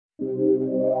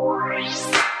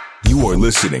You are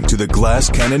listening to the Glass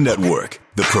Cannon Network,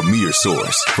 the premier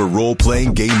source for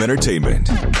role-playing game entertainment.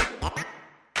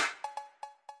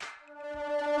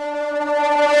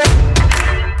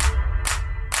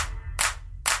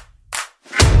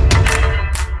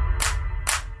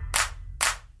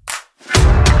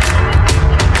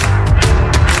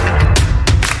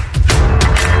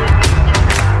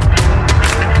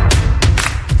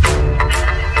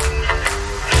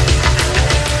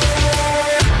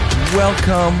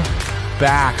 Welcome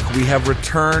back. We have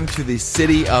returned to the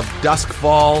city of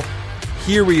Duskfall.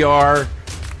 Here we are.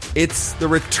 It's the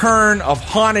return of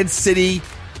Haunted City.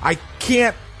 I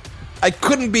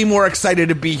couldn't be more excited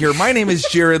to be here. My name is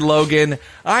Jared Logan.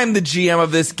 I'm the GM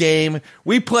of this game.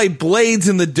 We play Blades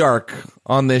in the Dark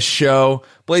on this show.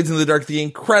 Blades in the Dark, the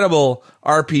incredible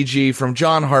RPG from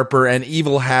John Harper and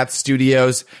Evil Hat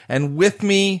Studios. And with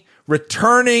me,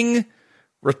 returning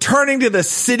to the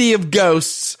city of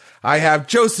ghosts, I have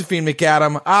Josephine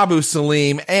McAdam, Abu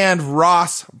Salim, and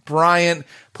Ross Bryant.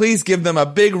 Please give them a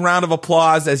big round of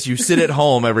applause as you sit at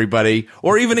home, everybody,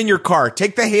 or even in your car.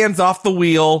 Take the hands off the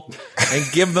wheel and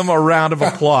give them a round of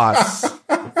applause.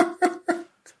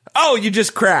 Oh, you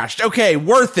just crashed. Okay,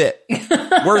 worth it.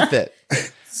 Worth it.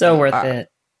 So worth it.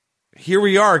 Here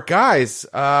we are, guys.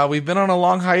 We've been on a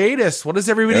long hiatus. What has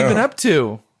everybody been up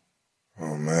to?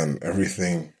 Oh, man,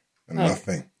 everything and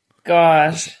nothing.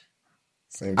 Gosh.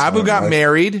 Abu got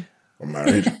married. I'm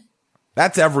married.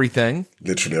 That's everything.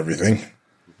 Literally everything.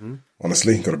 Mm-hmm.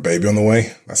 Honestly, got a baby on the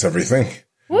way. That's everything.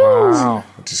 Wow.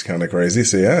 Which is kind of crazy.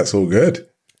 So, yeah, it's all good.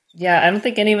 Yeah, I don't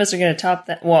think any of us are going to top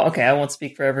that. Well, okay, I won't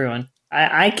speak for everyone.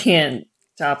 I can't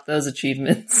top those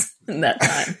achievements in that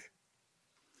time.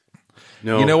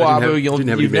 No, you know, Abu,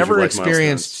 you've never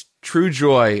experienced true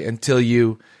joy until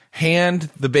you hand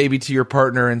the baby to your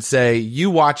partner and say, you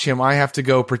watch him, I have to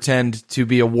go pretend to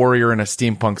be a warrior in a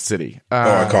steampunk city.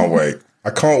 I can't wait. I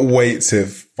can't wait to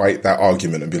fight that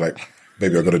argument and be like,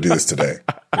 baby, I've got to do this today.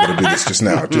 I've got to do this just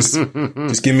now.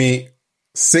 Just give me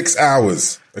 6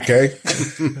 hours, okay?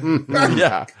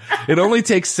 Yeah. It only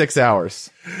takes 6 hours.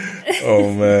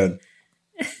 Oh, man.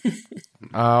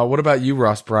 What about you,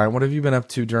 Ross Bryant? What have you been up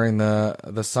to during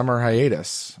the summer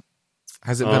hiatus?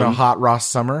 Has it been a hot Ross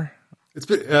summer? It's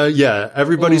been,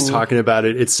 everybody's talking about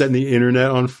it. It's setting the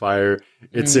internet on fire.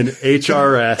 It's an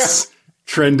HRS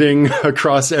trending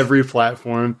across every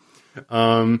platform.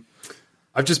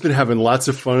 I've just been having lots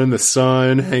of fun in the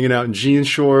sun, hanging out in jean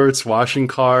shorts, washing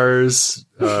cars,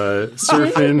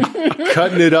 surfing,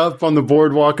 cutting it up on the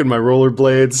boardwalk in my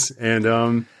rollerblades,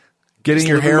 and getting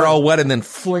your hair all wet and then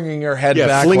flinging your head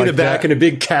back. Flinging it back in a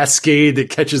big cascade that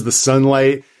catches the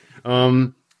sunlight.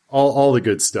 All the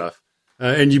good stuff.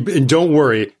 And don't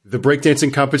worry, the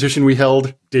breakdancing competition we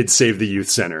held did save the youth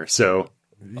center. So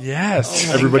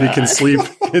yes, everybody can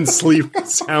sleep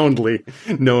soundly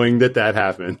knowing that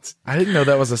happened. I didn't know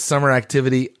that was a summer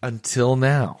activity until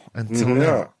now.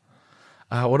 Now.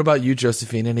 What about you,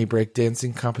 Josephine? Any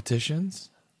breakdancing competitions?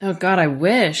 Oh God, I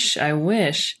wish. No,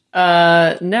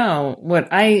 what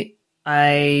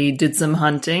I did some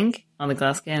hunting on the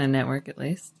Glass Cannon Network, at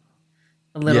least.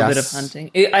 A little bit of hunting.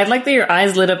 I like that your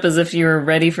eyes lit up as if you were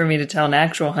ready for me to tell an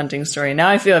actual hunting story. Now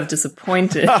I feel I'm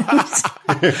disappointed.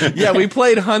 Yeah, we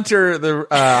played Hunter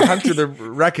the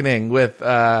Reckoning with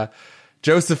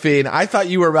Josephine. I thought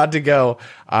you were about to go,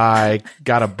 I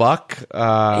got a buck.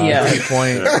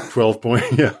 12 point.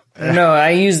 Yeah. No,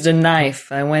 I used a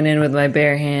knife. I went in with my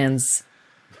bare hands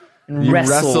and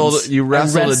wrestled. You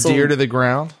wrestled a deer to the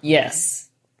ground? Yes.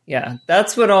 Yeah.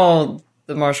 That's what all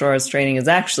the martial arts training has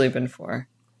actually been for,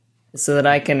 so that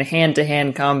I can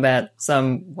hand-to-hand combat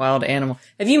some wild animal.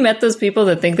 Have you met those people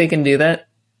that think they can do that?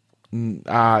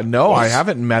 No, I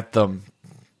haven't met them.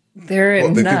 They're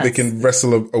nuts. They think they can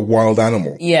wrestle a wild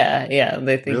animal. Yeah.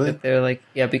 They think that they're like,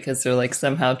 because they're like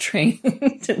somehow trained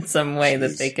in some way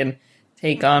that they can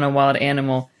take on a wild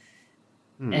animal.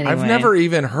 Anyway. I've never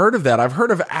even heard of that. I've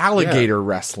heard of alligator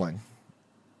wrestling.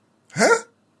 Huh?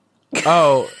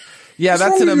 Oh, yeah,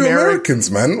 that's an Americans,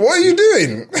 man. What are you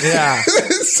doing? Yeah.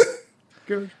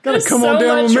 Gotta come on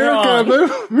down to America,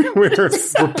 boo. We're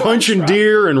punching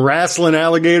deer and wrestling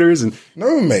alligators and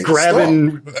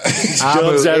grabbing doves out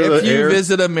of the air. If you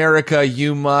visit America,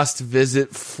 you must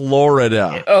visit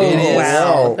Florida. Oh, it is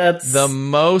wow. That's the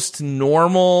most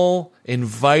normal,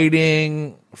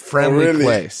 inviting, friendly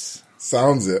place.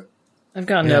 Sounds it. I've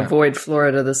gotten to avoid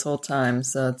Florida this whole time,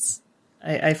 so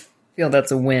I feel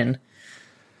that's a win.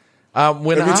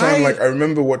 Every time, I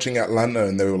remember watching Atlanta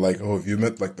and they were like, oh, have you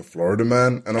met, the Florida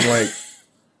man? And I'm like,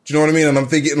 do you know what I mean? And I'm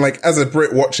thinking, as a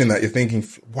Brit watching that, you're thinking,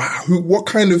 wow, what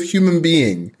kind of human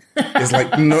being is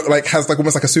like has like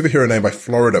almost like a superhero name by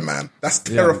Florida Man. That's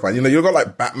terrifying. You know, you've got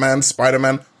like Batman,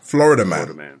 Spider-Man, Florida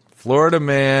Man. Florida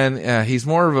Man. He's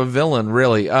more of a villain,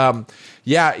 really.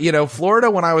 Yeah, you know,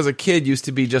 Florida when I was a kid used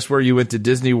to be just where you went to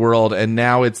Disney World, and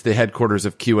now it's the headquarters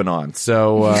of QAnon.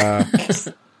 So,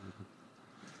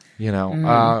 you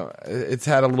know, it's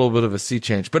had a little bit of a sea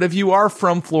change. But if you are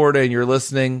from Florida and you're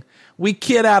listening, we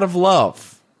kid out of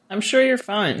love. I'm sure you're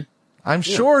fine. I'm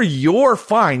sure you're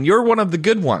fine. You're one of the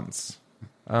good ones.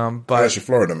 But That's your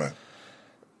Florida Man.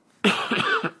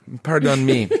 Pardon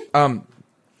me.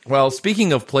 Well,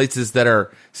 speaking of places that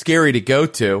are scary to go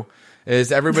to,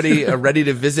 is everybody ready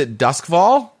to visit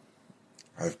Duskfall?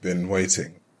 I've been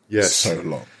waiting so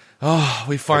long. Oh,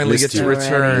 we finally get to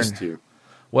return.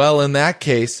 Well, in that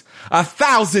case,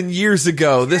 1,000 years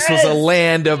ago, this was a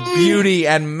land of beauty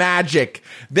and magic.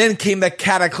 Then came the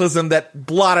cataclysm that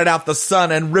blotted out the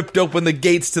sun and ripped open the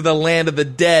gates to the land of the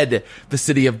dead. The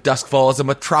city of Duskfall is a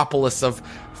metropolis of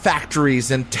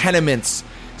factories and tenements,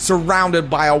 surrounded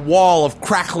by a wall of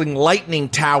crackling lightning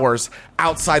towers.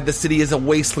 Outside the city is a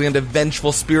wasteland of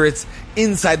vengeful spirits.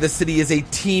 Inside the city is a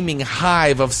teeming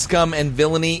hive of scum and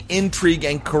villainy, intrigue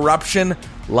and corruption.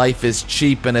 Life is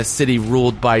cheap in a city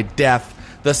ruled by death.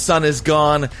 The sun is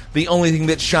gone. The only thing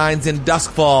that shines in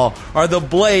Duskfall are the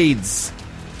blades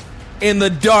in the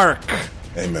dark.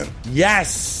 Amen.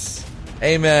 Yes.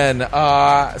 Amen.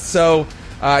 So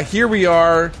here we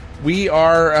are. We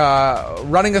are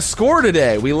running a score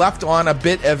today. We left on a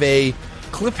bit of a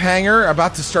cliffhanger,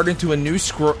 about to start into a new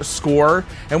score,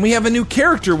 and we have a new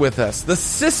character with us, the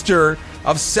sister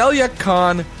of Celia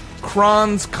Khan,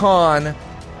 Kronz Khan.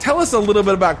 Tell us a little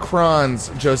bit about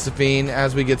Kronz, Josephine,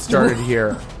 as we get started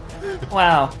here.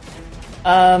 Wow.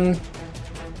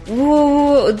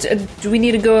 Do we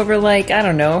need to go over, like, I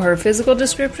don't know, her physical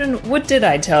description? What did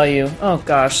I tell you? Oh,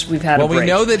 gosh, we've had a break. Well, we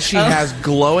know that she has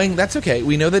glowing... That's okay.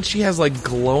 We know that she has, like,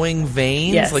 glowing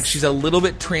veins. Yes. Like, she's a little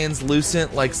bit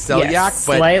translucent, like Celiac. Yes,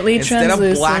 but slightly instead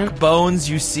translucent. of black bones,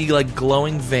 you see, like,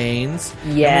 glowing veins.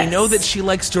 Yes. And we know that she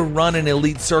likes to run in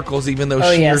elite circles, even though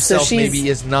she herself maybe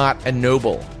is not a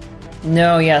noble.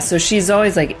 No, yeah, so she's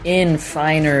always, like, in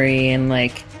finery and,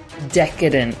 like,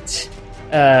 decadent,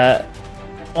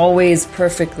 always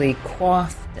perfectly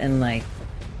coiffed and, like,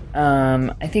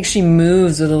 I think she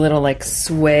moves with a little, like,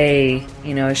 sway,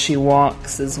 you know, as she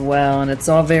walks as well, and it's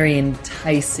all very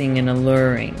enticing and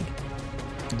alluring.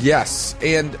 Yes,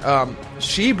 and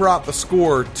she brought the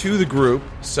score to the group,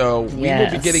 so we will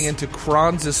be getting into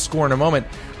Kronz's score in a moment.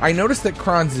 I noticed that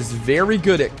Kronz is very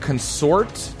good at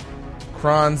consort.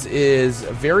 Kronz is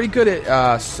very good at,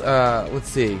 let's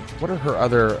see, what are her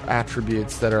other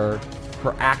attributes that are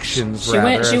her actions? She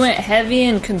went heavy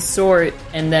in consort,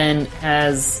 and then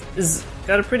has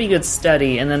got a pretty good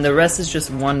study, and then the rest is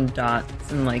just one dot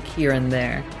and like here and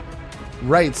there.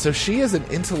 Right, so she is an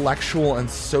intellectual and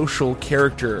social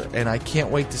character, and I can't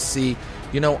wait to see.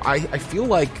 You know, I feel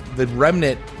like the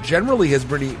Remnant generally has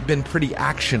been pretty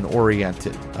action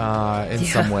oriented in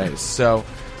some ways, so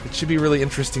it should be really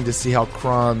interesting to see how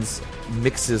Kronz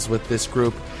mixes with this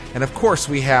group. And of course,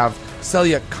 we have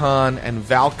Celia Khan and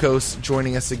Valkos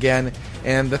joining us again.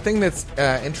 And the thing that's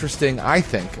interesting, I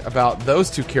think, about those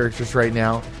two characters right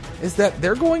now is that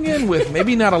they're going in with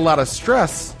maybe not a lot of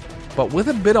stress, but with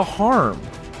a bit of harm,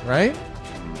 right?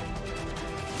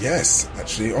 Yes,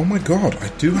 actually. Oh my god, I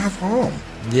do have harm.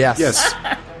 Yes. Yes.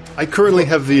 I currently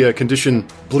have the condition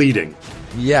bleeding.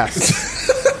 Yes.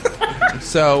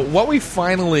 So what we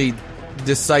finally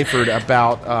deciphered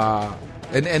about,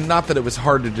 and not that it was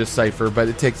hard to decipher, but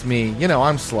it takes me, you know,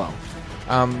 I'm slow.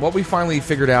 What we finally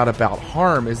figured out about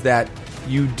harm is that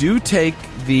you do take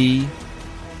the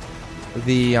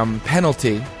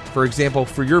penalty. For example,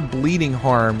 for your bleeding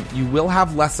harm, you will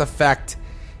have less effect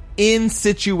in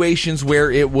situations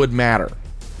where it would matter.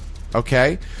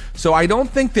 Okay? So I don't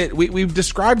think that we've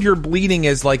described your bleeding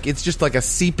as like it's just like a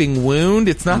seeping wound.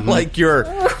 It's not like your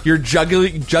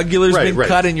jugular's been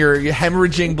cut and you're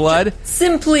hemorrhaging blood.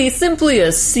 Simply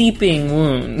a seeping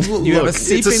wound. You have a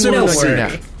seeping wound on your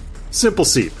neck. Simple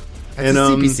seep. And a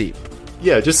seepy seep.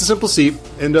 Yeah, just a simple seep.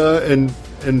 And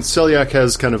Celiac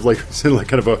has kind of like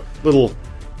a little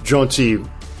jaunty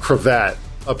cravat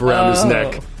up around his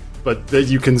neck, but that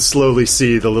you can slowly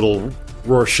see the little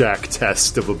Rorschach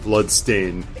test of a blood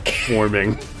stain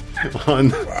forming on.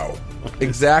 Wow.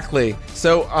 Exactly.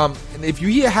 So, if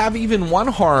you have even one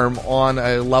harm on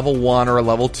a level 1 or a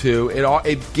level 2,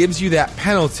 it gives you that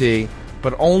penalty,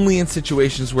 but only in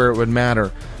situations where it would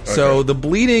matter. Okay. So the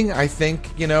bleeding, I think,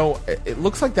 you know, it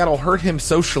looks like that'll hurt him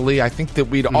socially. I think that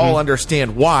we'd all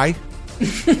understand why.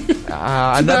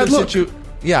 Another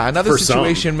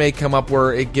situation may come up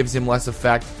where it gives him less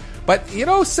effect. But,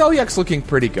 Selyuk's looking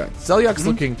pretty good. Selyuk's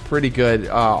looking pretty good,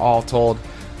 all told.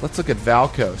 Let's look at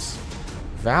Valkos.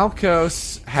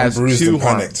 Valkos has two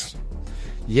harms.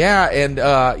 Yeah, and,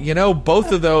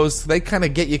 both of those, they kind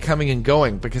of get you coming and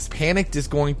going, because Panicked is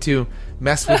going to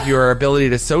mess with your ability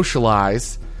to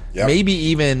socialize, maybe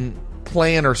even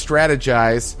plan or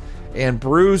strategize, and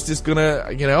Bruised is going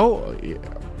to,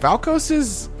 Valkos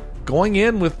is going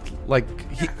in with,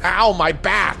 ow, my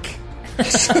back!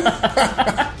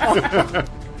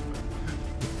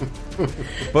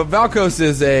 But Valkos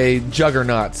is a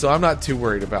juggernaut, so I'm not too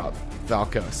worried about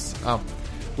Valkos.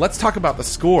 Let's talk about the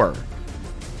score.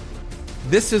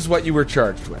 This is what you were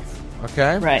charged with,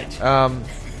 okay? Right.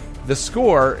 The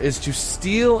score is to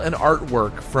steal an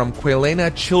artwork from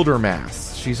Quelena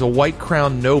Childermass. She's a White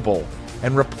Crown noble,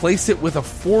 and replace it with a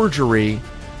forgery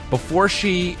before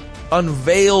she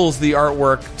unveils the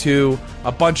artwork to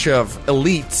a bunch of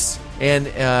elites, and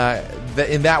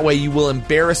in that way you will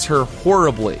embarrass her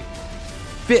horribly.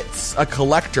 Fitz, a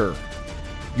collector,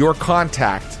 your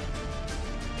contact,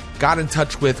 got in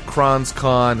touch with Kron's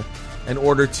Khan in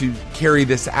order to carry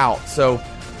this out. So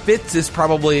Fitz is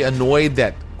probably annoyed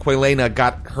that Quelena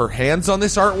got her hands on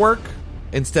this artwork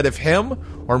instead of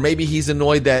him, or maybe he's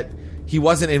annoyed that he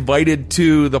wasn't invited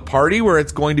to the party where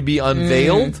it's going to be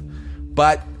unveiled.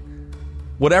 But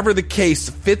whatever the case,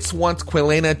 Fitz wants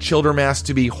Quelena Childermass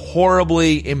to be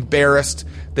horribly embarrassed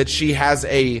that she has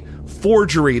a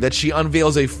forgery, that she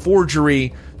unveils a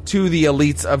forgery to the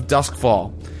elites of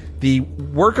Duskfall. The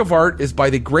work of art is by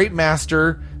the great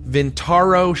master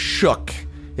Vintaro Shook.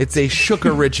 It's a Shook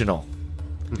original.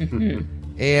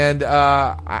 And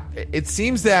it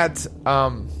seems that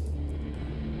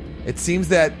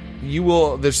you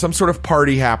will. There's some sort of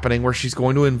party happening where she's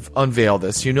going to unveil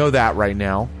this. You know that right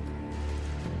now.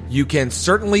 You can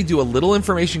certainly do a little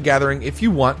information gathering if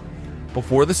you want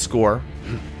before the score,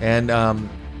 and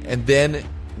then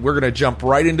we're going to jump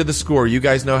right into the score. You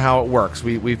guys know how it works.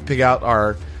 We pick out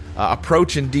our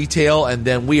approach in detail, and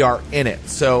then we are in it.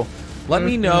 So let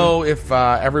me know if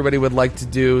everybody would like to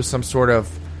do some sort of...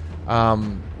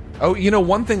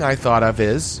 one thing I thought of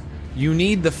is you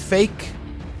need the fake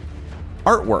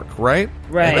artwork, right?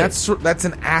 Right. And that's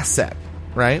an asset,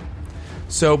 right?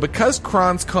 So because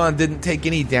Kron's Con didn't take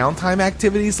any downtime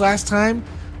activities last time,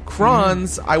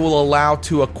 Kron's I will allow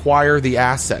to acquire the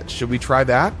asset. Should we try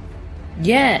that?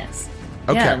 Yes.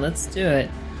 Okay. Yeah, let's do it.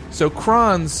 So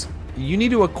Kron's, you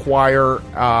need to acquire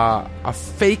a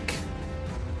fake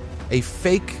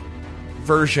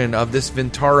version of this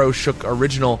Vintaro Shook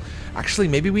original. Actually,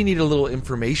 maybe we need a little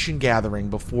information gathering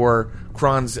before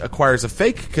Kron's acquires a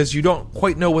fake, because you don't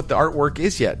quite know what the artwork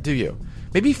is yet, do you?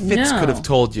 Maybe Fitz could have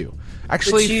told you.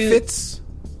 Actually, Fitz...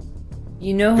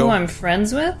 You know who I'm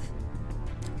friends with?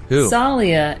 Who?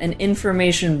 Salia, an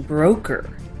information broker.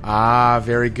 Ah,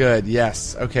 very good.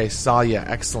 Yes. Okay, Salia.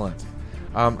 Excellent.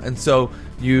 And so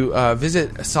you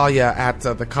visit Salia at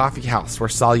the coffee house where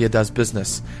Salia does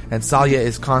business. And Salia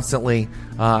is constantly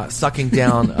sucking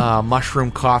down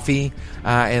mushroom coffee.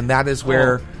 And that is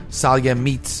where Salia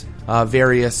meets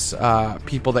various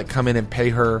people that come in and pay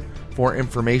her for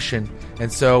information.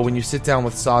 And so when you sit down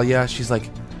with Salia, she's like,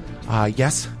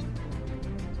 yes?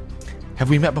 Have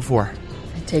we met before?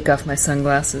 I take off my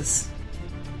sunglasses.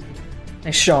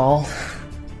 My shawl.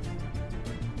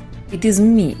 It is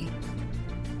me,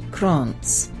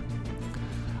 Kronz.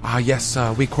 Yes,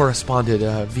 we corresponded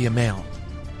via mail.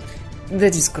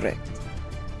 That is correct.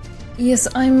 Yes,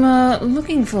 I'm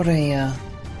looking for a,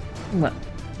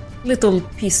 little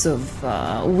piece of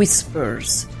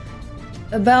whispers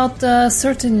about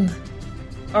certain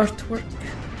artwork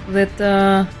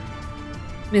that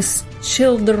Miss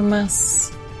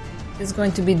Childermass is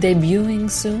going to be debuting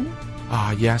soon.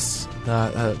 Yes,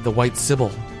 the White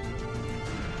Sybil.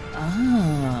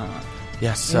 Ah.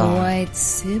 Yes, the White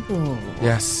Sybil.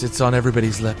 Yes, it's on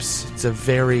everybody's lips. It's a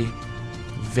very,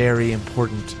 very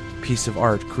important piece of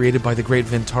art created by the great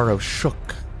Vintaro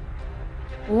Shook.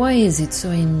 Why is it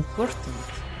so important?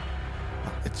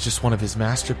 It's just one of his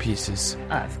masterpieces.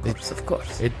 Of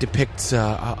course. It depicts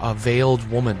a veiled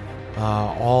woman,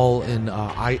 all in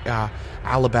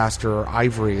alabaster or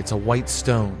ivory. It's a white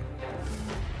stone.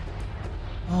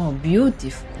 Oh,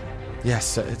 beautiful.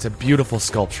 Yes, it's a beautiful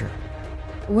sculpture.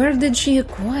 Where did she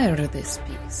acquire this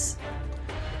piece?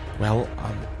 Well,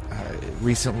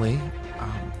 recently,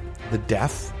 the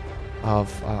death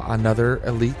of another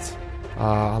elite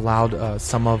allowed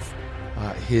some of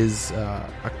his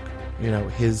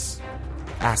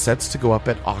assets to go up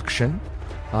at auction,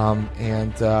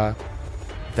 and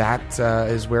that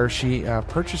is where she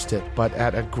purchased it, but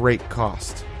at a great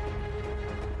cost.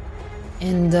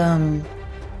 And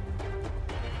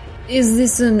Is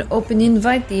this an open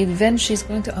invite? The event she's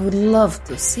going to? I would love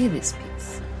to see this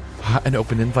piece. An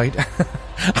open invite?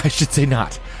 I should say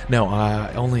not. No,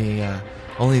 only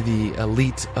the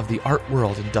elite of the art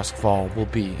world in Duskfall will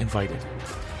be invited.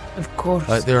 Of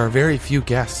course. There are very few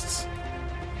guests.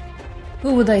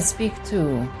 Who would I speak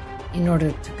to in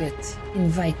order to get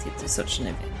invited to such an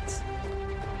event?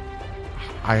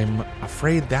 I'm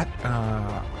afraid that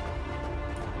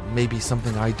may be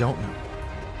something I don't know.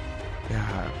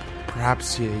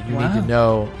 Perhaps you need to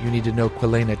know. You need to know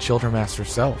Quilena Childermass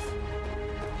herself.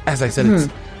 As I said, it's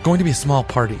going to be a small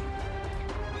party.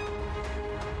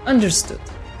 Understood.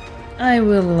 I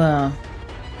will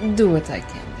do what I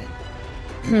can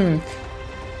then.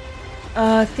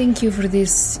 Thank you for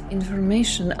this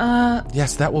information.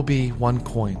 Yes, that will be 1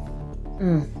 coin.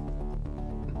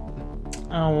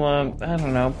 I'll, I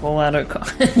don't know, pull out a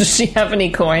coin. Does she have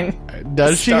any coin?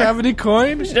 Does she have any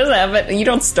coin? She doesn't have it. You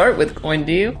don't start with coin,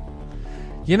 do you?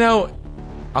 You know,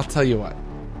 I'll tell you what.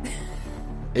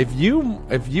 If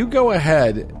you go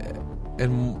ahead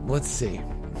and let's see.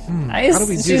 How do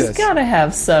we do She's this? got to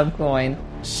have sub coin.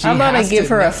 How about I give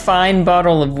her a fine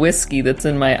bottle of whiskey that's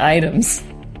in my items?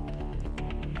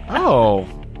 Oh,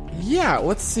 yeah.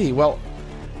 Let's see. Well,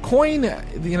 coin.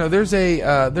 You know, there's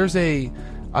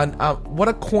what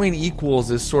a coin equals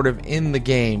is sort of in the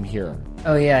game here.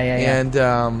 Oh yeah. And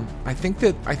I think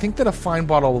that a fine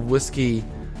bottle of whiskey,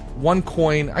 1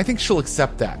 coin. I think she'll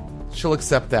accept that.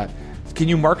 Can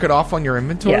you mark it off on your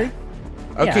inventory? Yeah.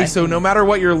 Okay, so no matter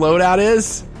what your loadout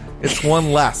is, it's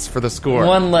 1 less for the score.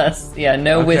 1 less. Yeah,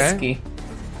 no whiskey.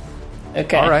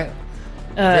 Okay. All right.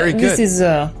 Very good. This is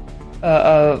a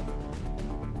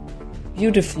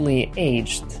beautifully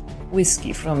aged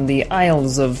whiskey from the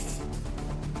Isles of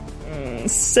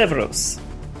Severos.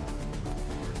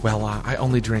 Well, I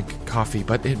only drink coffee,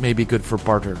 but it may be good for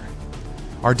barter.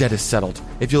 Our debt is settled.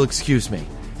 If you'll excuse me.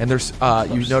 And there's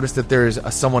you notice that there's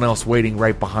someone else waiting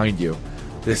right behind you.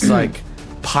 This like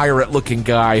pirate-looking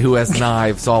guy who has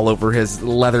knives all over his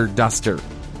leather duster.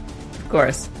 Of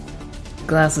course.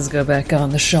 Glasses go back on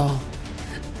the shawl.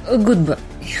 Oh, goodbye.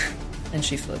 And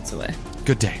she floats away.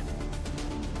 Good day.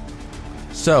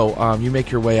 So, you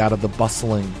make your way out of the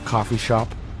bustling coffee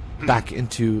shop back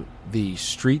into the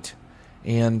street,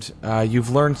 and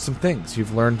you've learned some things.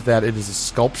 You've learned that it is a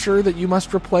sculpture that you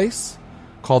must replace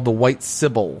called the White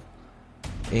Sibyl,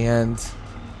 and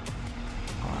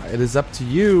it is up to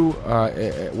you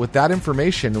with that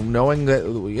information, knowing that,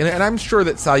 and I'm sure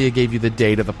that Salia gave you the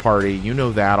date of the party. You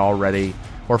know that already,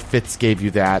 or Fitz gave you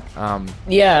that.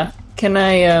 Yeah. Can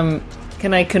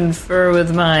I confer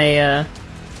with my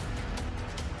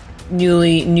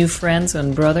new friends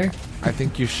and brother? I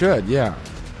think you should. Yeah.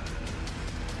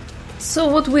 So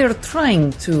what we're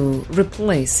trying to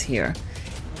replace here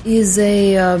is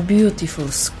a beautiful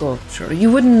sculpture. You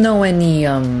wouldn't know any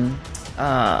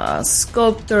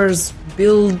sculptors,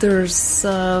 builders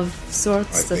of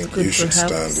sorts I that think could you should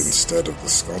perhaps stand instead of the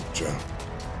sculpture.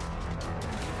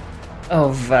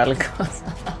 Oh, Valkos.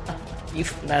 You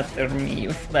flatter me,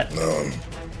 you flatter me. No,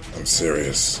 I'm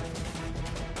serious.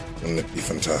 Wouldn't it be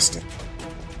fantastic?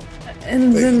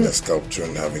 And Taking then, a sculpture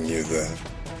and having you there.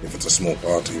 If it's a small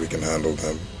party, we can handle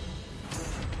them.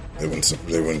 They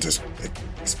wouldn't just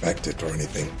expect it or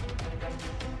anything.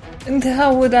 and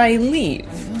how would I leave?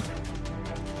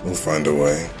 We'll find a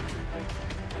way.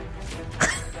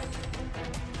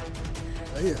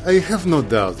 I have no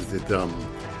doubt that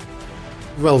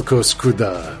Velkos could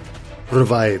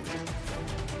provide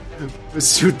a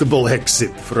suitable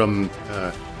exit from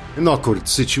an awkward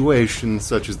situation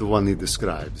such as the one he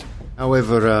describes.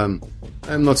 However,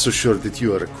 I'm not so sure that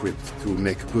you are equipped to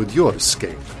make good your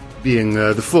escape, being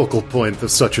the focal point of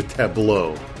such a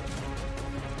tableau.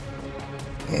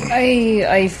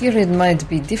 I fear it might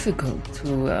be difficult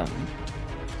to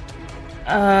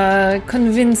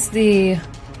convince the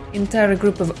entire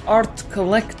group of art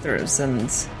collectors and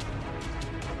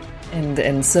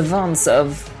savants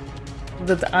of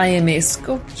that I am a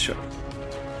sculptor.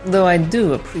 Though I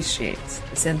do appreciate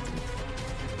the sentiment.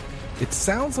 It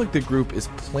sounds like the group is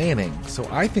planning, so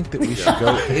I think that we should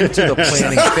go into the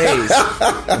planning phase,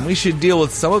 and we should deal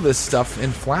with some of this stuff in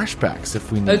flashbacks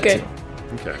if we need to.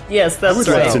 Okay. Yes, that's I would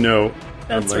right. like to know.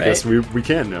 That's I guess we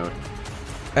can know.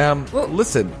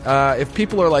 Listen, if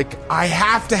people are like, I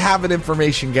have to have an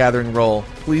information gathering role,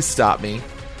 please stop me.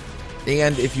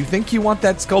 And if you think you want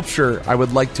that sculpture, I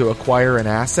would like to acquire an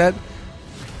asset.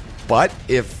 But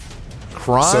if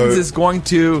Kronz is going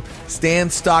to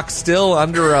stand stock still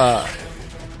under a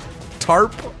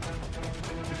tarp,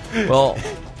 well,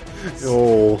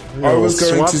 I was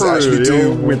going to actually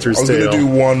do Winter's Tale. I was going to do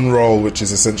one role, which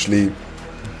is essentially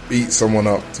beat someone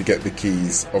up to get the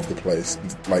keys of the place,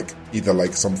 like either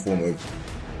like some form of,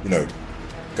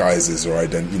 guises or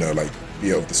like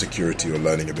be out of the security or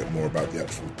learning a bit more about the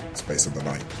actual space of the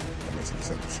night. That makes any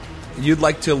sense. You'd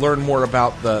like to learn more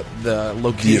about the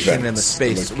location and the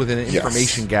space with an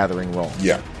information gathering role.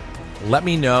 Yeah. Let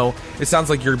me know. It sounds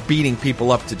like you're beating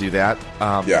people up to do that.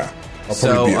 I'll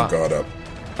probably beat a guard up.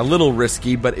 A little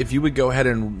risky, but if you would go ahead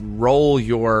and roll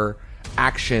your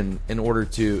action in order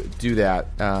to do that.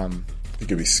 It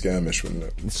could be skirmish, wouldn't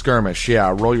it? Skirmish, yeah.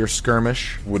 Roll your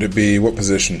skirmish. Would it be what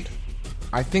position?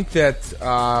 I think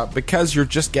that because you're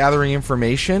just gathering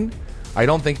information, I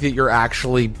don't think that you're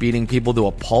actually beating people to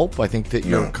a pulp. I think that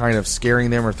you're kind of scaring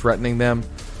them or threatening them.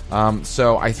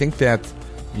 So I think that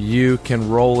you can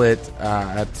roll it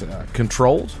at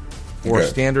controlled or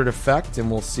standard effect, and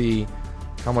we'll see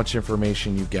how much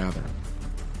information you gather.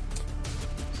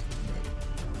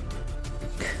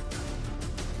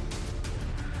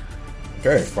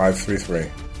 Okay, 5, 3, 3.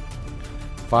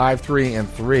 5, 3, and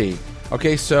 3.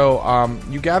 Okay, so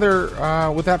you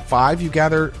gather, with that 5, you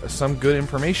gather some good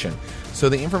information. So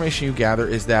the information you gather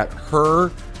is that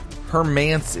her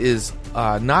manse is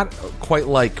not quite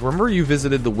like... Remember you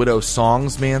visited the Widow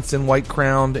Song's manse in White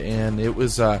Crown, and it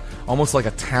was almost like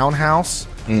a townhouse?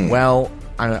 Well,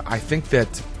 I think that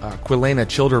Quilena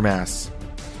Childermass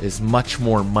is much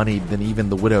more moneyed than even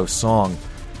the Widow Song.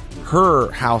 Her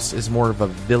house is more of a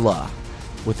villa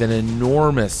with an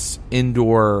enormous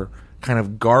indoor kind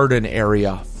of garden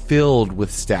area filled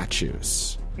with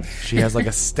statues. She has like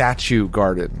a statue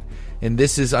garden. And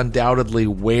this is undoubtedly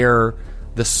where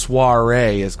the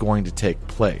soiree is going to take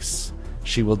place.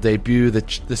 She will debut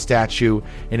the statue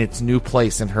in its new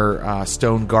place in her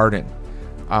stone garden.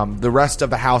 The rest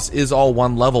of the house is all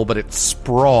one level, but it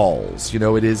sprawls.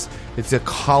 It's a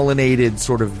colonnaded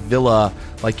sort of villa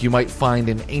like you might find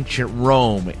in ancient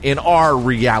Rome in our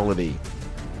reality.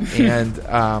 And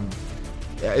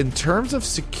in terms of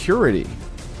security,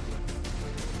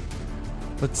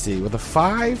 let's see. With a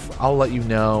 5, I'll let you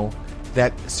know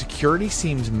that security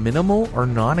seems minimal or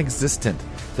non-existent.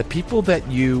 The people that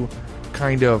you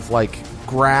kind of like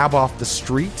grab off the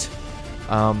street,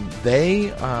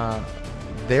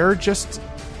 they're just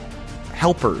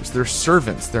helpers. They're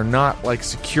servants. They're not like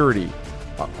security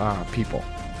people.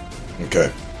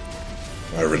 Okay.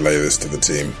 I relay this to the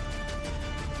team.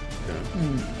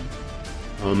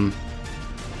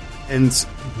 And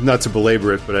not to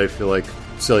belabor it, but I feel like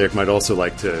Celiac might also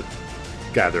like to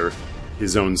gather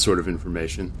his own sort of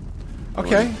information.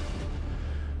 Okay.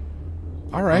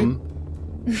 All right.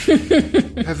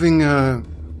 Having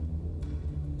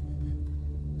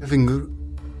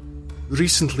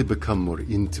recently become more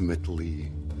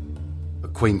intimately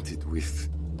acquainted with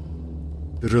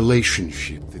the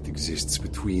relationship that exists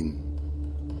between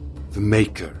the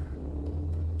maker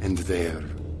and their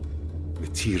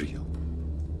material,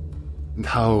 and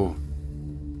how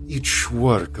each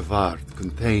work of art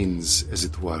contains, as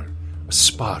it were, a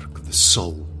spark of the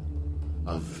soul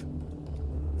of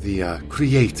the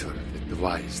creator that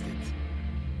devised it.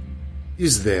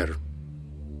 Is there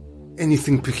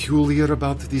anything peculiar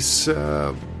about this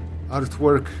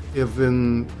artwork of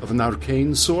an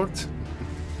arcane sort?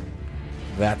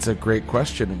 That's a great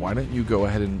question. Why don't you go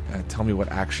ahead and tell me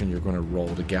what action you're going to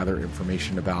roll to gather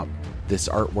information about this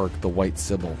artwork, the White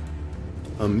Sybil?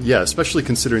 Yeah, especially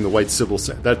considering the White Sybil.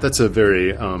 That's a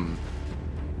very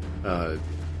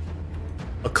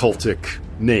occultic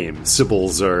name.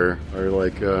 Sibyls are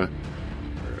like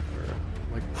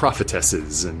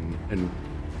prophetesses and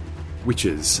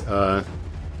witches.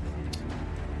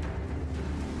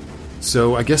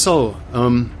 So I guess I'll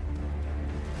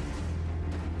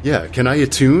yeah, can I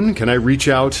attune? Can I reach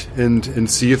out and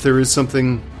see if there is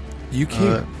something? You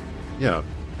can. Yeah.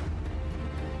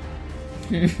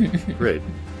 Great.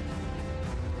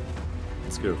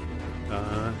 Let's go.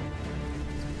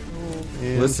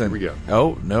 Listen. Here we go.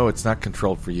 Oh, no, it's not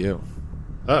controlled for you.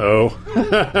 Uh-oh.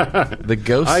 The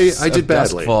ghosts I did of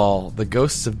badly. Duskfall, the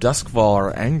ghosts of Duskfall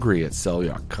are angry at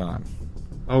Celiac Khan.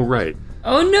 Oh, right.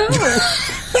 Oh, no.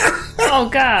 Oh,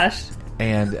 gosh.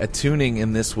 And attuning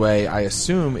in this way, I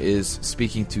assume, is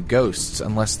speaking to ghosts,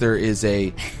 unless there is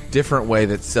a different way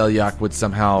that Celiac would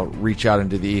somehow reach out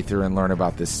into the ether and learn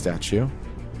about this statue.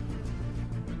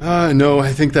 No,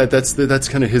 I think that's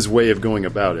kind of his way of going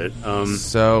about it.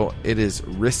 So it is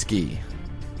risky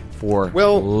for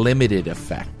limited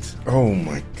effect. Oh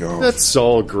my god. That's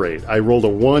all great. I rolled a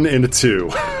 1 and a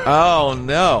 2. Oh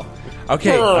no.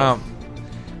 Okay,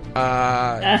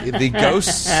 the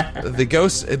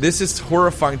ghosts, this is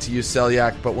horrifying to you,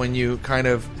 Celiac, but when you kind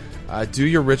of do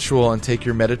your ritual and take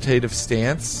your meditative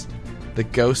stance, the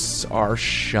ghosts are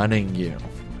shunning you.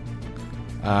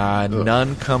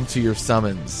 None come to your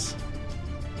summons.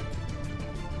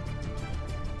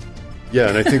 Yeah,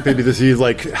 and I think maybe he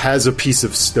has a piece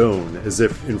of stone as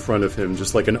if in front of him,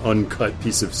 just like an uncut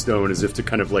piece of stone, as if to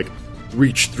kind of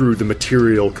reach through the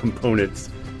material components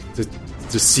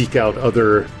to seek out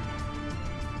other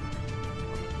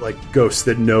ghosts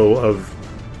that know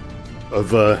of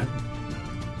the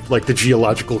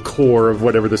geological core of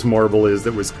whatever this marble is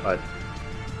that was cut.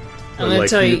 I'm going to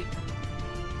tell you,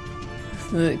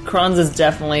 Kronz is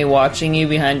definitely watching you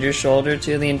behind your shoulder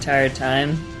too the entire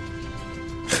time.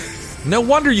 No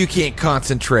wonder you can't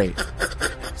concentrate.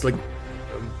 It's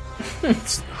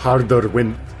it's harder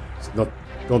when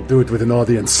don't do it with an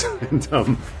audience. And,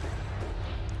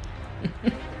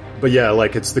 but yeah,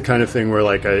 it's the kind of thing where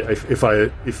if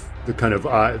the kind of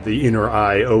the inner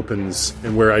eye opens,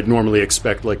 and where I'd normally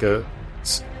expect a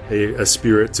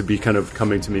spirit to be kind of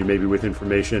coming to me, maybe with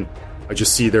information, I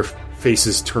just see their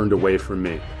faces turned away from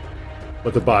me,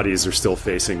 but the bodies are still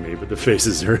facing me. But the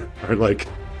faces are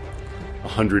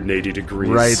 180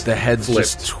 degrees. Right, the heads flipped.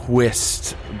 just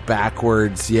twist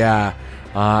backwards, yeah.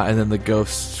 And then the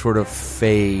ghosts sort of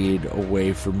fade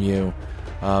away from you,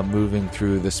 moving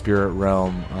through the spirit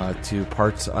realm to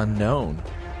parts unknown.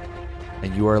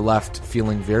 And you are left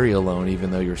feeling very alone, even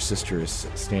though your sister is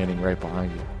standing right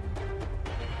behind you.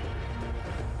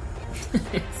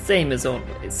 Same as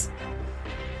always.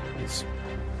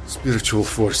 Spiritual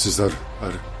forces are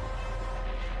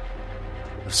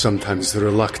sometimes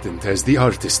reluctant, as the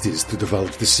artist is, to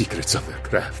develop the secrets of their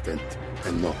craft and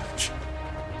knowledge.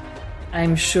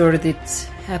 I'm sure that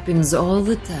happens all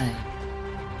the time.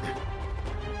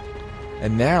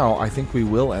 And now I think we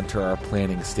will enter our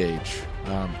planning stage.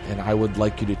 And I would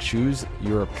like you to choose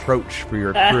your approach for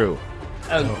your crew.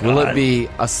 Will it be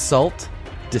assault,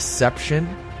 deception,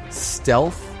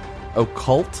 stealth,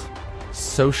 occult,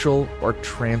 social, or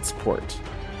transport?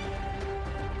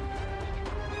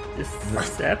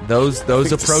 Those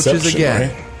approaches deception,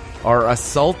 again right? are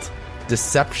assault,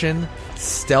 deception,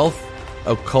 stealth,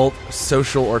 occult,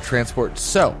 social, or transport.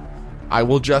 So I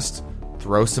will just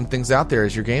throw some things out there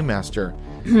as your game master.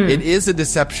 It is a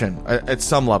deception at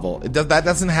some level. That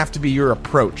doesn't have to be your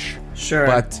approach. Sure.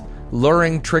 But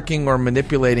luring, tricking, or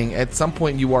manipulating, at some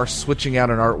point you are switching out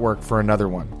an artwork for another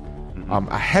one.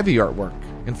 A heavy artwork.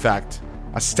 In fact,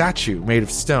 a statue made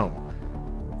of stone.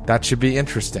 That should be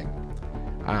interesting.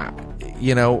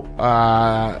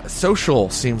 Social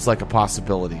seems like a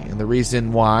possibility. And the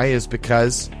reason why is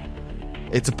because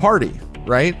it's a party,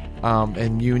 right?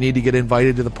 And you need to get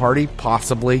invited to the party,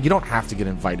 possibly. You don't have to get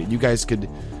invited. You guys could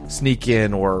sneak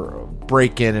in or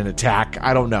break in and attack.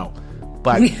 I don't know.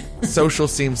 But social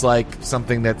seems like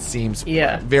something that seems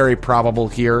very probable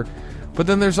here. But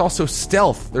then there's also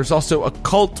stealth. There's also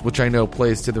occult, which I know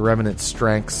plays to the Remnant's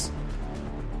strengths.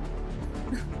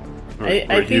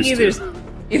 I think either...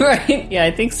 Right, yeah,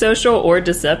 I think social or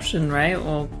deception, right?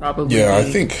 Will probably Yeah, I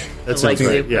think that's the likely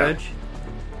right, yeah. approach.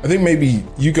 I think maybe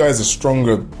you guys are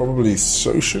stronger probably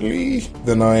socially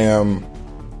than I am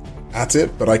at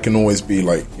it, but I can always be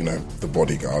the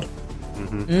bodyguard.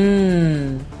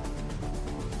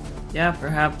 Yeah,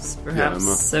 perhaps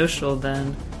social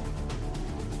then.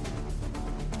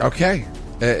 Okay.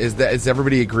 Is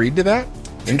everybody agreed to that?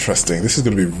 Interesting. This is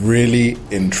going to be really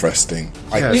interesting.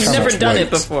 We've never done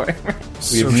it before.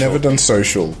 We've never done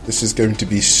social. This is going to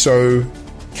be so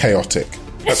chaotic.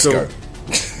 Let's go.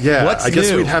 Yeah, What's I guess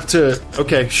new? we'd have to...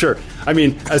 Okay, sure. I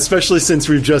mean, especially since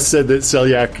we've just said that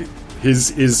Selyak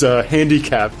is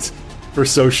handicapped for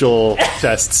social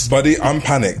tests. Buddy, I'm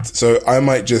panicked, so I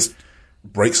might just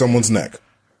break someone's neck.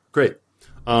 Great.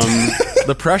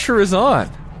 The pressure is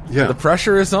on. Yeah. The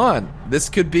pressure is on. This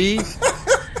could be...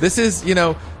 This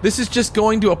is just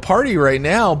going to a party right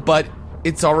now, but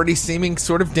it's already seeming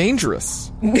sort of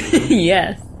dangerous.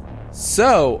 Yes.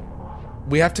 So,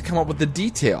 we have to come up with the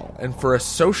detail. And for a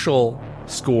social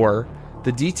score,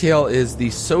 the detail is the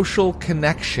social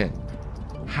connection.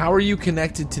 How are you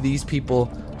connected to these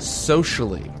people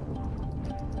socially?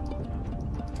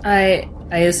 I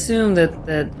assume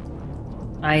that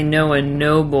I know a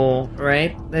noble,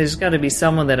 right? There's got to be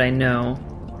someone that I know.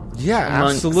 Yeah,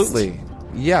 amongst absolutely.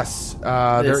 Yes,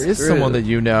 there is someone group. that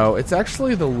you know. It's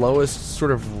actually the lowest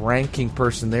sort of ranking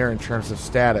person there in terms of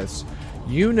status.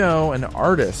 You know an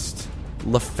artist,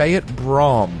 Lafayette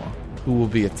Brom, who will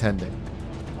be attending.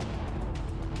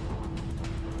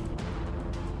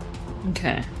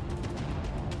 Okay.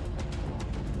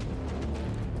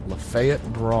 Lafayette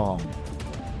Brom.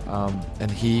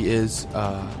 And he is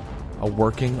a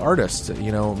working artist.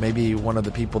 You know, maybe one of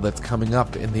the people that's coming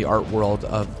up in the art world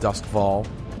of Duskfall.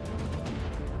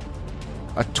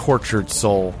 A tortured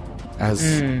soul,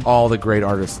 as all the great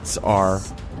artists are.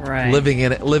 Right. Living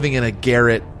in a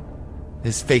garret,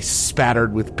 his face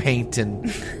spattered with paint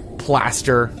and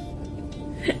plaster.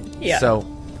 Yeah.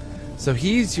 So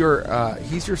he's your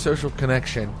social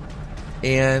connection.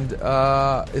 And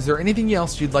is there anything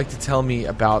else you'd like to tell me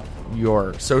about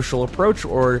your social approach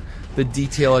or the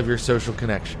detail of your social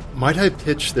connection? Might I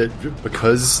pitch that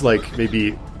because, like,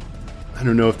 maybe, I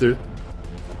don't know if they're,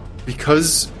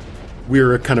 because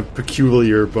we're a kind of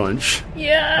peculiar bunch.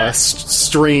 Yeah.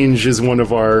 Strange is one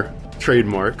of our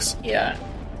trademarks. Yeah.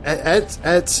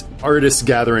 At artist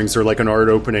gatherings or like an art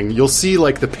opening, you'll see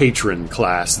like the patron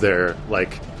class there,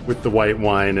 like with the white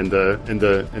wine and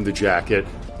the jacket.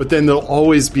 But then there'll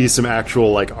always be some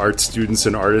actual like art students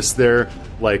and artists there,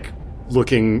 like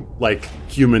looking like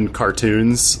human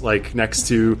cartoons, like next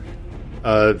to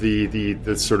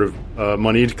the sort of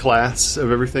moneyed class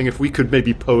of everything. If we could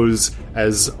maybe pose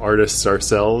as artists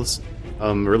ourselves,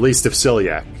 or at least if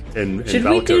Celiac and should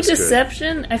Valkos we do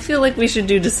deception? I feel like we should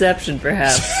do deception,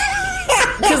 perhaps.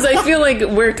 Because I feel like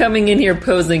we're coming in here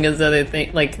posing as other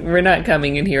things. Like, we're not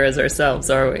coming in here as ourselves,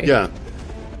 are we? Yeah.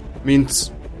 I mean,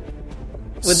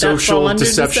 Would social that fall under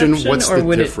deception, what's or the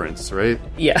would difference, right?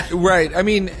 Yeah. Right. I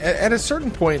mean, at a certain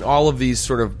point, all of these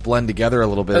sort of blend together a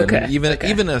little bit. Okay. I mean,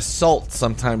 even assault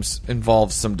sometimes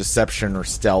involves some deception or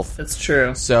stealth. That's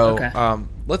true. So Okay.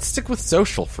 let's stick with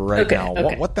social for right Okay, now.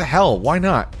 okay. What the hell? Why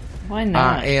not? Why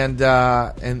not?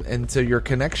 And so your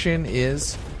connection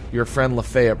is your friend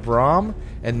Lafayette Brahm,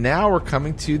 and now we're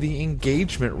coming to the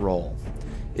engagement role.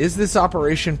 Is this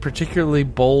operation particularly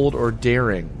bold or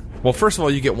daring? Well, first of all,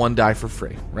 you get one die for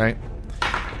free, right?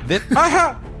 Then,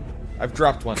 I've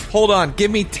dropped one. Hold on,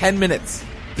 give me 10 minutes.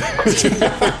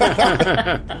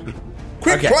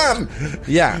 Quick plan!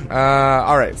 Yeah.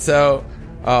 All right. So,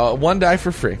 one die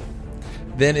for free.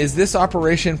 Then, is this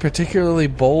operation particularly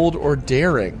bold or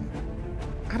daring?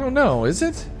 I don't know. Is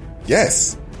it?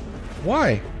 Yes.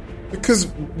 Why?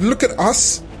 Because look at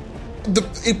us.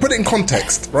 Put it in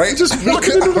context, right? Just look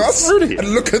at us party. and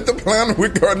look at the plan we're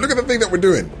going. Look at the thing that we're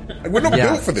doing. We're not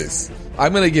built for this.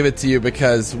 I'm going to give it to you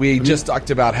because we just talked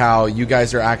about how you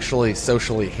guys are actually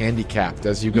socially handicapped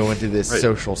as you go into this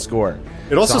social score.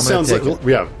 It also So I'm sounds gonna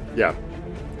like... take Yeah.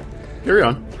 Carry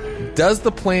on. Does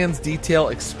the plan's detail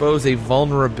expose a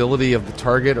vulnerability of the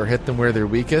target or hit them where they're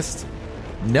weakest?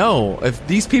 No. If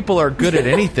these people are good at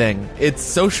anything, it's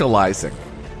socializing.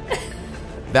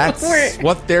 That's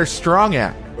what they're strong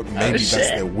at. But maybe that's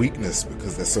their weakness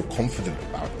because they're so confident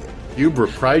about it.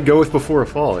 Hubris, pride goeth before a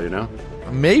fall, you know?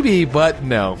 Maybe, but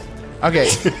no. Okay.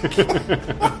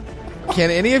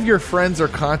 Can any of your friends or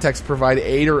contacts provide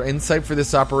aid or insight for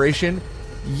this operation?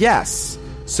 Yes.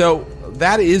 So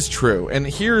that is true. And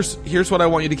here's what I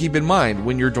want you to keep in mind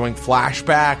when you're doing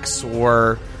flashbacks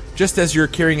or just as you're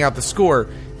carrying out the score.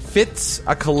 Fitz,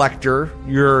 a collector,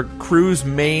 your crew's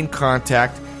main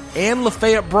contact, and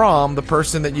Lafayette Brahm, the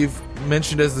person that you've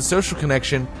mentioned as the social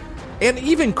connection, and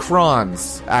even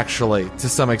Kronz, actually, to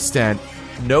some extent,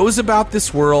 knows about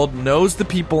this world, knows the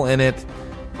people in it.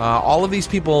 All of these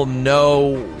people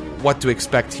know what to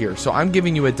expect here. So I'm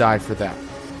giving you a die for that.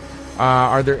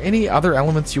 Are there any other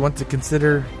elements you want to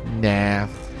consider? Nah.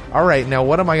 All right, now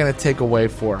what am I going to take away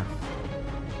for?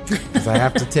 Because I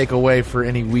have to take away for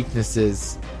any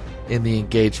weaknesses in the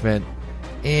engagement.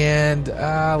 And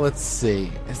let's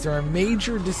see. Is there a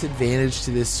major disadvantage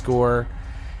to this score?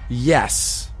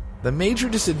 Yes. The major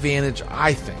disadvantage,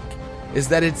 I think, is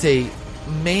that it's a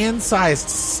man-sized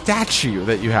statue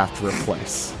that you have to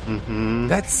replace. Mm-hmm.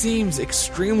 That seems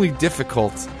extremely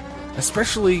difficult,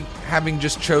 especially having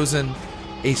just chosen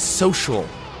a social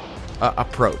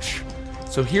approach.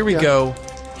 So here we go.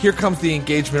 Here comes the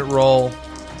engagement roll.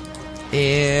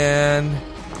 And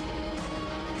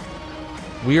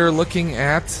we are looking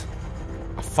at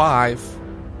a 5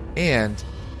 and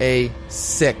a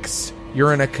 6.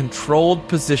 You're in a controlled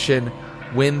position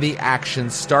when the action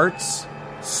starts.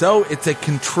 So it's a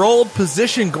controlled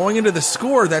position going into the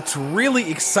score. That's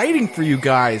really exciting for you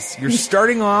guys. You're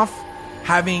starting off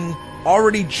having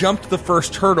already jumped the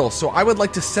first hurdle. So I would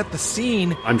like to set the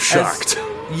scene. I'm shocked.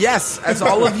 As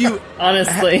all of you...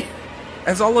 Honestly.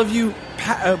 As all of you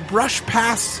brush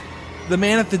past the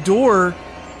man at the door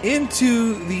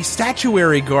into the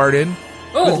statuary garden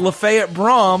with Lafayette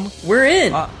Brahm. We're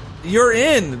in. You're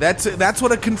in. That's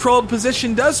what a controlled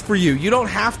position does for you. You don't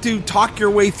have to talk your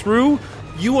way through.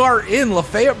 You are in.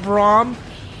 Lafayette Brahm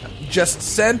just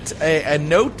sent a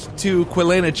note to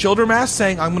Quilena Childermass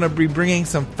saying, I'm going to be bringing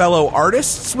some fellow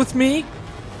artists with me.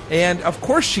 And, of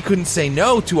course, she couldn't say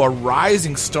no to a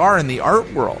rising star in the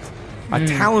art world. A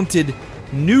talented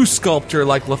new sculptor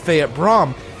like Lafayette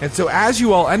Brahm. And so as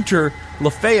you all enter,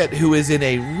 Lafayette, who is in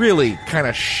a really kind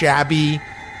of shabby,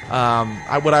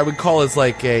 what I would call is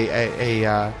like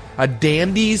a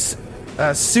dandy's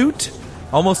suit.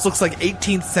 Almost looks like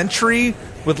 18th century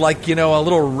with like, a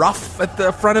little ruff at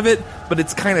the front of it, but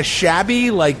it's kind of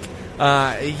shabby. Like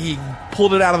he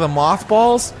pulled it out of the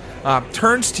mothballs.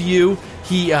 Turns to you.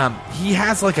 He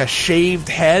has like a shaved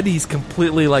head. He's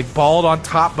completely like bald on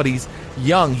top, but he's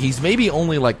young. He's maybe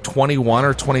only like 21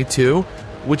 or 22,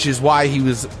 which is why he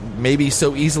was maybe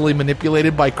so easily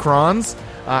manipulated by Kronz.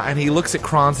 And he looks at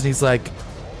Kronz and he's like,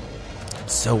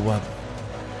 "So,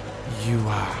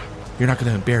 you're not going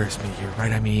to embarrass me here,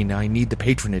 right? I mean, I need the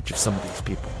patronage of some of these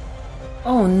people."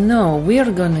 Oh no, we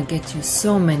are gonna get you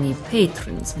so many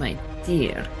patrons, my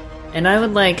dear. And I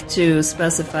would like to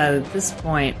specify that at this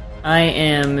point, I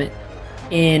am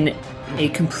in a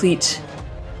complete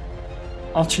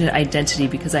alternate identity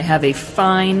because I have a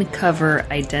fine cover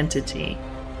identity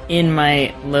in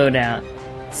my loadout.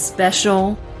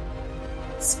 Special,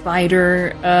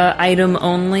 spider item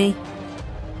only.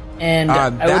 And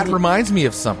that reminds me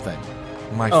of something.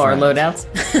 Our loadouts?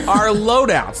 Our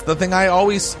loadouts. The thing I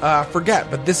always forget,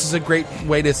 but this is a great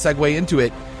way to segue into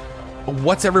it.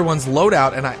 What's everyone's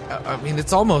loadout? And I mean,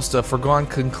 it's almost a foregone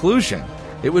conclusion.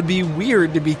 It would be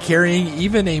weird to be carrying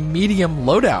even a medium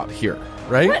loadout here,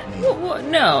 right? What?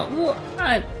 No.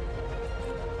 I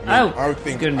would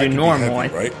think gonna I do could normal, be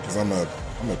heavy, right? Because I'm a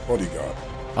bodyguard.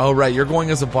 Oh, right. You're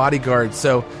going as a bodyguard.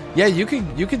 So, yeah, you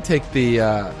can take the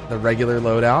regular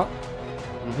loadout.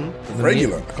 Mm-hmm. The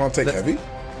regular? I can't take heavy?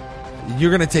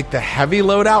 You're going to take the heavy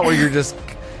loadout where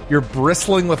you're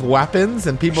bristling with weapons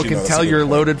and people can tell you're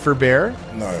loaded for bear?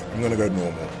 No, I'm going to go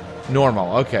normal.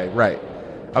 Normal. Okay, right.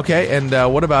 Okay, and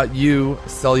what about you,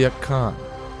 Selyak Khan?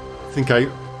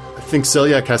 I think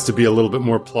Selyak has to be a little bit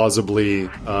more plausibly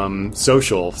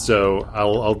social, so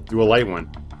I'll do a light one.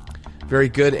 Very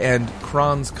good. And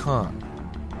Kronz Khan?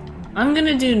 I'm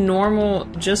gonna do normal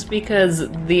just because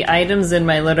the items in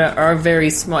my loadout are very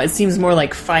small. It seems more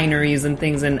like fineries and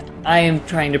things, and I am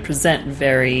trying to present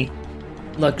very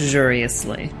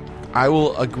luxuriously. I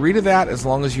will agree to that as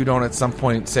long as you don't at some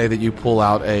point say that you pull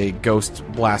out a ghost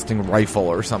blasting rifle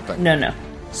or something. No.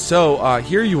 So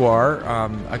here you are,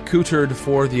 accoutered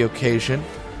for the occasion,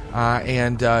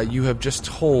 and you have just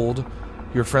told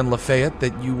your friend Lafayette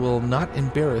that you will not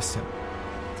embarrass him.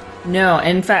 No,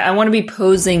 in fact, I want to be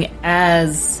posing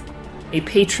as a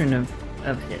patron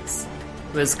of his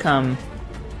who has come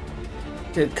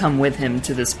with him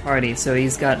to this party. So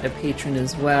he's got a patron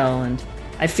as well, and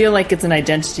I feel like it's an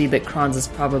identity that Kronz has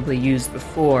probably used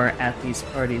before at these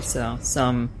parties. So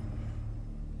some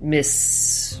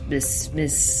Miss Marybone.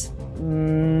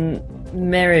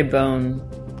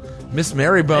 Miss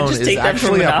Marybone just is take that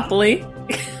actually from Monopoly.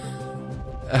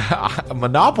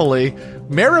 Monopoly.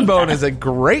 Marybone is a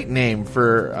great name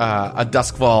for a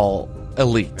Duskfall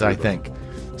elite, I think.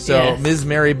 So, yes. Ms.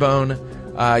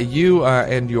 Marybone, you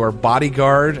and your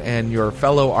bodyguard and your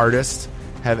fellow artist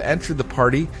have entered the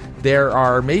party. There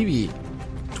are maybe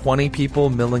 20 people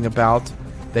milling about.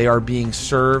 They are being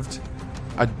served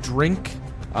a drink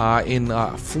in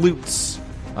flutes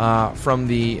from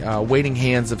the waiting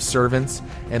hands of servants,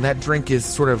 and that drink is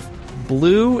sort of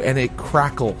blue and it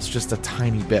crackles just a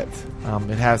tiny bit.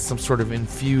 It has some sort of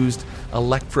infused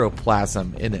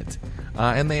electroplasm in it.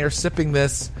 And they are sipping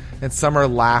this, and some are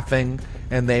laughing,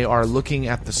 and they are looking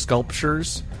at the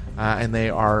sculptures, and they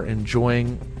are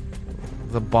enjoying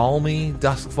the balmy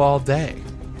Duskfall day.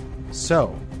 So,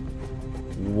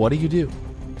 what do you do?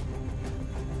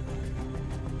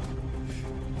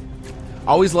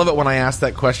 Always love it when I ask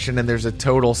that question and there's a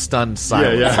total stunned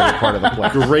silence on the part of the player.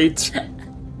 Great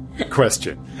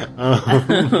question.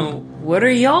 What are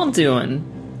y'all doing?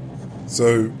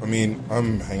 So, I mean,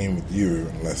 I'm hanging with you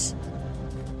unless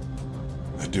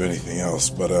I do anything else,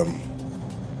 but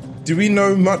do we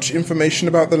know much information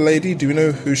about the lady? Do we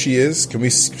know who she is? Can we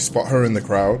spot her in the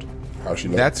crowd? How she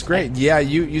looks? That's great. Yeah,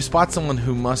 you spot someone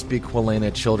who must be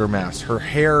Quilena Childermass. Her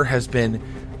hair has been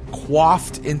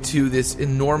coiffed into this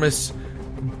enormous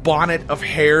bonnet of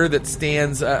hair that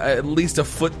stands at least a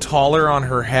foot taller on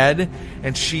her head,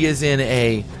 and she is in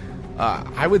a,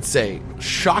 I would say,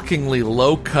 shockingly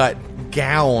low-cut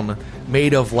gown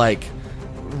made of, like,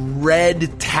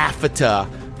 red taffeta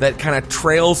that kind of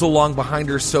trails along behind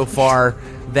her so far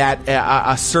that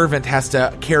a servant has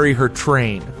to carry her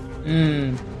train.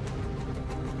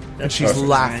 And she's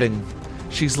laughing.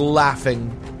 Right? She's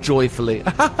laughing joyfully.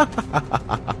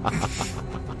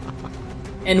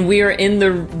 And we are in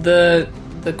the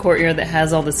courtyard that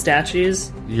has all the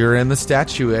statues. You're in the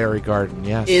statuary garden,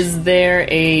 yes. Is there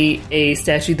a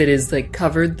statue that is like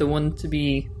covered, the one to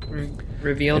be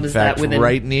revealed? In Is fact, that within...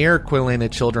 right near Quilena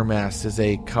Childermast is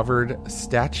a covered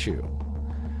statue.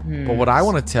 But what I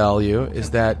want to tell you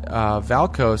is that,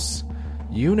 Valkos,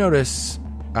 you notice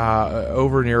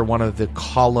over near one of the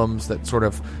columns that sort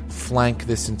of flank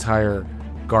this entire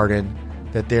garden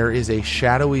that there is a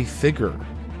shadowy figure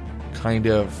kind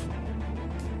of,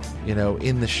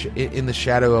 in the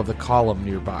shadow of the column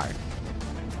nearby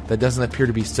that doesn't appear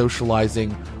to be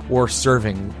socializing or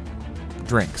serving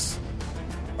drinks.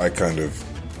 I kind of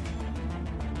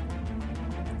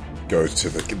go to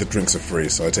the drinks are free,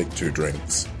 so I take 2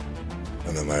 drinks,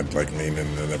 and then I lean in,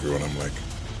 and everyone, I'm like,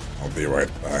 I'll be right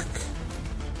back,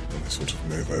 and I sort of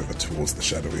move over towards the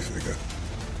shadowy figure.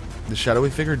 The shadowy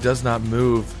figure does not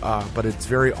move, but it's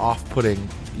very off-putting.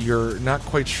 You're not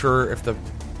quite sure if the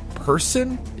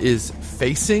person is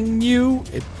facing you.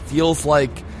 It feels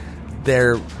like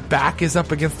their back is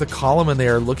up against the column and they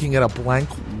are looking at a blank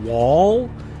wall,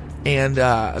 and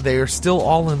they are still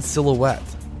all in silhouette.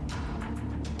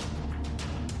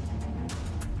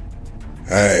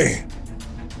 Hey.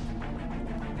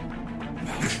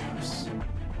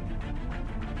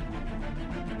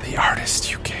 The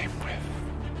artist you came with.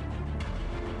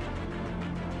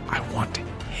 I want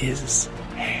his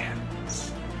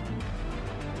hands.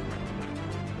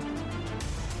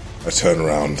 I turn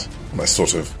around and I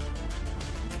sort of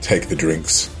take the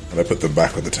drinks and I put them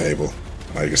back on the table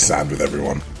and I just stand with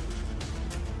everyone.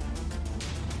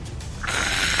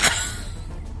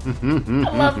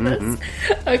 I love this.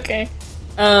 Okay.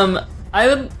 I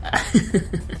would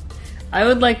I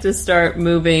would like to start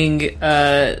moving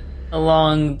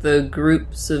along the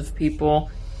groups of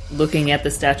people, looking at the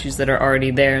statues that are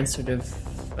already there and sort of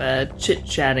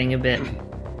chit-chatting a bit.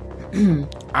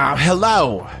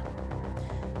 Hello.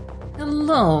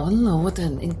 Hello, what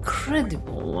an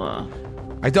incredible...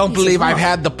 I don't believe I've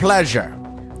had the pleasure.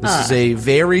 This is a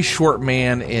very short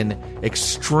man in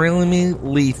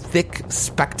extremely thick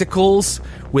spectacles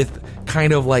with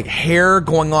kind of like hair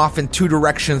going off in 2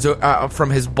 directions from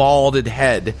his balded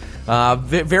head.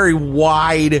 Very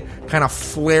wide, kind of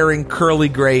flaring curly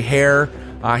gray hair.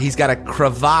 He's got a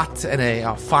cravat and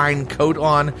a fine coat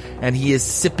on, and he is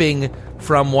sipping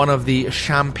from one of the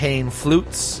champagne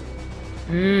flutes.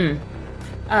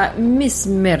 Miss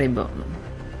Marybone.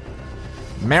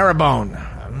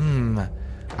 Marybone.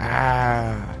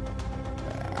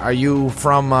 Are you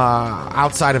from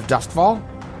outside of Duskfall?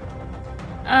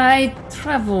 I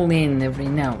travel in every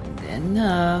now and then.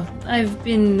 I've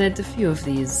been at a few of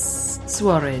these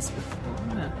soirees before.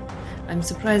 I'm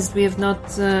surprised we have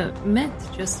not met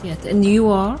just yet. And you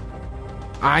are?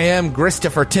 I am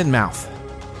Christopher Tinmouth.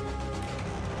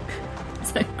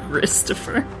 Is that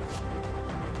Christopher?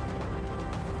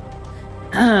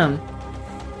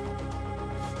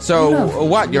 So,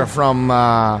 what? You're from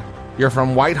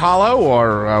White Hollow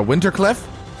or Wintercliff?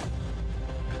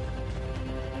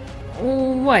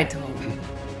 White Hollow.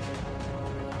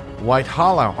 White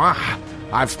Hollow.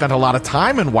 I've spent a lot of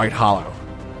time in White Hollow.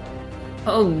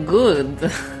 Oh, good.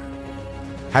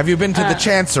 Have you been to the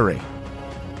Chancery?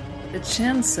 The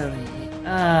Chancery.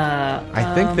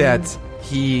 I think that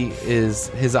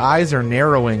his eyes are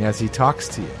narrowing as he talks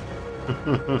to you.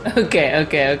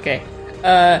 Okay.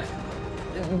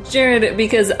 Jared,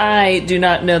 because I do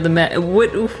not know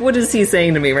the what is he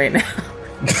saying to me right now?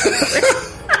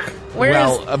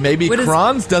 Maybe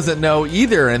Kronz doesn't know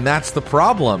either, and that's the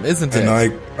problem, isn't it?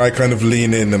 And I kind of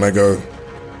lean in and I go,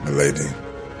 "My lady,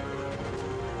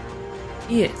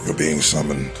 yes, you're being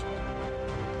summoned."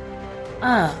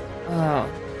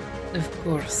 Of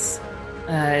course.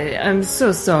 I'm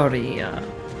so sorry,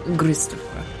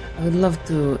 Christopher. I would love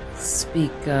to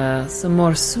speak some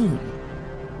more soon.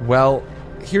 Well,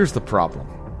 here's the problem.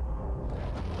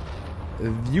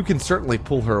 You can certainly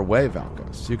pull her away,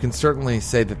 Valkos. You can certainly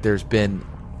say that there's been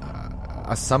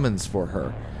a summons for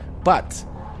her. But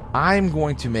I'm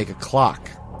going to make a clock,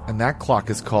 and that clock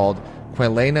is called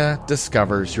Quelena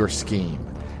Discovers Your Scheme.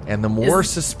 And the more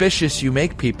suspicious you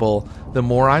make people, the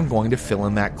more I'm going to fill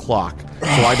in that clock. So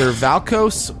either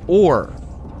Valkos or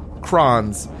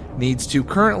Kronz needs to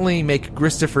currently make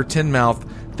Christopher Tinmouth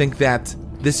think that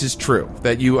this is true,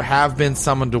 that you have been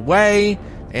summoned away,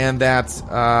 and that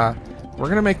we're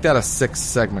going to make that a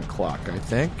 6-segment clock, I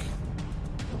think.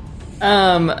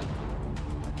 I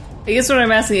guess what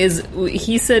I'm asking is,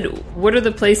 he said, what are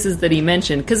the places that he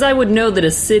mentioned? Because I would know that a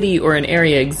city or an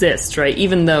area exists, right?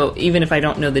 Even if I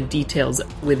don't know the details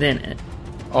within it.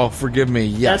 Oh, forgive me.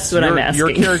 Yes, that's what I'm asking.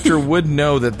 Your character would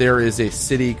know that there is a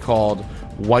city called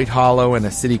White Hollow and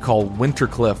a city called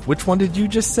Wintercliff. Which one did you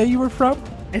just say you were from?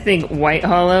 I think White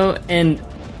Hollow. And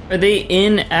are they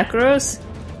in Akaros?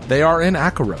 They are in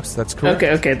Akaros. That's correct.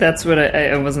 Okay. That's what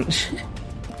I wasn't.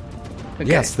 Okay.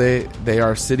 Yes, they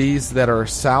are cities that are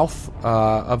south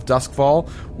of Duskfall.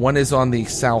 One is on the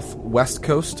southwest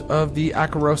coast of the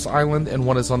Akaros Island, and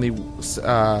one is on the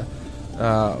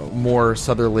more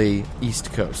southerly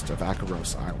east coast of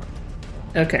Akaros Island.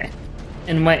 Okay.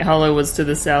 And White Hollow was to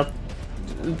the south.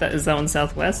 Is that one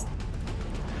southwest?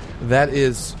 That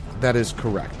is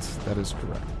correct. That is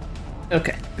correct.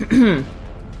 Okay.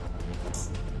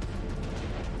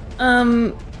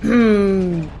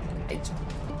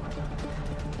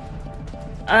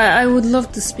 I would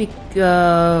love to speak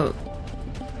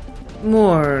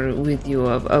more with you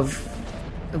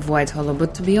of White Hollow,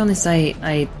 but to be honest,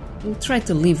 I try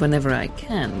to leave whenever I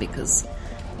can because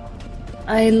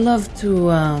I love to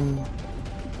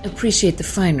appreciate the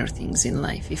finer things in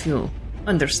life, if you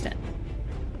understand.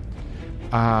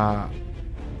 I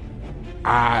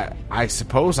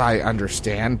suppose I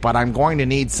understand, but I'm going to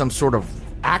need some sort of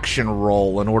action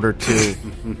roll in order to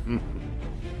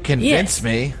convince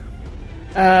me.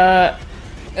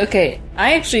 Okay,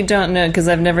 I actually don't know because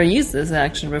I've never used this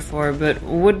action before, but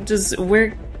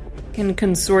where can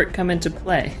Consort come into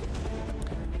play?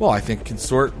 Well, I think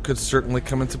Consort could certainly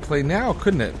come into play now,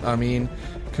 couldn't it? I mean,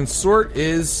 Consort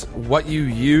is what you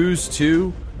use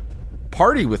to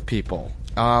party with people.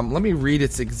 Let me read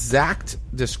its exact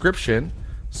description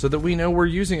so that we know we're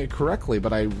using it correctly,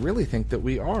 but I really think that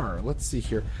we are. Let's see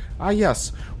here.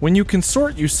 Yes. When you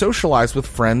consort, you socialize with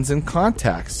friends and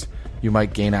contacts. You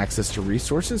might gain access to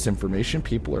resources, information,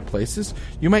 people, or places.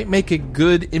 You might make a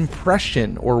good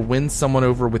impression or win someone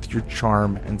over with your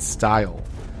charm and style.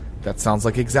 That sounds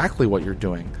like exactly what you're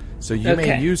doing. So you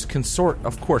may use consort,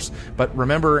 of course. But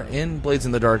remember, in Blades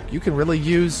in the Dark, you can really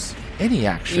use any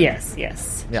action. Yes.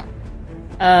 Yeah.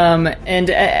 And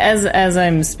as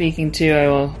I'm speaking to, I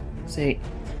will say,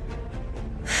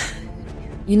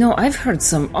 I've heard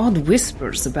some odd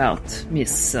whispers about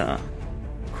Miss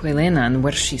Quelena and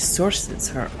where she sources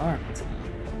her art.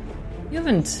 You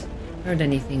haven't heard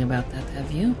anything about that,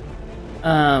 have you?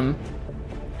 And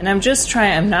I'm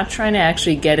not trying to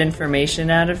actually get information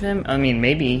out of him. I mean,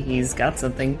 maybe he's got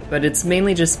something, but it's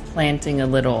mainly just planting a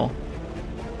little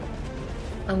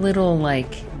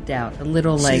like doubt, a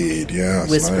little like seed, yeah,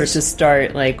 whisper nice. to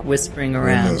start like whispering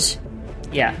around. Rumors.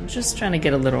 Yeah, I'm just trying to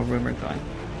get a little rumor going.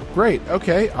 Great.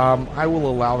 Okay. I will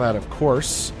allow that, of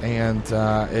course, and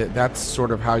that's sort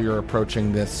of how you're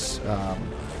approaching this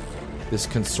this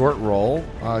consort role.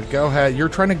 Go ahead. You're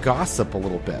trying to gossip a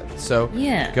little bit, so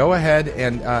yeah. Go ahead.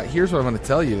 And here's what I'm going to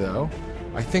tell you, though.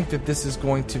 I think that this is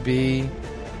going to be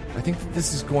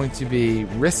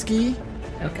risky,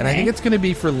 and I think it's going to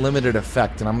be for limited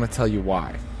effect. And I'm going to tell you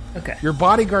why. Okay. Your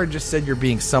bodyguard just said you're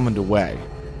being summoned away.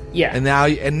 Yeah. And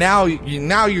now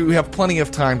you have plenty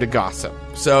of time to gossip.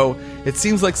 So it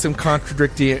seems like some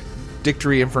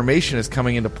contradictory information is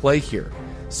coming into play here.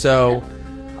 So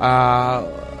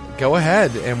go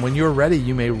ahead, and when you're ready,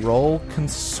 you may roll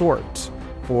consort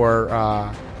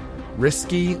for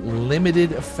risky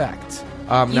limited effect.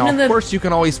 Now, of course, you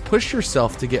can always push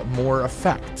yourself to get more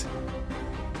effect.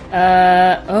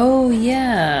 Oh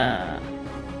yeah.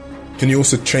 Can you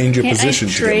also change your Can't position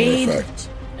I to trade get more effect?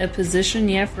 a position?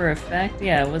 Yeah, for effect.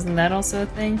 Yeah, wasn't that also a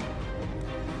thing?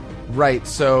 Right.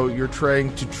 So you're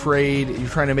trying to trade. You're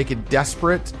trying to make it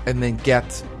desperate and then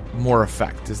get more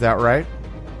effect. Is that right?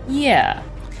 Yeah.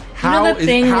 How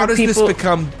does this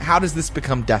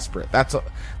become desperate?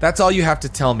 That's all you have to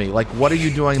tell me. Like, what are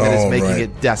you doing that is making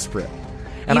it desperate?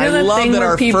 And I love that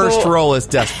our first roll is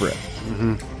desperate.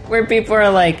 Mm-hmm. Where people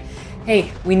are like,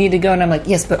 hey, we need to go. And I'm like,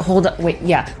 yes, but hold on. Wait,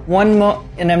 yeah. One moment.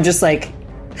 And I'm just like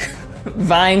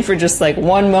vying for just like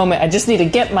one moment. I just need to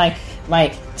get my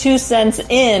 2 cents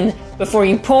in before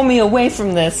you pull me away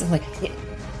from this. I'm like, yeah.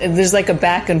 There's like a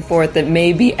back and forth that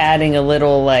may be adding a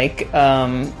little like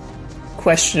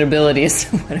questionability as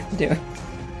to what I'm doing.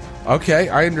 Okay,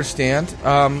 I understand.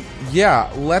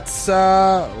 Yeah, let's...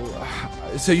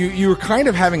 so you were kind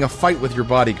of having a fight with your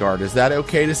bodyguard. Is that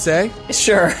okay to say?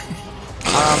 Sure.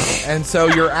 And so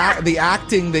the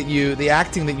acting that you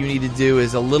need to do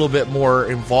is a little bit more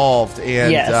involved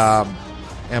and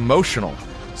emotional.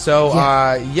 So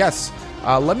yes,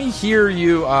 let me hear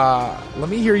you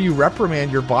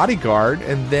reprimand your bodyguard,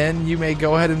 and then you may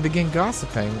go ahead and begin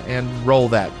gossiping and roll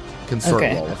that consort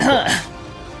roll.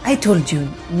 I told you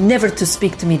never to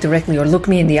speak to me directly or look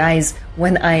me in the eyes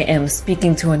when I am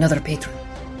speaking to another patron.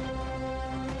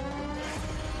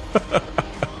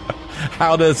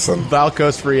 How does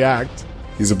Valkos react?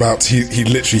 He's about to, he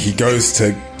literally goes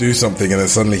to do something, and then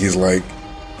suddenly he's like,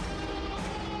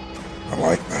 I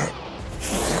like that.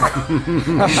 And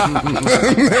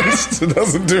then it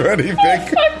doesn't do anything.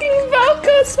 Fucking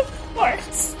Valkos, of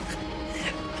course.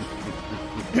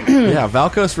 Yeah,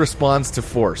 Valkos responds to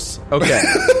force. Okay.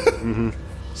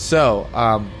 So,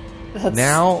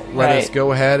 now let us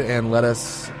go ahead and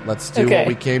let's do what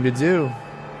we came to do.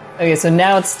 Okay, so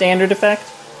now it's standard effect?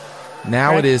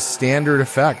 Now it is standard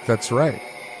effect, that's right.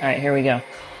 Alright, here we go.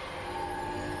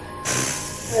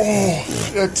 Oh,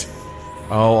 shit.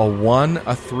 Oh, a 1,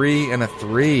 a 3, and a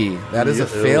 3. That is a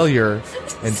failure.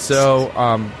 And so,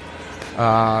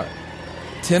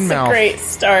 Tin Mouth. A great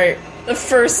start. The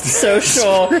first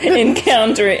social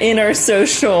encounter in our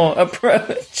social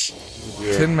approach.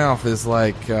 Tin Mouth is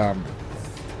like, I'm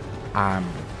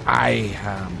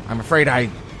afraid I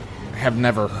have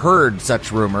never heard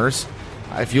such rumors.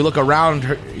 If you look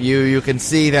around you can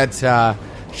see that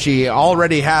she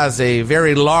already has a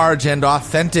very large and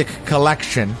authentic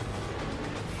collection.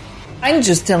 I'm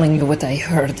just telling you what I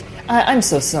heard. I'm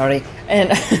so sorry.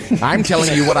 And I'm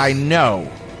telling you what I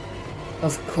know.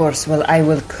 Of course. Well, I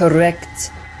will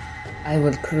correct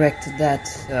that.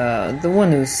 The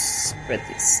one who spread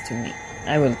this to me.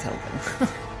 I will tell them.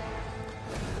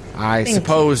 I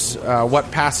suppose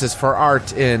what passes for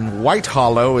art in White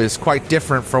Hollow is quite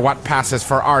different from what passes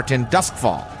for art in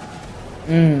Duskfall.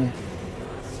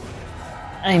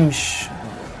 I'm sure.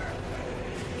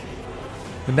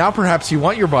 And now perhaps you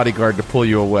want your bodyguard to pull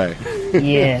you away.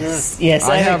 Yes.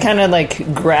 I kind of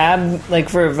like grab, like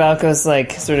for Valkos,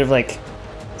 like sort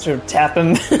of tap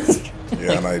him.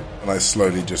 Yeah, and I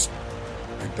slowly just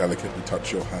delicately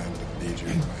touch your hand and lead you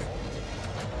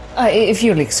away. If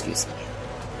you'll excuse me.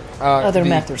 Other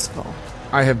matters call.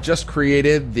 I have just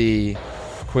created the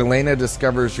Quilena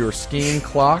discovers your skiing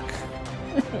clock.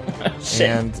 Shit.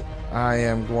 And I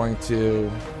am going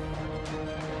to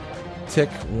tick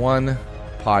 1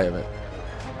 pie of it.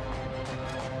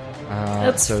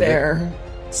 That's fair.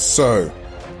 So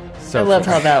I love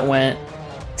how that went.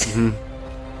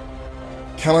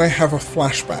 Can I have a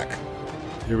flashback?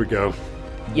 Here we go.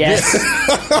 Yes.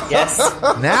 Yes.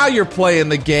 Now you're playing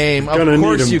the game. Of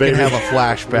course you can have a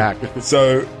flashback.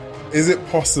 So, is it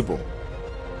possible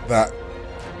that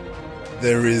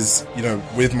there is,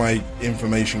 with my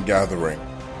information gathering,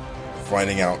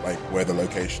 finding out like where the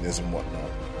location is and whatnot,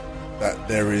 that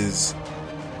there is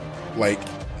like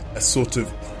a sort of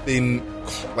thin,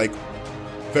 like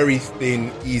very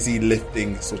thin, easy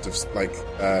lifting sort of like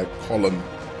column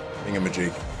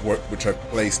thingamajig, which I've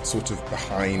placed sort of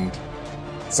behind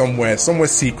somewhere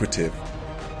secretive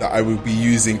that I will be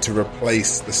using to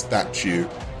replace the statue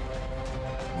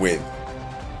with.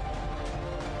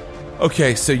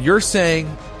 Okay, so you're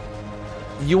saying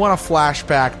you want a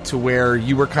flashback to where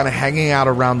you were kind of hanging out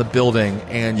around the building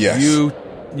and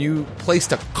you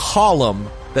placed a column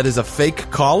that is a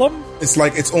fake column?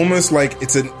 It's almost like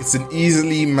it's an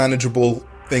easily manageable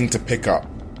thing to pick up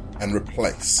and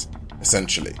replace,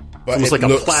 essentially. But almost like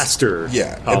a plaster.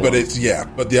 Yeah, column.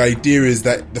 But the idea is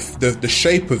that the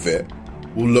shape of it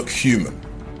will look human,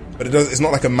 but it's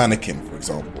not like a mannequin, for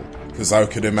example, because I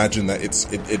could imagine that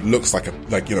it looks like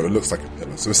it looks like a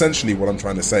pillar. So essentially, what I'm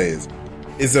trying to say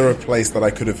is there a place that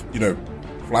I could have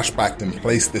flashbacked and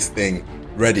placed this thing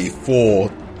ready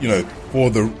for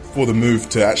the move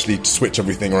to actually switch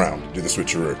everything around, do the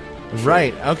switcheroo.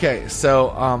 Right, okay,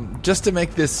 so just to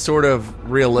make this sort of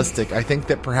realistic, I think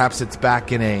that perhaps it's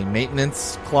back in a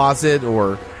maintenance closet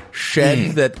or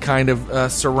shed that kind of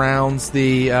surrounds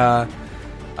the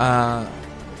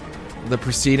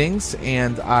proceedings,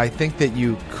 and I think that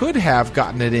you could have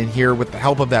gotten it in here with the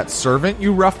help of that servant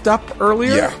you roughed up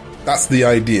earlier. Yeah, that's the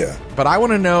idea. But I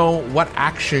want to know what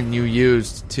action you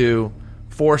used to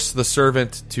force the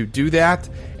servant to do that,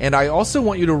 and I also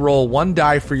want you to roll 1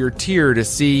 die for your tier to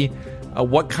see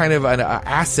what kind of an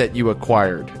asset you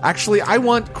acquired. Actually, I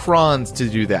want Kronz to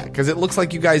do that, because it looks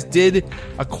like you guys did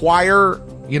acquire,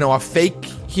 a fake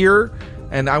here,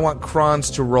 and I want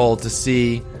Kronz to roll to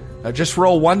see. Just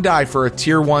roll 1 die for a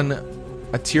tier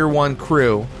 1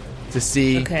 crew to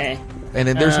see. Okay. And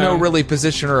there's no really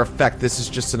position or effect. This is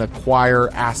just an acquire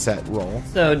asset roll.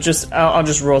 So I'll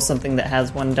just roll something that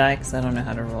has 1 die, because I don't know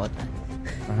how to roll a die.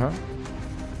 Uh-huh.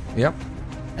 Yep.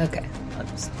 Okay, I'll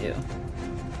just do.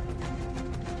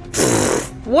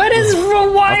 Why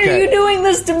are you doing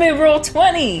this to me? Roll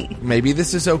 20. Maybe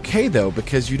this is okay, though,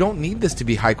 because you don't need this to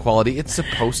be high quality. It's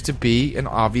supposed to be an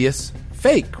obvious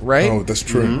fake, right? Oh, that's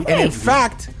true. Mm-hmm. And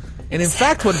in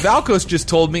fact, what Valkos just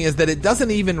told me is that it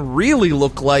doesn't even really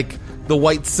look like the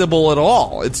White Sybil at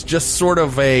all. It's just sort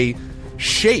of a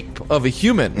shape of a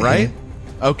human, right?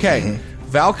 Okay.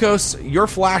 Valkos, your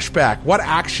flashback. What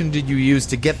action did you use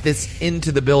to get this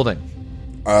into the building?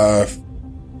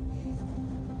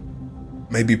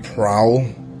 Maybe prowl.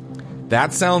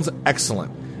 That sounds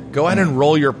excellent. Go ahead and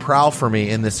roll your prowl for me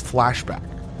in this flashback.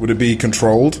 Would it be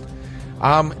controlled?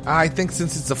 I think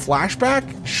since it's a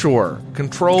flashback, sure.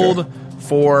 Controlled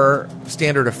for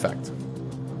standard effect.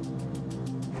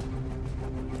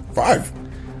 5.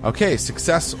 Okay,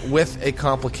 success with a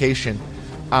complication.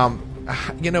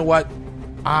 You know what?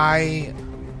 I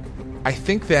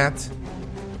think that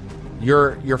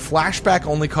your flashback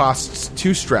only costs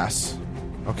 2 stress.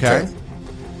 Okay?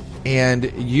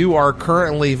 And you are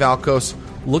currently, Valkos,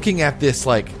 looking at this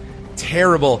like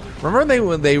terrible. Remember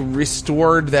when they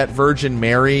restored that Virgin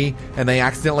Mary and they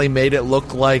accidentally made it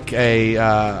look like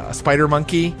a spider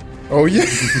monkey? Oh yeah.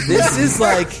 This is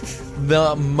like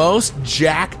the most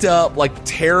jacked up, like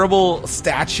terrible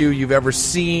statue you've ever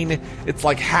seen. It's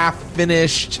like half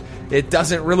finished. It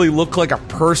doesn't really look like a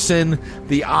person.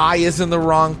 The eye is in the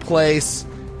wrong place.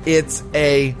 It's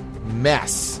a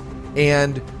mess.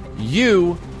 And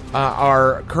you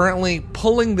are currently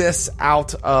pulling this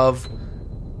out of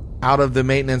the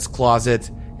maintenance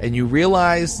closet, and you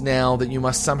realize now that you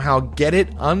must somehow get it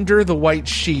under the white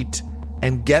sheet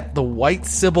and get the white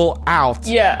Sybil out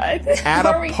at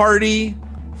a party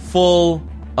full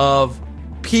of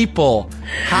people.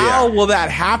 How will that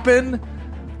happen?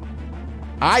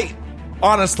 I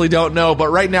honestly don't know, but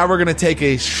right now we're going to take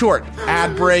a short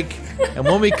ad break, and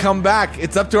when we come back,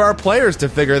 it's up to our players to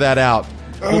figure that out.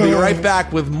 We'll be right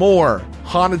back with more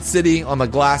Haunted City on the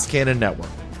Glass Cannon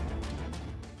Network.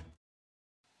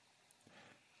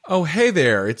 Oh, hey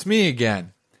there, it's me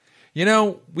again. You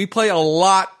know, we play a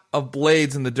lot of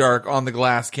Blades in the Dark on the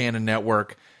Glass Cannon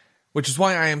Network, which is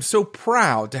why I am so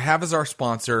proud to have as our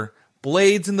sponsor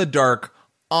Blades in the Dark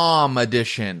OM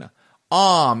Edition.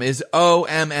 OM is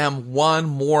OMM, One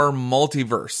More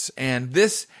Multiverse, and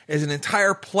this is an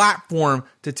entire platform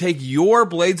to take your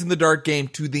Blades in the Dark game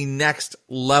to the next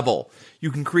level.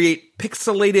 You can create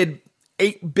pixelated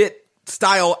 8-bit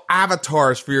style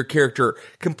avatars for your character,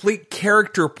 complete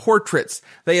character portraits.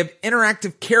 They have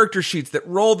interactive character sheets that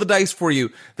roll the dice for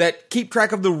you, that keep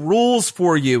track of the rules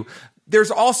for you.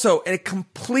 There's also a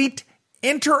complete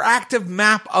interactive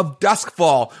map of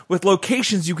Duskfall with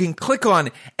locations you can click on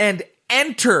and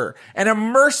enter, an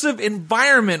immersive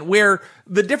environment where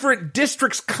the different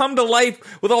districts come to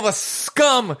life with all the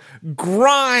scum,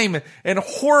 grime, and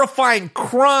horrifying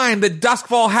crime that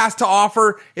Duskfall has to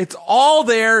offer. It's all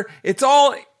there. It's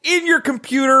all in your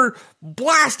computer,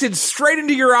 blasted straight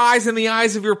into your eyes and the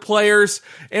eyes of your players,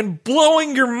 and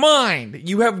blowing your mind.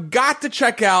 You have got to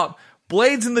check out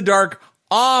Blades in the Dark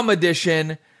OM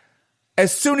Edition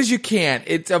as soon as you can.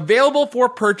 It's available for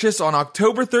purchase on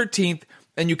October 13th.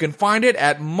 And you can find it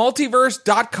at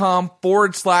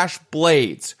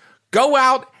multiverse.com/blades. Go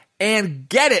out and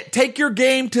get it. Take your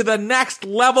game to the next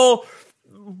level.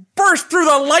 Burst through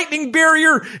the lightning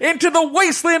barrier into the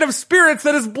wasteland of spirits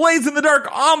that is Blades in the Dark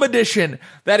OM Edition.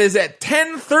 That is at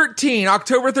 10/13,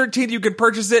 October 13th. You can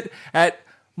purchase it at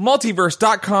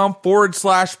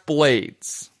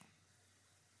multiverse.com/blades.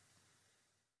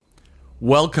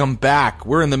 Welcome back.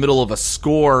 We're in the middle of a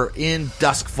score in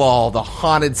Duskfall, the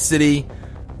Haunted City.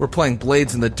 We're playing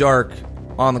Blades in the Dark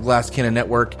on the Glass Cannon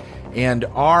Network, and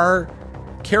our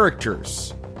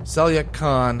characters, Selyak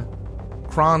Khan,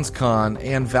 Kranz Khan,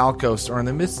 and Valkos, are in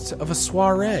the midst of a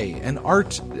soiree, an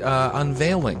art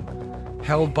unveiling,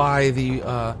 held by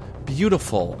the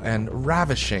beautiful and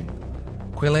ravishing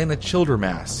Quelena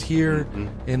Childermass here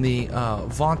in the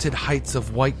vaunted heights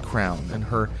of White Crown in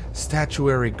her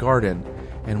statuary garden.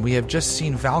 And we have just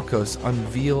seen Valkos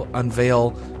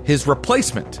unveil his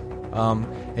replacement,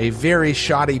 a very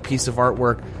shoddy piece of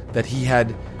artwork that he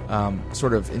had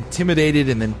sort of intimidated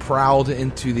and then prowled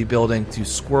into the building to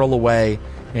squirrel away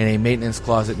in a maintenance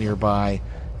closet nearby.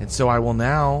 And so I will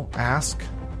now ask,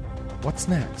 what's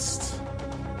next?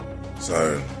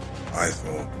 So I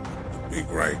thought it would be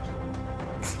great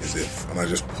is if, and I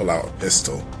just pull out a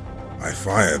pistol, I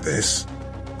fire this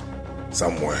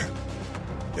somewhere,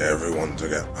 get everyone to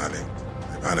get panicked.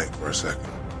 They panic for a second.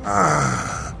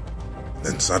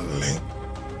 Then suddenly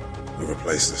we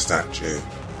replace the statue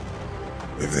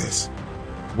with this.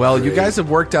 Well, you guys have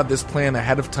worked out this plan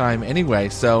ahead of time anyway,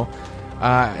 so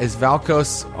is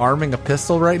Valkos arming a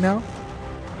pistol right now?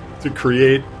 To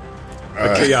create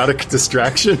a chaotic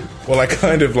distraction? Well, I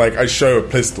kind of like, I show a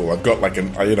pistol. I've got like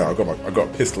I've got a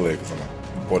pistol here because I'm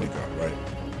a bodyguard, right?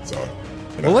 So,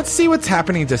 Well, let's see what's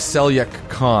happening to Selyak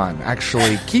Khan.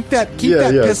 Actually, keep that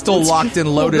pistol locked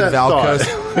and loaded, Valkos.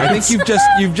 I think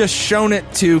you've just shown it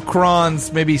to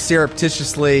Kranz, maybe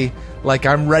surreptitiously, like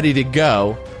I'm ready to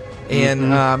go. And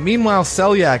meanwhile,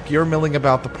 Selyak, you're milling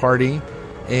about the party.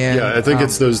 And yeah, I think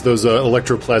it's those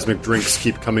electroplasmic drinks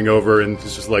keep coming over, and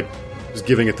it's just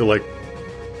giving it to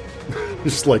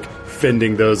just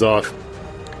fending those off.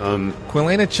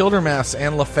 Quilena Childermass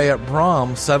and Lafayette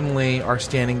Brom suddenly are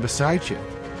standing beside you.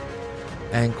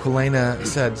 And Quilena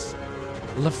says,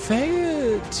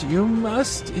 Lafayette, you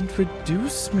must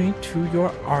introduce me to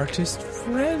your artist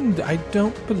friend. I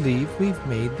don't believe we've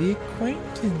made the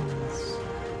acquaintance.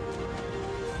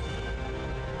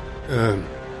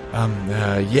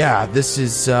 Yeah, this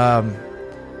is,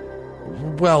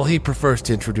 well, he prefers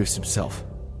to introduce himself.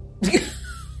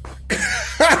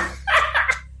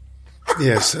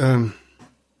 Yes, I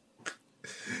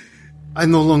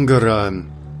no longer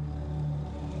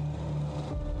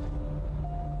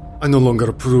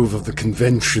approve of the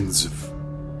conventions of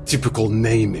typical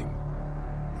naming.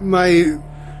 I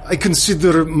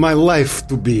consider my life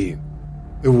to be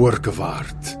a work of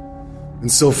art.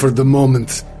 And so for the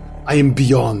moment, I am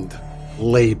beyond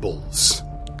labels.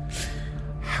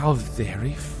 How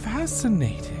very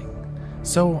fascinating.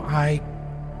 So I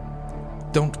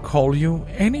don't call you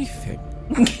anything.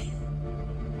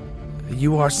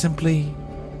 You are simply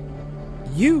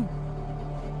you.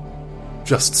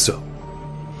 Just so.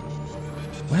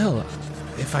 Well,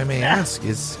 if I may ask,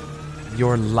 is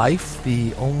your life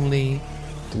the only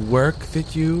work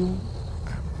that you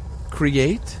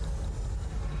create?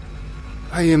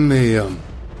 I am a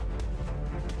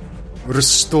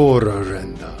restorer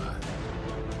and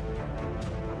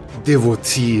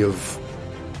devotee of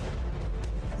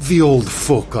the old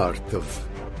folk art of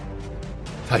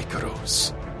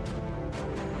Tycheros.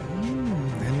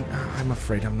 And I'm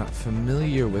afraid I'm not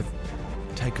familiar with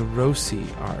Tycherosi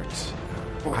art.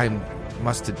 I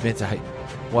must admit I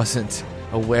wasn't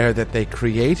aware that they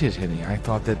created any. I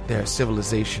thought that their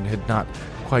civilization had not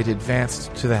quite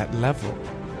advanced to that level.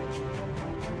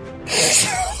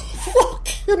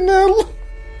 Fucking hell.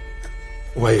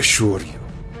 I assure you.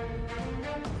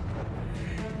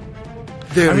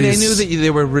 I knew that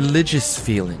there were religious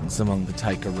feelings among the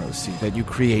Tycherosi, that you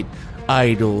create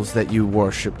idols that you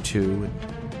worship to.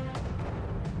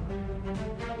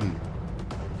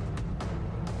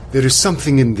 There is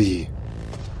something in the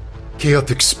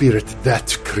chaotic spirit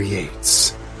that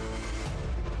creates.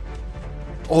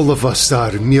 All of us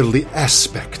are merely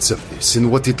aspects of this, and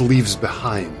what it leaves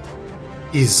behind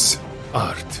is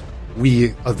art.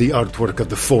 We are the artwork of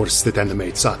the force that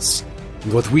animates us,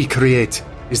 and what we create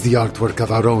is the artwork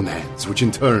of our own hands, which in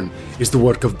turn is the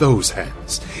work of those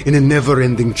hands, in a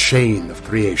never-ending chain of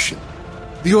creation.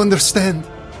 Do you understand?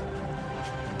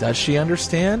 Does she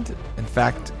understand? In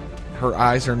fact, her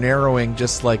eyes are narrowing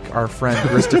just like our friend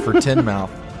Christopher Tinmouth.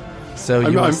 So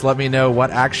you must let me know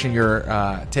what action you're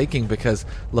taking, because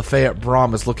Lafayette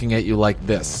Brom is looking at you like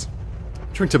this.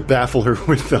 Trying to baffle her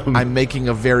with them. I'm making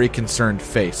a very concerned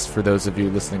face for those of you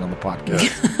listening on the podcast.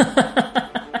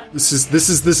 This is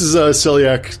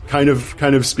Celiac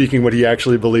kind of speaking what he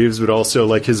actually believes, but also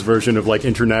like his version of like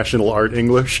international art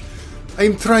English.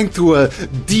 I'm trying to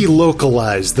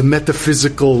delocalize the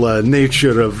metaphysical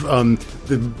nature of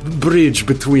the bridge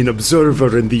between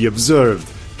observer and the observed.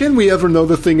 Can we ever know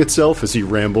the thing itself? As he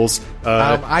rambles,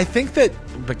 I think that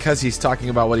because he's talking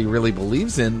about what he really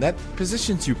believes in, that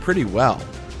positions you pretty well.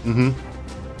 Mm-hmm.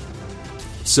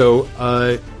 So,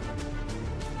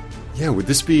 yeah, would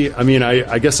this be... I mean,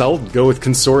 I guess I'll go with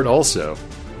Consort also.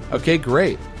 Okay,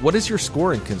 great. What is your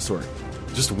score in Consort?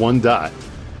 Just 1 dot.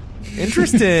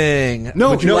 Interesting.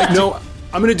 No.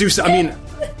 I'm going to do... I mean,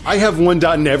 I have 1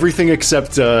 dot in everything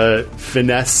except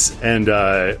finesse and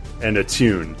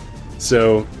attune.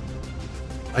 So,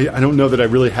 I don't know that I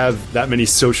really have that many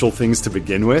social things to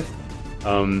begin with.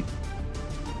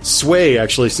 Sway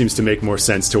actually seems to make more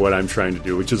sense to what I'm trying to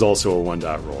do, which is also a 1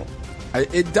 dot roll.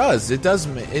 It does.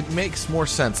 It makes more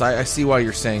sense. I see why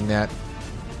you're saying that.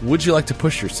 Would you like to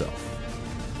push yourself?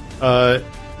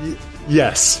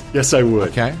 Yes. Yes, I would.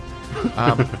 Okay.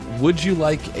 Would you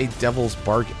like a devil's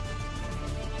bargain?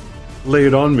 Lay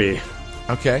it on me.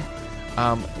 Okay.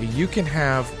 You can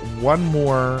have 1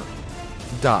 more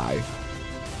die,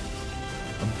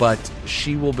 but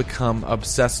she will become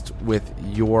obsessed with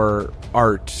your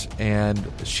art, and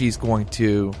she's going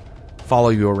to follow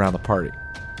you around the party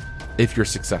if you're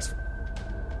successful.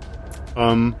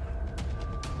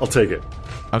 I'll take it.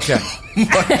 Okay.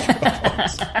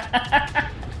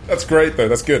 That's great, though.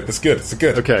 That's good. It's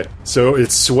good. Okay, so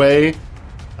it's sway.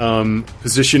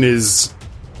 Position is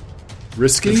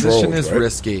risky. Position is right?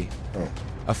 risky. Oh.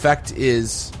 Effect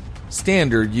is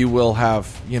standard. You will have,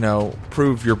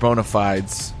 prove your bona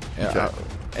fides,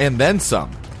 and then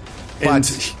some.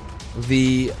 But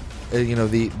the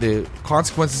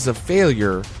consequences of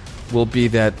failure will be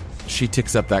that she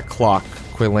ticks up that clock.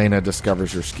 Quilena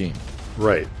discovers your scheme.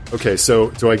 Right. Okay, so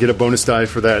do I get a bonus die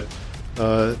for that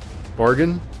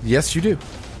bargain? Yes, you do.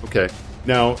 Okay.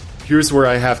 Now, here's where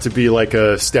I have to be like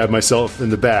a stab myself in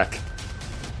the back.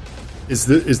 Does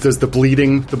the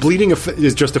bleeding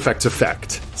is just affects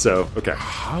effect. So, okay.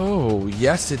 Oh,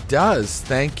 yes, it does.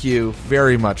 Thank you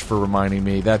very much for reminding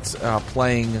me. That's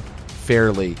playing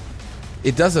fairly.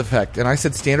 It does affect, and I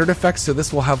said standard effects, so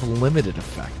this will have limited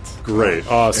effect. Great.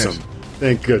 Awesome. Yes.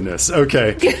 Thank goodness.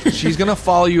 Okay. She's going to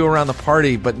follow you around the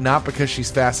party, but not because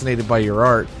she's fascinated by your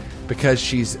art, because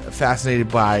she's fascinated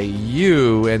by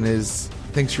you and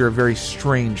thinks you're a very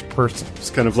strange person. It's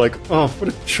kind of like, oh, what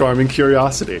a charming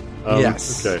curiosity.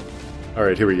 Yes. Okay. All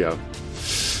right, here we go.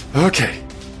 Okay.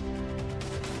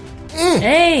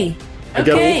 Hey.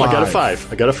 Okay. I got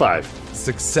a 5.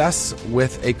 Success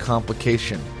with a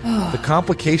complication. The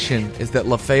complication is that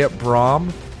Lafayette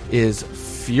Brahm is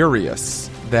furious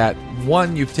that,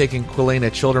 one, you've taken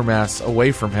Quilena Childermass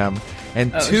away from him,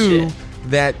 and two,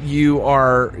 that you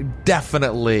are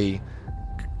definitely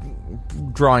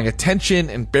drawing attention,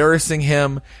 embarrassing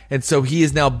him, and so he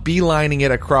is now beelining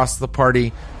it across the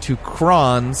party to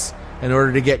Kronz in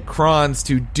order to get Kronz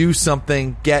to do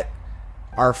something, get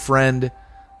our friend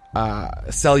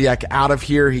Selyak out of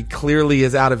here. He clearly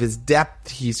is out of his depth.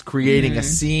 He's creating a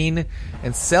scene,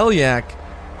 and Selyak,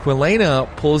 Quilena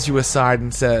pulls you aside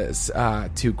and says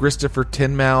to Christopher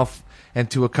Tinmouth and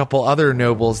to a couple other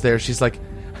nobles there, she's like,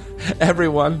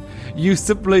 everyone, you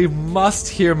simply must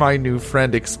hear my new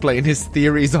friend explain his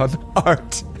theories on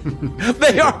art.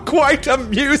 They are quite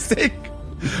amusing.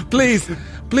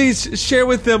 Please share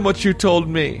with them what you told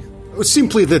me.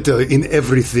 Simply that in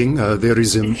everything there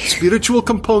is a spiritual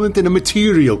component and a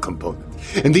material component.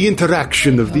 And the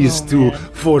interaction of these two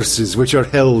forces, which are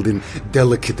held in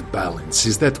delicate balance,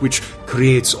 is that which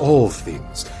creates all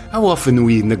things. How often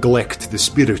we neglect the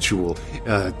spiritual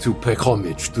to pay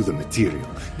homage to the material.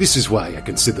 This is why I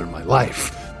consider my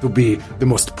life to be the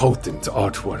most potent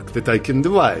artwork that I can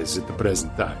devise at the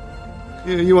present time.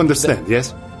 You understand,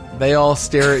 yes? They all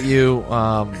stare at you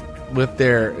with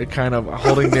their kind of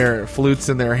holding their flutes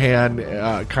in their hand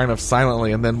kind of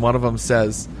silently, and then one of them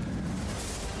says,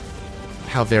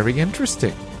 how very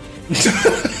interesting.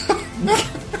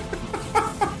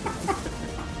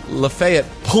 Lafayette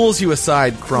pulls you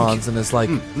aside, Kronz, and is like,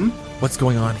 what's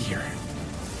going on here?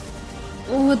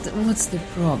 What's the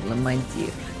problem, my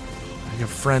dear? Your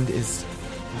friend is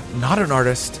not an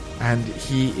artist, and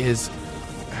he is...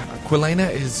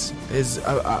 Quilena is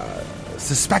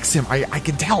suspects him. I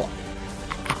can tell.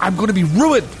 I'm going to be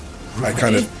ruined. I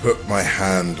kind of put my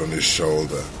hand on his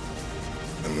shoulder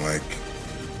and like,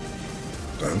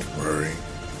 don't worry.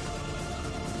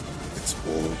 It's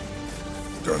all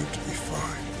going to be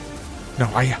fine. No,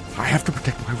 I have to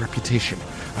protect my reputation.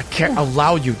 I can't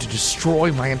allow you to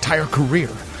destroy my entire career.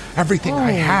 Everything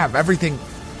I have, everything...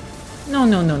 No,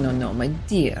 my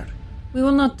dear. We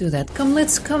will not do that.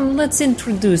 Let's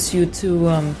introduce you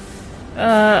to,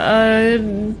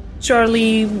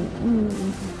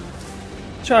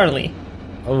 Charlie,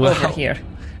 over here.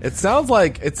 It sounds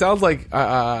like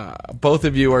both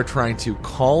of you are trying to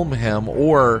calm him,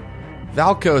 or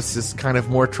Valkos is kind of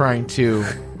more trying to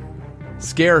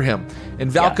scare him. And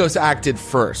Valkos acted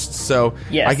first, so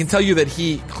I can tell you that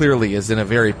he clearly is in a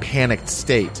very panicked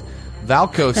state.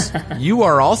 Valkos, you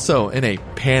are also in a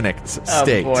panicked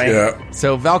state. Oh boy. Yeah.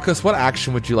 So Valkos, what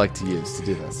action would you like to use to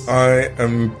do this? I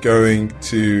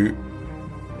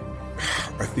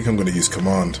think I'm going to use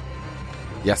command.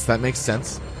 Yes, that makes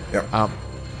sense. Yeah.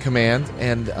 Command,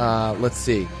 and let's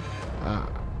see.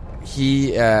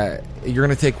 You're going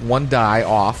to take one die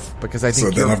off because I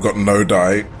think. So then I've got no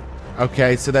die.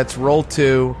 Okay, so that's roll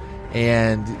 2,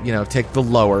 and take the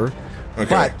lower. Okay.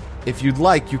 But if you'd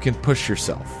like, you can push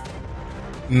yourself.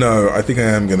 No, I think I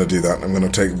am going to do that. I'm going to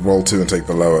take roll 2 and take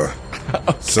the lower.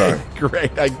 Okay, so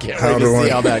great. I can't wait to see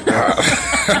how that goes.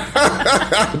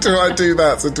 How do I do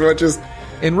that? So do I just...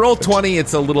 In roll 20,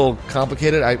 it's a little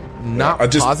complicated. I'm not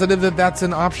positive that that's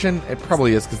an option. It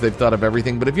probably is because they've thought of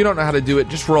everything. But if you don't know how to do it,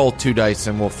 just roll 2 dice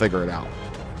and we'll figure it out.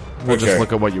 We'll just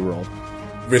look at what you rolled.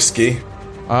 Risky.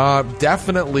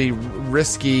 Definitely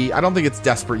risky. I don't think it's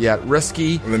desperate yet.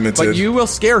 Risky. Limited. But you will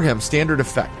scare him. Standard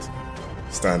effect.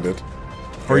 Standard.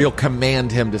 Or you'll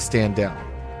command him to stand down.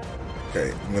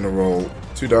 Okay, I'm going to roll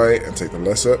 2 die and take the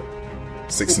lesser.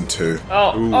 6 and 2.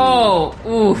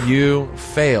 Ooh. You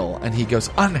fail, and he goes,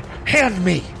 unhand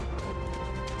me!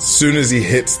 As soon as he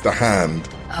hits the hand,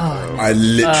 I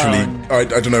literally... I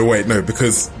don't know, wait, no,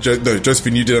 because...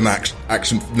 Josephine, you did an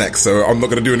action next, so I'm not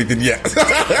going to do anything yet.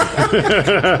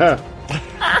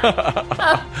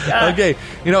 Okay,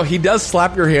 he does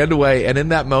slap your hand away, and in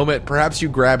that moment, perhaps you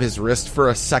grab his wrist for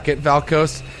a second,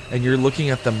 Valkos, and you're looking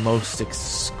at the most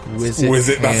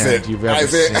exquisite hand you've ever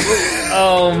seen.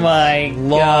 Oh my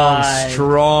Long, god.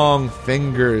 strong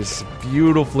fingers,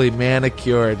 beautifully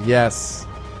manicured. Yes.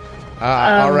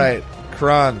 All right,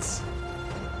 Kranz.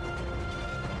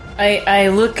 I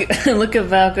look at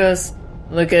Valkos,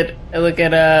 look at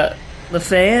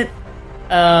Lafayette.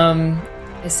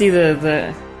 I see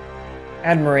the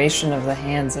admiration of the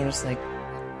hands. I'm just like,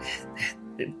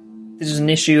 this is an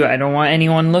issue. I don't want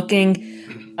anyone looking.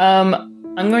 I'm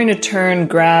going to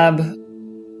grab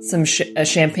some a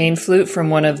champagne flute from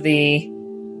one of the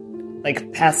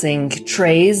passing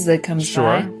trays that comes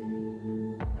by,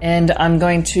 and I'm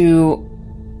going to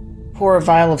pour a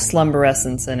vial of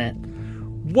slumberescence in it.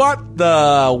 What?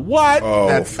 Oh,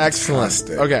 that's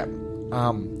fantastic. excellent. Okay.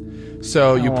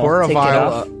 So you pour a take it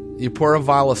vial. off. You pour a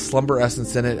vial of slumber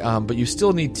essence in it, but you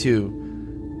still need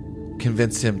to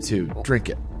convince him to drink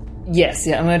it. Yes,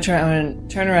 yeah. I'm gonna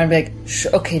turn around and be like,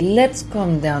 okay, let's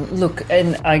calm down. Look,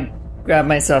 and I grab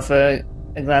myself a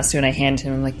glass too, and I hand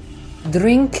him. I'm like,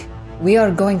 drink. We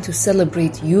are going to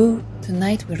celebrate you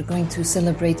tonight. We're going to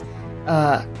celebrate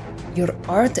your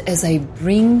art as I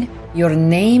bring your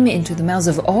name into the mouths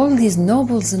of all these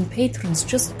nobles and patrons.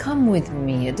 Just come with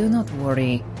me. Do not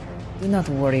worry. Do not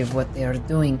worry of what they are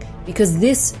doing, because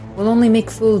this will only make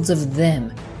fools of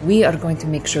them. We are going to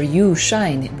make sure you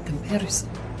shine in comparison.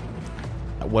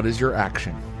 What is your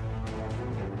action?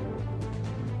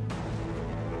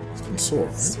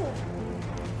 Consort,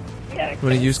 right? You want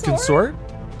to use consort?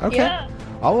 Okay. Yeah.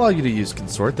 I'll allow you to use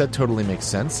consort. That totally makes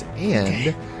sense.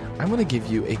 And I'm going to give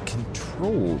you a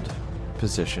controlled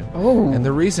position. Oh. And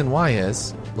the reason why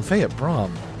is Lafayette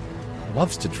Brom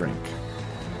loves to drink.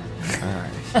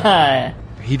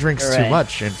 He drinks too Right.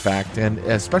 much, in fact, and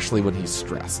especially when he's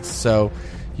stressed. So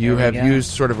you have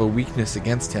used sort of a weakness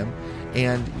against him,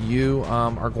 and you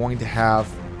are going to have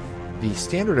the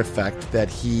standard effect that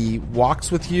he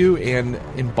walks with you and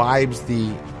imbibes the,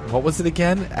 what was it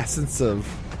again? Essence of...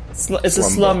 It's a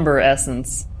slumber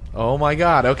essence. Oh my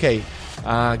god, okay.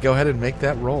 Go ahead and make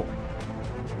that roll.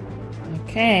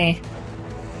 Okay.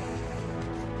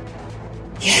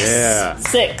 Yeah.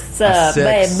 Six, A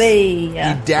 6. baby.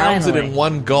 He downs it in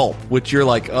one gulp, which you're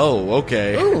like, oh,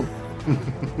 okay. Ooh.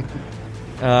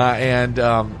 And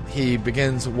he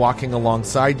begins walking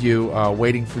alongside you,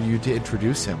 waiting for you to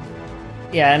introduce him.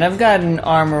 Yeah, and I've got an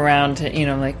arm around,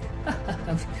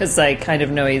 because I kind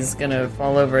of know he's going to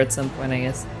fall over at some point, I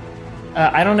guess.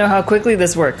 I don't know how quickly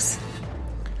this works.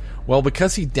 Well,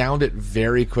 because he downed it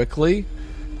very quickly,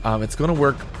 it's going to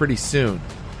work pretty soon.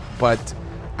 But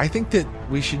I think that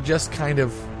we should just kind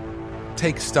of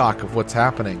take stock of what's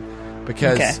happening,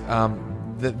 because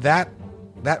that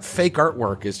fake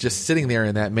artwork is just sitting there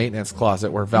in that maintenance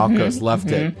closet where Valkos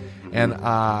left it. And you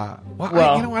know what?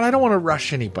 I don't want to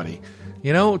rush anybody.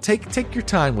 Take your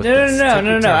time with this.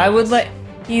 No. I would like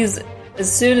as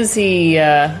soon as he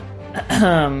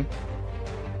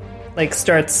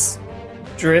starts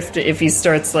drift. If he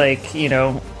starts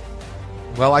Well,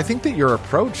 I think that you're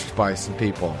approached by some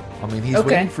people. I mean, he's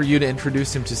waiting for you to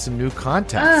introduce him to some new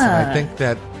contacts. And I think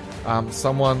that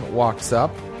someone walks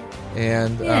up,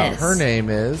 and her name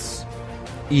is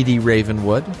Edie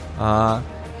Ravenwood.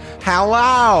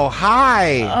 Hello,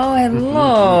 hi. Oh,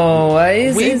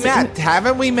 hello. We met,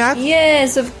 haven't we met?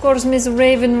 Yes, of course, Miss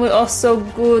Ravenwood. Oh, so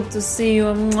good to see you.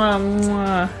 Mwah,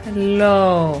 mwah.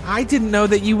 Hello. I didn't know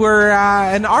that you were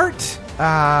an art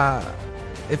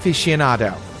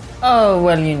aficionado. Oh,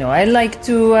 well, I like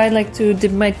to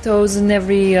dip my toes in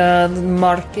every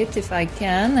market if I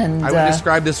can, and I would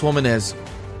describe this woman as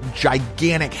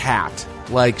gigantic hat.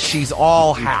 Like, she's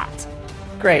all hat.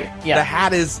 Great, yeah. The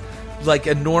hat is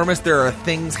enormous. There are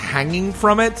things hanging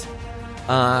from it.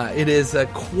 It is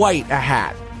quite a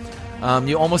hat.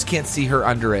 You almost can't see her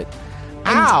under it.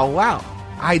 Ow, wow.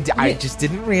 I just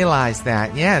didn't realize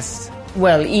that. Yes.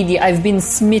 Well, Edie, I've been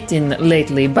smitten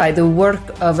lately by the work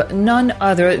of none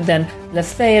other than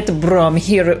Lafayette Brom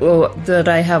here that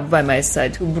I have by my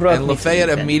side, who brought and me Lafayette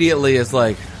to immediately is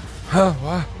like, huh,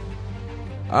 what?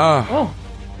 Oh.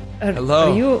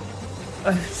 Hello. Are you...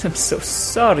 I'm so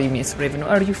sorry, Miss Raven.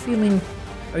 Are you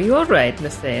all right,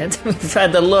 Lafayette? We've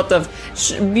had a lot of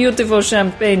beautiful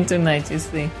champagne tonight, you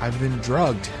see. I've been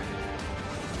drugged.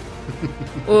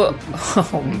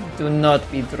 Do not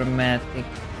be dramatic.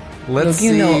 Let's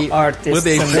see artists with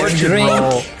a fortune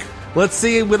roll. Let's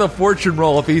see with a fortune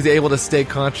roll if he's able to stay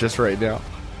conscious right now.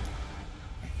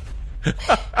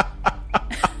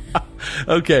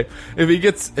 Okay, if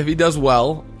he does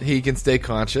well, he can stay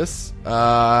conscious.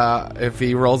 If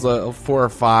he rolls a 4 or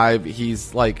 5,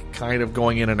 he's like kind of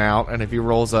going in and out. And if he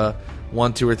rolls a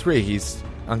 1, 2, or 3, he's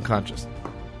unconscious.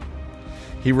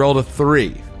 He rolled a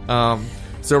 3.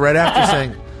 So right after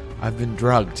saying, "I've been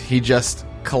drugged," he just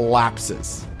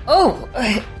collapses. Oh,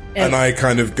 and I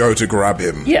kind of go to grab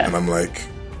him, Yeah. and I'm like,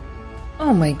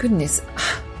 oh my goodness,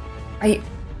 I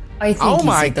think. Oh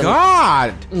my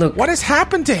god! Look. What has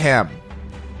happened to him?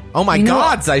 Oh my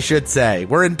gods, I should say.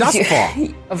 We're in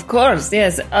Duskfall. Of course,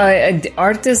 yes. The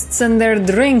artists and their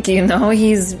drink,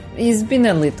 he's been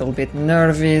a little bit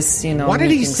nervous, What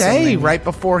did he making so say many- right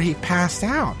before he passed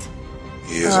out?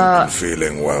 he isn't been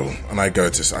feeling well, and I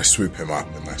swoop him up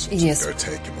and I sort of Yes. go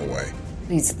take him away.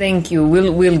 Please, thank you.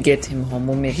 We'll get him home.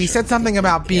 We'll make He sure said something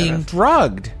about being of.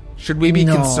 drugged. Should we be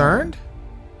No. concerned?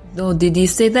 No, did he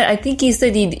say that? I think he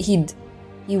said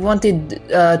he wanted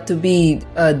to be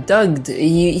dug.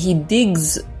 He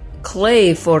digs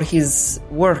clay for his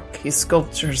work, his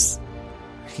sculptures.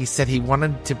 He said he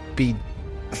wanted to be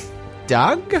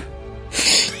dug?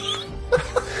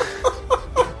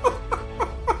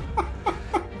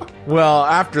 Well,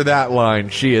 after that line,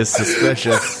 she is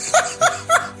suspicious.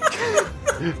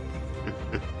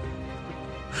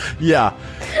 Yeah.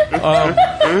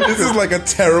 This is like a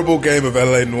terrible game of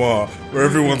L.A. Noire, where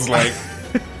everyone's like,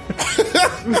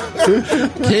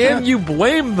 Can you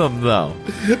blame them, though?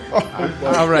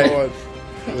 All right. God.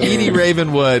 Edie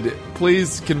Ravenwood,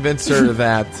 please convince Edie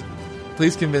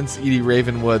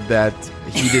Ravenwood that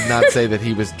he did not say that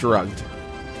he was drugged.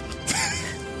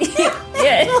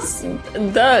 Yes,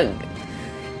 Doug.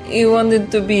 He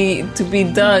wanted to be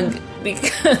Doug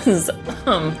because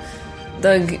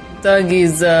Doug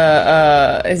is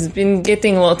has been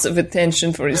getting lots of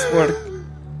attention for his work.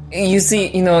 You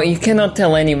see, you cannot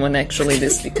tell anyone actually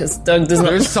this because Doug does not.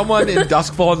 There's someone in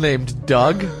Duskfall named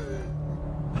Doug.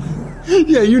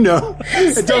 Yeah, Stay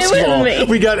with Duskfall. me.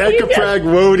 We got Ekaprag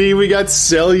Wody, we got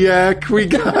Selyak, we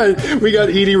got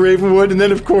Edie Ravenwood, and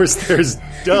then of course there's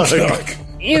Doug.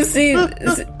 You see,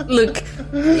 look,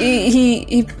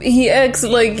 he acts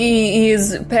like he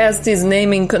is past his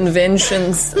naming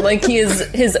conventions, like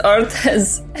his art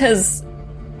has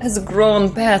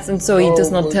grown past, and so he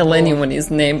does not tell anyone his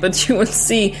name. But you will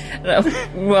see,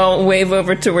 wave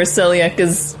over to where Selyak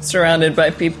is surrounded by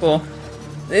people.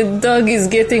 Doug is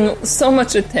getting so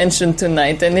much attention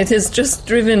tonight, and it has just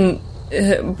driven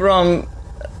Brom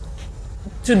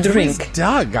to drink.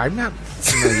 Doug, I'm not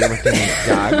familiar with the name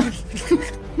Doug.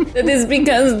 That is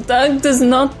because Doug does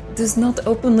not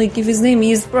openly give his name.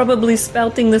 He is probably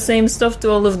spouting the same stuff to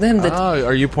all of them. Oh,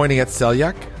 are you pointing at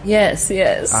Selyak? Yes.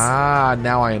 Ah,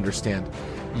 now I understand.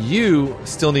 You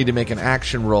still need to make an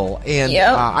action roll. And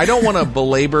Yep. I don't want to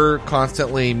belabor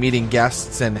constantly meeting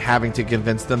guests and having to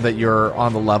convince them that you're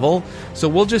on the level. So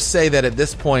we'll just say that at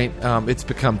this point, it's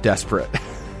become desperate.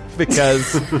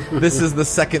 Because this is the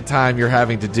second time you're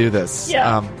having to do this.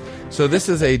 Yeah. So this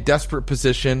is a desperate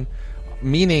position,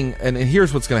 meaning, and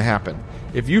here's what's going to happen.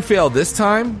 If you fail this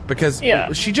time, because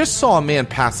Yeah. she just saw a man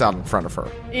pass out in front of her.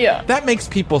 Yeah. That makes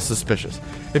people suspicious.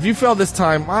 If you fail this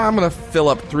time, I'm going to fill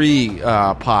up 3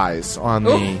 pies on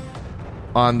the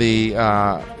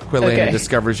Quilena Okay.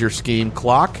 discovers your scheme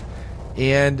clock.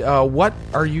 And what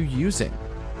are you using,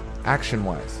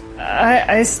 action-wise?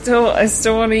 I still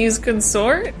want to use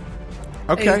consort.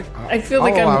 Okay, I feel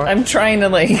like I'll allow it. I'm trying to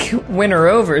win her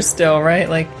over still,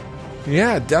 right?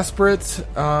 Yeah, desperate.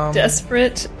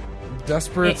 Desperate.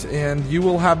 Desperate, and you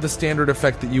will have the standard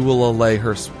effect that you will allay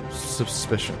her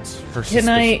suspicions. Can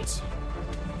I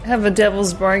have a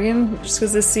devil's bargain just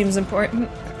because this seems important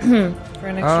for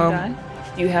an extra die?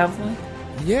 Do you have one?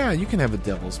 Yeah, you can have a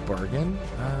devil's bargain.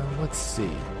 Let's see.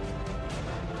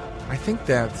 I think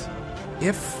that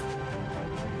if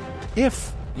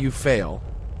you fail,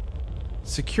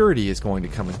 security is going to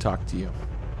come and talk to you.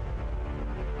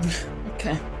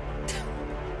 Okay.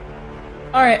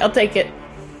 All right, I'll take it.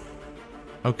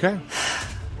 Okay.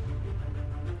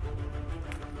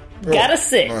 Got a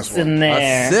 6 nice one. in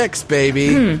there. A 6,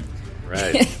 baby.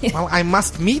 Right. Well, I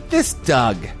must meet this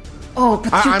Doug. Oh,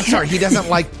 but I'm sorry, he doesn't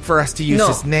like for us to use no,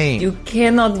 his name. You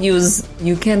cannot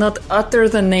utter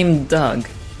the name Doug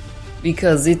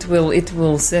because it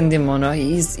will send him on.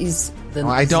 He's the. Well,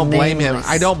 I don't blame him. nameless.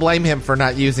 I don't blame him for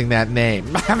not using that name.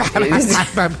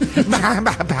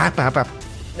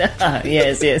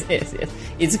 Yes.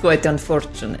 It's quite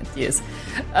unfortunate. Yes.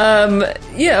 Yeah,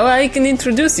 well, I can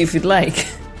introduce you if you'd like.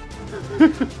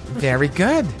 Very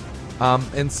good.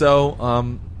 And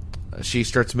so she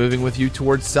starts moving with you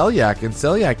towards Selyak. And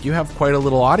Selyak, you have quite a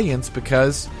little audience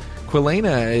because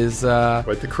Quilena is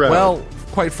Quite the crowd. well,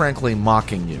 quite frankly,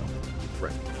 mocking you.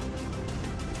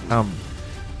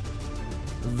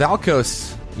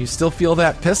 Valkos, you still feel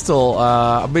that pistol.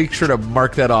 I'll make sure to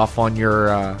mark that off on your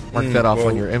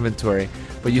on your inventory.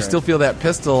 But you still feel that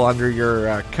pistol under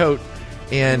your coat,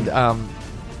 and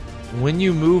when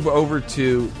you move over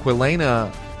to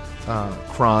Quilena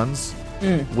Kronz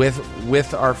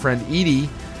with our friend Edie,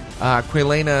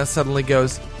 Quilena suddenly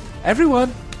goes,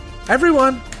 "Everyone,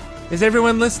 is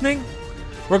everyone listening?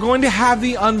 We're going to have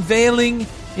the unveiling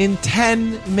in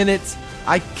 10 minutes.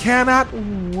 I cannot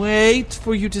wait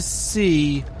for you to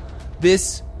see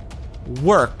this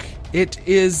work. It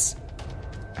is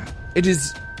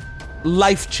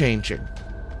life-changing.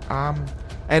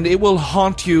 And it will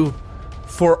haunt you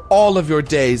for all of your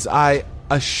days, I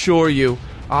assure you.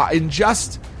 In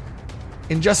just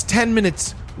 10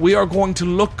 minutes, we are going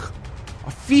to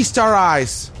feast our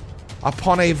eyes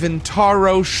upon a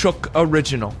Vintaro Shook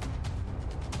original."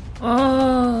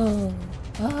 Oh.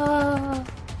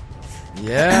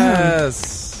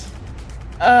 Yes.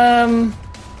 I've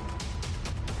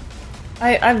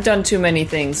done too many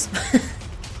things.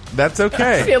 That's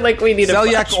okay. I feel like we need a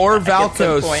Selyak or flashback at some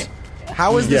Valkos. point.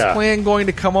 How is this plan going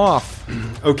to come off?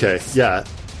 Okay, yeah.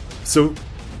 So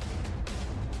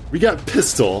we got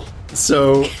pistol.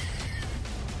 So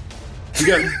we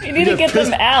got You need to get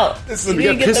them out. We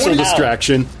got pistol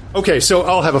distraction. Okay, so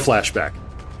I'll have a flashback.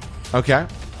 Okay.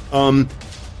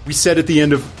 We said at the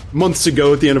end of months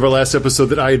ago, at the end of our last episode,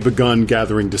 that I had begun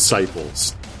gathering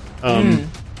disciples.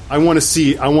 I want to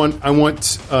see. I want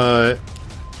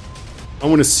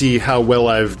to see how well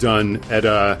I've done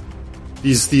at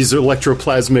these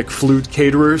electroplasmic flute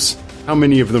caterers. How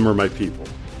many of them are my people?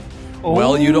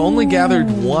 Well, you'd only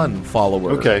gathered one follower.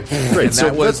 Okay, great. And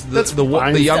that was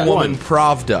the young woman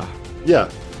Pravda. Yeah,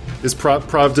 is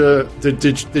Pravda?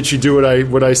 Did she do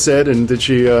what I said? And did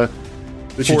she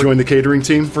join the catering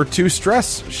team? For 2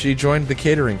 stress, she joined the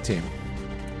catering team.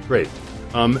 Great.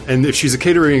 And if she's a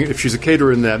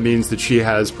caterer, then that means that she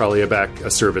has probably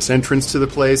a service entrance to the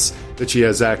place. That she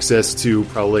has access to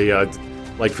probably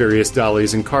like various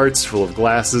dollies and carts full of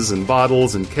glasses and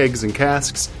bottles and kegs and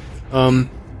casks.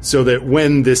 So that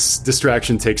when this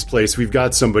distraction takes place, we've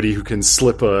got somebody who can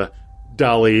slip a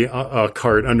dolly, a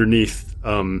cart underneath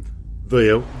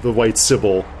the white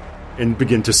Sybil and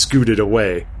begin to scoot it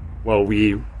away while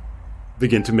we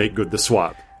begin to make good the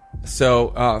swap.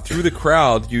 So through the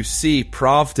crowd, you see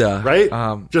Pravda, right?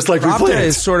 Just like Pravda we planned.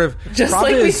 is sort of Just Pravda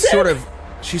like we is said.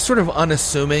 she's sort of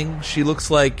unassuming. She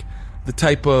looks like the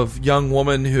type of young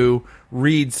woman who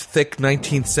reads thick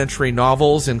 19th century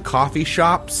novels in coffee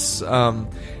shops,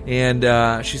 and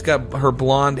she's got her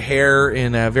blonde hair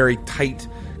in a very tight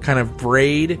kind of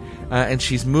braid, and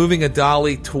she's moving a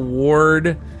dolly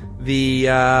toward the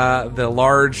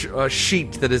large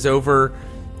sheet that is over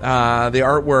the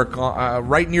artwork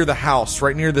right near the house,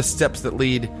 right near the steps that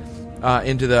lead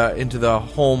into the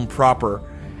home proper.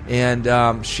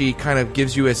 And she kind of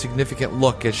gives you a significant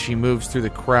look as she moves through the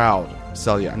crowd,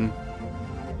 Selyak.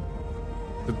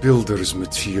 The builder's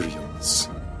materials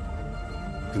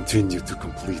continue to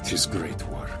complete his great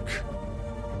work.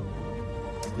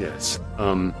 Yes.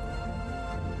 All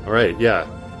right. Yeah.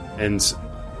 And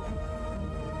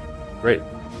great.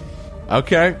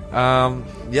 Okay.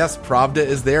 Yes, Pravda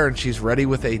is there, and she's ready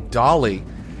with a dolly.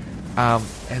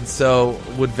 And so,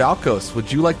 Valkos,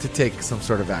 would you like to take some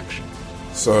sort of action?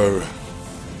 So,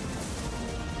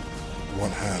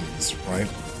 want hands, right?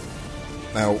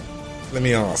 Now, let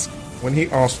me ask. When he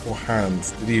asked for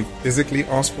hands, did he physically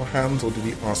ask for hands, or did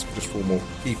he ask just for more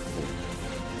people?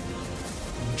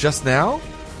 Just now?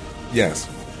 Yes.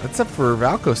 That's up for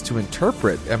Valkos to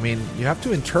interpret. I mean, you have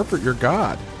to interpret your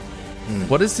god.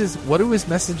 What do his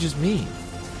messages mean?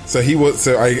 So he was.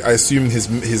 So I assume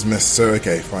his mess. So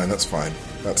okay, fine. That's fine.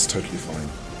 That's totally fine.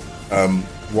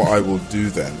 What I will do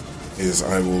then is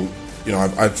I will.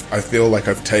 I feel like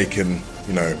I've taken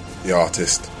the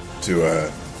artist to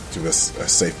a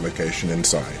safe location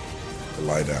inside to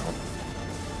lie down.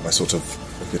 And I sort of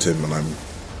look at him and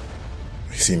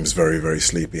he seems very, very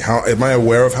sleepy. How am I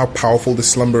aware of how powerful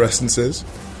this slumber essence is?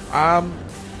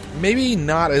 Maybe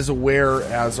not as aware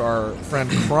as our friend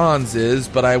Franz is,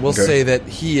 but I will say that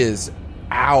he is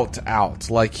out.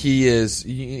 Like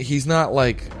he's not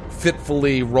like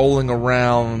fitfully rolling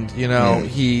around,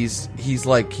 he's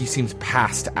like, he seems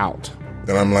passed out.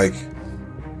 Then I'm like,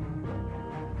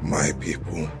 my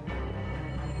people,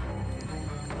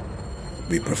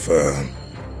 we prefer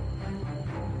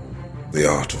the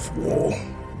art of war.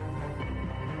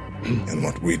 And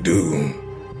what we do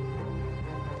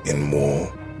in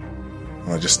war,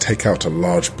 I just take out a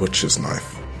large butcher's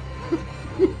knife,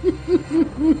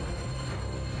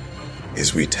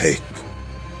 is we take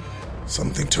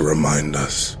something to remind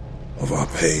us of our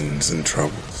pains and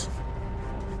troubles.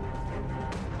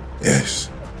 Yes.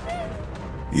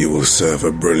 You will serve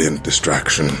a brilliant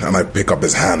distraction. And I pick up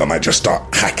his hand and I just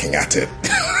start hacking at it.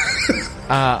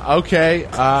 Okay.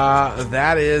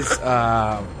 That is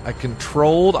a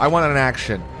controlled. I want an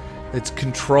action. It's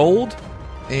controlled,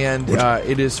 and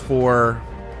it is for.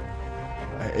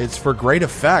 It's for great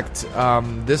effect.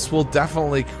 This will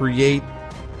definitely create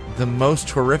the most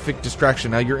horrific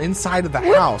distraction. Now you're inside of the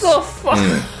house. What the fuck?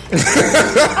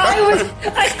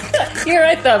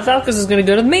 I thought Valkos was going to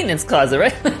go to the maintenance closet,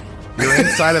 right? You're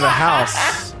inside of the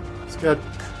house. It's good.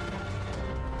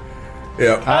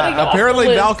 Yeah. Apparently,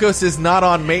 Valkos is not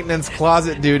on maintenance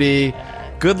closet duty.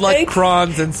 Good luck,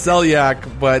 Kronz and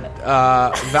Selyak. But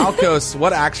Valkos,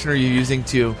 what action are you using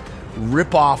to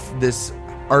rip off this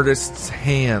artist's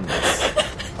hands?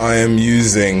 I am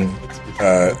using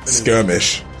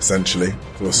skirmish, essentially,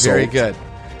 for assault. Very good.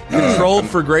 Controlled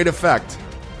for great effect.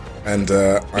 And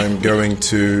I'm going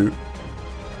to,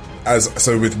 I'm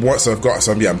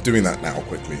doing that now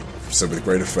quickly. So with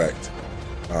great effect,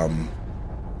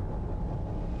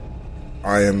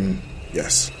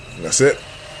 yes, that's it.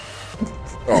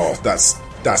 Oh,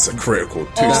 that's a critical.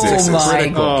 2 Oh 6s. my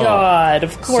god!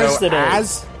 Of course So it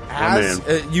is.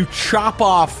 as you chop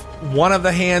off one of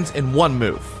the hands in one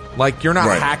move, like you're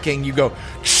not hacking, you go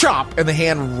chop, and the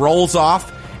hand rolls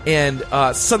off, and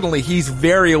suddenly he's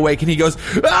very awake, and he goes,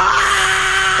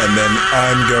 "Ah!" And then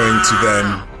I'm going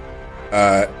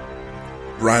to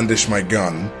brandish my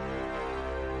gun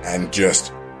and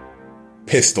just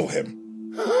pistol him.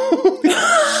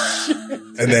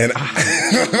 And then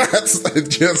that's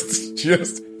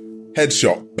just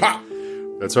headshot. Pop!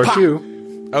 That's our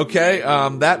cue. Okay,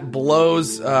 that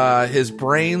blows his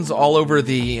brains all over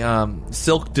the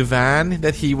silk divan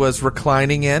that he was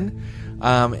reclining in.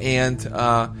 And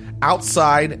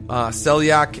outside,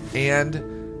 Selyak and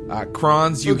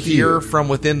Kronz, you hear from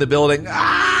within the building,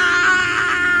 "Ah!"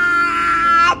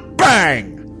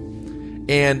 Bang!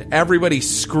 And everybody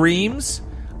screams,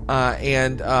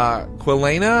 and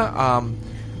Quilena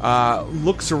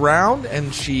looks around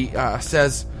and she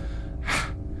says,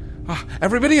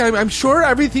 "Everybody, I'm sure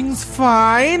everything's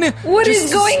fine. What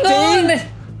is going on?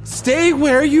 Stay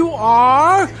where you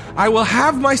are. I will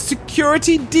have my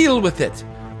security deal with it."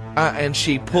 And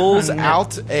she pulls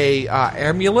out a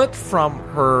amulet from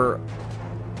her.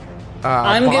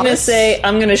 I'm bodice.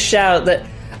 gonna shout that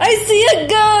I see a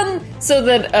gun, so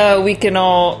that we can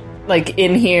all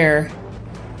in here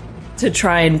to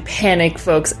try and panic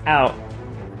folks out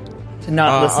to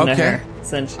not listen to her.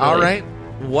 Essentially, all right.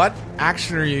 What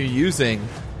action are you using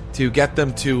to get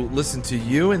them to listen to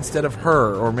you instead of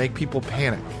her, or make people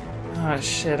panic? Oh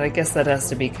shit! I guess that has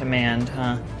to be command,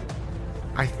 huh?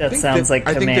 I think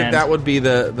command. that would be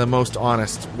the most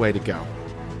honest way to go.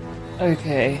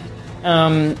 Okay.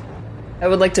 I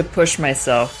would like to push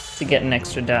myself to get an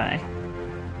extra die.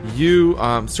 You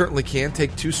certainly can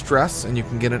take 2 stress, and you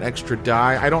can get an extra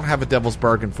die. I don't have a devil's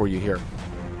bargain for you here.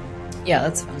 Yeah,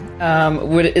 that's fine.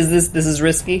 This is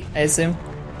risky, I assume?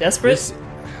 Desperate?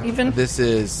 This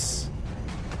is...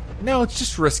 No, it's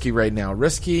just risky right now.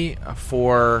 Risky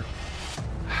for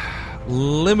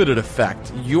limited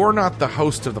effect. You're not the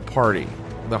host of the party.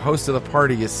 The host of the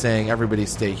party is saying, everybody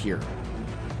stay here.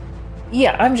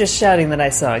 Yeah, I'm just shouting that I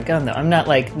saw a gun, though. I'm not,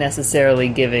 necessarily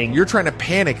giving... You're trying to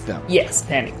panic them. Yes,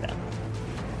 panic them.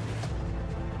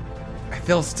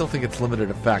 They'll still think it's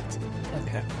limited effect.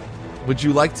 Okay. Would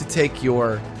you like to take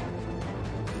your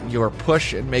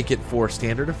push and make it for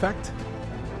standard effect?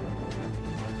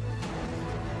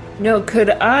 No, could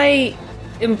I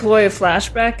employ a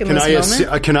flashback in this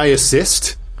moment? Can I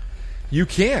assist? You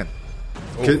can.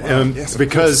 Yes,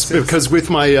 because with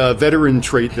my veteran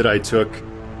trait that I took,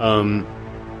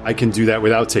 I can do that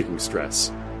without taking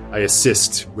stress. I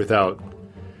assist without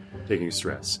taking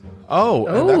stress. Oh,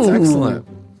 that's excellent.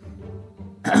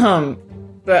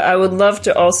 But I would love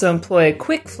to also employ a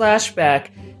quick flashback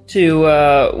to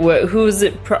who is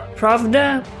it?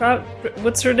 Pravda?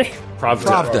 What's her name?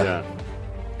 Pravda.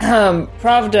 Yeah.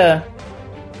 Pravda.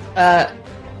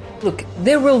 Look,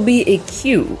 there will be a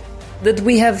queue that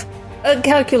we have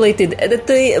calculated at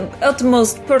the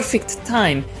utmost perfect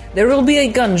time. There will be a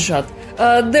gunshot.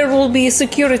 There will be a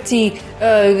security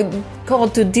call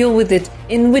to deal with it,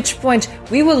 in which point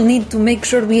we will need to make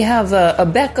sure we have a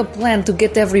backup plan to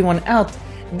get everyone out.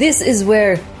 This is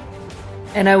where...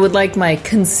 And I would like my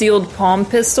concealed palm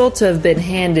pistol to have been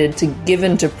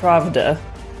given to Pravda.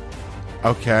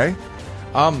 Okay.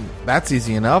 That's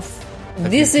easy enough.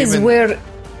 This is where,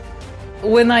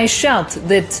 when I shout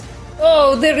that,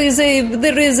 "Oh, there is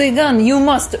a gun, you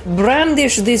must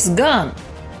brandish this gun,"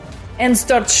 and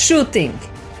start shooting.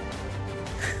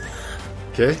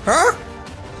 Okay. Huh?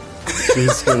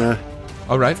 She's gonna.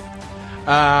 All right.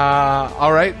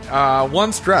 All right.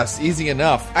 1 stress, easy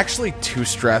enough. Actually, 2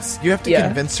 stress. You have to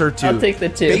convince her to I'll take the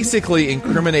 2. basically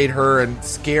incriminate her and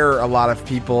scare a lot of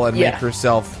people and make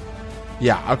herself.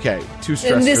 Yeah. Okay. 2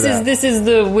 stress. And for that. this is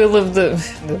the will of the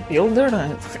builder.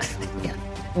 Yeah,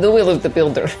 the will of the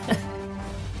builder.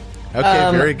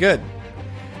 Okay. Very good.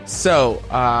 So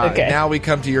now we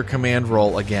come to your command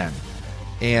roll again,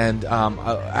 and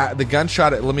the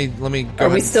gunshot. Let me go. Are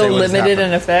ahead we and still say what has limited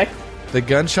happened. in effect? The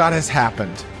gunshot has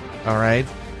happened. All right.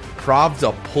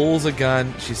 Pravda pulls a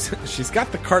gun. She's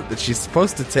got the cart that she's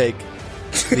supposed to take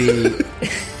the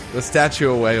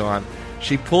statue away on.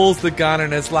 She pulls the gun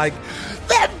and is like,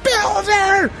 "The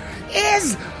builder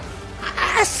is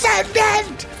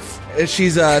ascendant."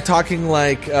 She's talking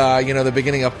like the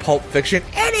beginning of Pulp Fiction.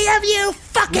 Any of you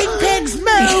fucking pigs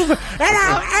move, and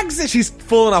I'll exit. She's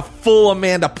pulling a full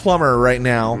Amanda Plummer right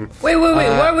now. Wait.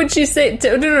 Why would she say?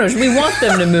 No. We want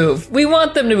them to move. We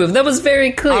want them to move. That was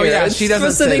very clear. Oh yeah, she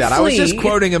doesn't say that. I was just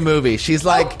quoting a movie. She's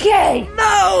like, "Okay,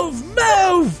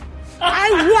 move!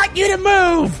 I want you to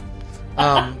move."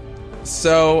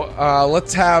 So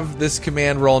let's have this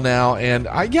command roll now, and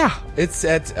it's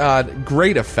at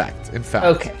great effect. In fact,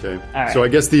 okay. Okay. All right. So I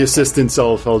guess the assistance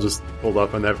I'll just hold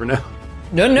up on that for now.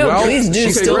 No, Well, please do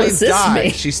she still needs assist die. me.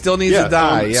 She still needs to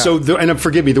die. Yeah. So,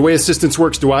 forgive me, the way assistance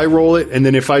works, do I roll it, and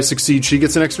then if I succeed, she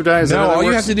gets an extra die? Is that no, how that all you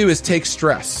works? have to do is take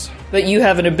stress. But you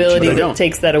have an ability But I that don't.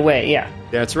 takes that away. Yeah.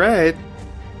 That's right.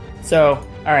 So,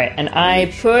 all right, and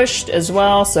I pushed as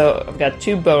well, so I've got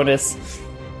 2 bonus.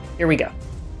 Here we go.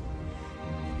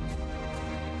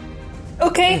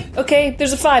 Okay,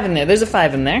 there's a 5 in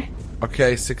there.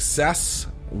 Okay, success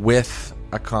with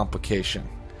a complication.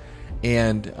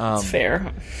 And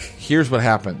Fair. here's what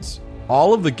happens.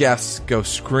 All of the guests go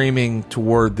screaming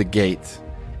toward the gate,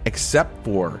 except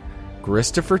for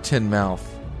Christopher Tinmouth,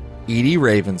 Edie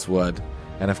Ravenswood,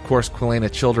 and of course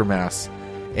Quilena Childermass.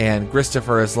 And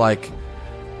Christopher is like,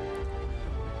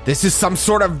 This is some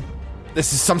sort of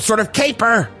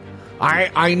caper.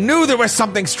 I knew there was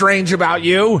something strange about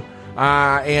you.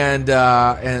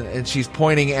 And she's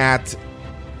pointing at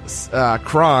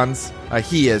Kronz.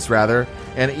 He is rather,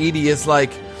 and Edie is like,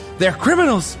 they're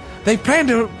criminals. They plan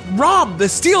to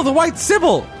steal the White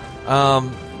Sybil.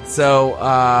 Oh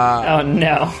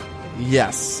no.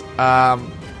 Yes. I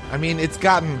mean, it's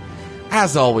gotten,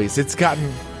 as always,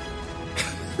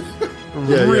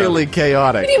 really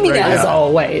chaotic. What do you mean, right as now.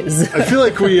 always? I feel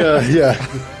like we,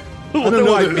 What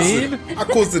do I mean? I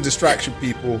caused the distraction,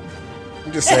 people.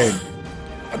 I'm just saying.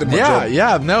 I did my job.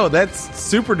 Yeah, no, that's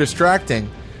super distracting.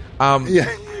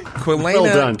 Quilena, well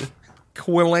done.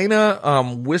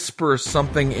 Quilena whispers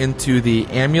something into the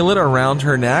amulet around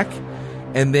her neck,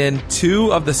 and then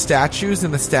 2 of the statues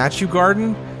in the statue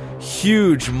garden,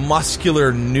 huge,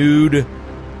 muscular, nude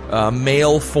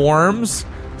male forms,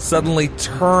 suddenly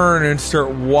turn and start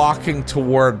walking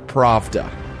toward Pravda.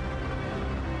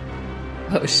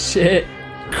 Oh shit.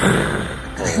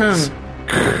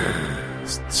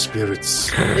 Spirits.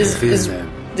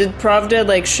 Did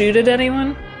Pravda shoot at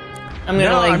anyone? I'm gonna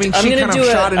No, I mean, she kind of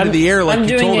shot into the air like I'm you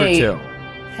doing told her a to.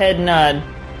 head nod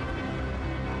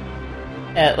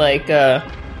at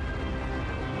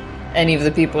any of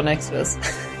the people next to us.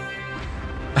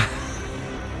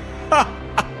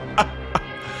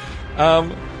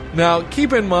 Now,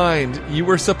 keep in mind, you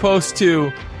were supposed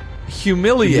to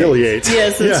humiliate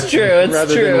Yes, it's true. It's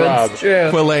rather true. than rob. It's true.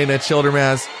 Quilena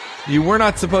Childermass. You were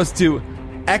not supposed to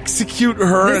execute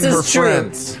her and her true.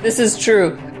 friends. This is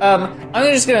true.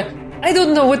 I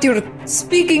don't know what you're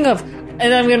speaking of.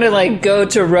 And I'm gonna go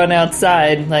to run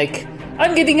outside.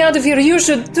 I'm getting out of here. You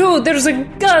should too. There's a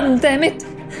gun, damn it.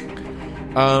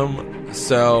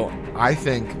 So I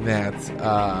think that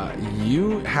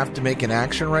you have to make an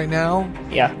action right now.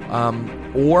 Yeah.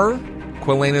 Or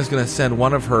Quilena's going to send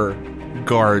one of her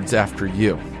guards after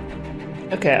you.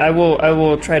 Okay, I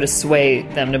will try to sway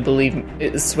them to believe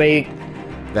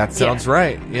That sounds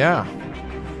right. Yeah.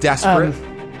 Desperate.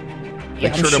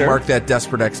 Make sure to mark that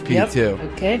desperate XP too.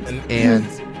 Okay. And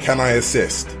Can I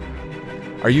assist?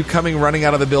 are you coming running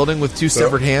out of the building with 2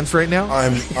 severed hands right now?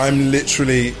 I'm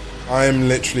literally.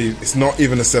 It's not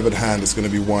even a severed hand. It's going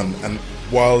to be one. And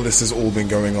while this has all been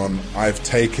going on, I've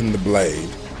taken the blade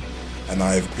and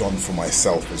I've gone for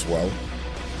myself as well.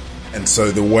 And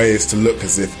so the way is to look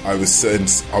as if it was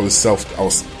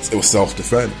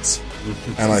self-defense.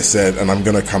 And I said, and I'm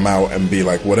going to come out and be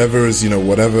like, whatever's going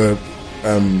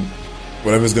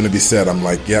to be said, I'm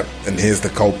like, yep, and here's the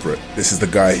culprit. This is the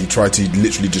guy. He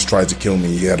literally just tried to kill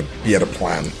me. He had a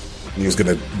plan. And he was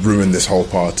going to ruin this whole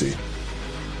party.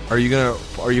 Are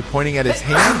you pointing at his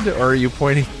hand, or are you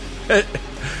pointing?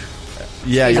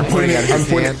 Yeah, you're pointing at his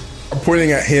hand. I'm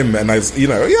pointing at him, and his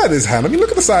hand. I mean, look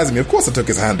at the size of me. Of course, I took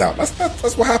his hand out.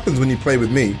 That's what happens when you play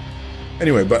with me.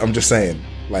 Anyway, but I'm just saying,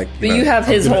 like. But you have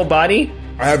his whole body.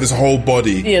 I have his whole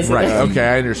body. Yes. Right. Okay,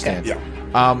 I understand. Okay.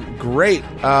 Yeah. Great.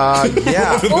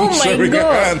 Yeah. Oh my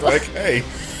God. Hand, like, hey,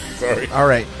 sorry. All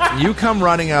right. You come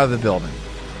running out of the building.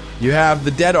 You have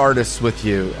the dead artist with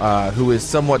you, who is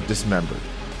somewhat dismembered.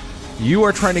 You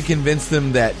are trying to convince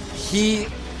them that he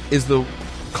is the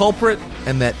culprit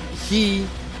and that he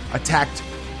attacked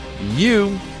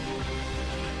you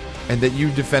and that you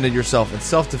defended yourself in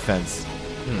self-defense.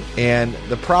 And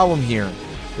the problem here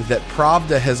is that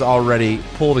Pravda has already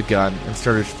pulled a gun and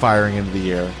started firing into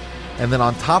the air. And then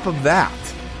on top of that,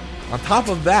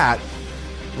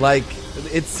 like,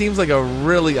 it seems like a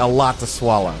lot to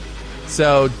swallow.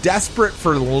 So, desperate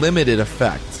for limited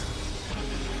effect.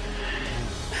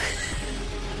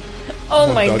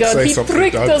 Oh my Doug, God, he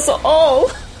tricked us all.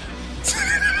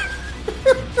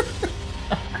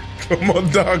 Come on,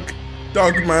 Doug.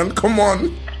 Doug, man, come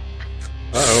on.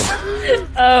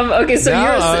 Okay, so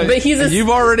but you've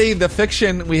already, the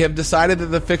fiction, we have decided that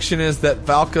the fiction is that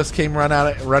Valkos came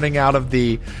running out of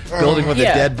the building with a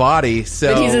dead body,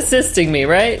 so. But he's assisting me,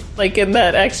 right? Like, in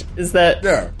that action, is that.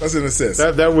 Yeah, that's an assist.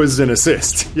 That was an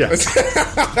assist, yes.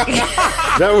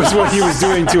 That was what he was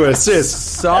doing to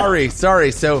assist. Sorry.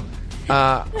 So,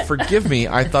 forgive me,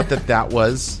 I thought that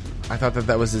was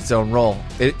its own role.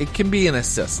 It can be an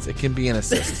assist. It's an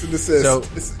assist. So,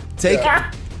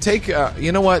 take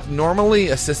you know what? Normally,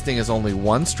 assisting is only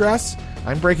 1 stress.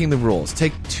 I'm breaking the rules.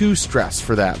 Take 2 stress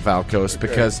for that, Valkos,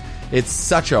 because it's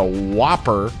such a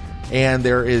whopper, and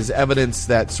there is evidence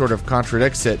that sort of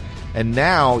contradicts it. And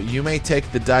now you may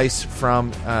take the dice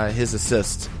from his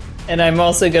assist. And I'm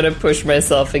also going to push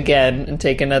myself again and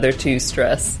take another 2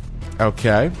 stress.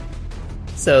 Okay.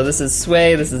 So this is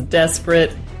sway. This is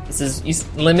desperate. This is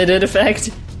limited effect.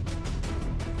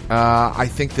 I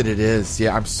think that it is.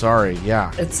 Yeah, I'm sorry.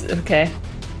 Yeah. It's okay.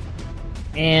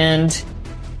 And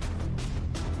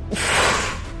I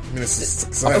mean, it's a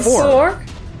success. a 4.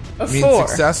 A 4. Means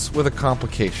success with a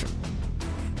complication.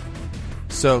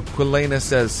 So Quilena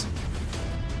says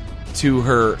to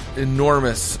her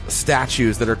enormous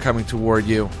statues that are coming toward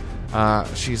you,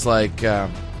 she's like, the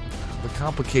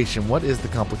complication. What is the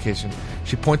complication?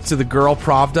 She points to the girl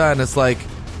Pravda and it's like,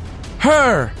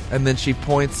 her! And then she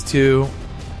points to,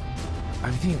 I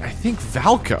think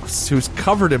Valkos, who's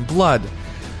covered in blood.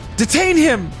 Detain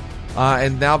him!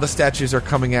 And now the statues are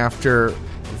coming after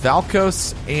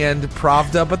Valkos and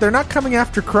Pravda, but they're not coming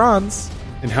after Kranz.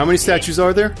 And how many statues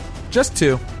are there? Just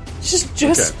 2.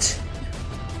 Just.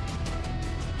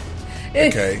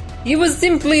 Okay. He was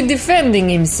simply defending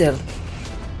himself.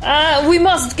 We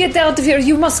must get out of here.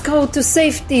 You must go to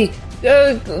safety.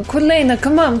 Quilena,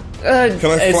 come on. Can I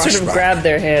sort of flashback? grab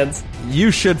their hands.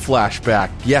 You should flashback.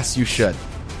 Yes, you should.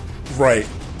 Right.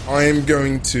 I'm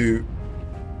going to.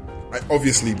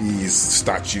 Obviously, these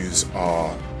statues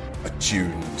are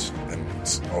attuned and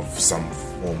of some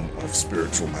form of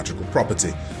spiritual magical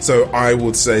property. So I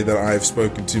would say that I've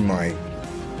spoken to my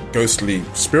ghostly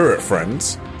spirit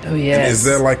friends. Oh, yes. Is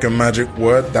there like a magic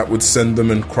word that would send them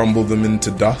and crumble them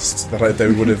into dust that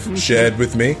they would have shared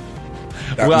with me?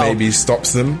 That maybe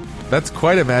stops them? That's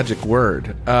quite a magic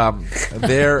word.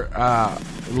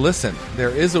 Listen, there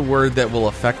is a word that will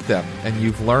affect them, and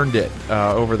you've learned it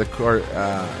over the course.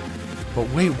 But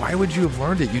wait, why would you have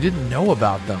learned it? You didn't know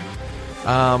about them.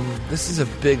 This is a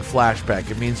big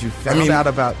flashback. It means you found out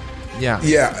about. Yeah.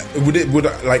 Yeah.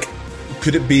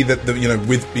 Could it be that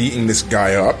with beating this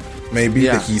guy up, maybe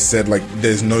that he said like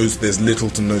there's little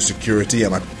to no security,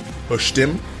 and I pushed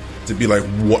him to be like,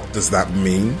 what does that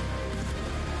mean?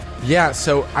 Yeah,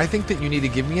 so I think that you need to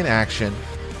give me an action,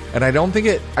 and it's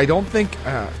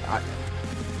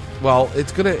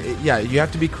gonna, you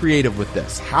have to be creative with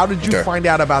this. How did you find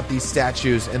out about these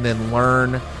statues and then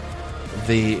learn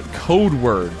the code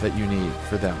word that you need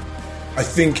for them? I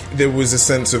think there was a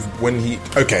sense of when here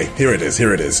it is.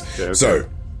 Okay. So,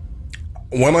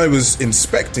 when I was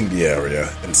inspecting the area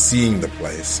and seeing the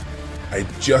place, I'd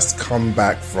just come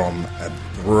back from a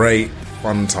great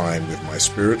fun time with my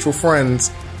spiritual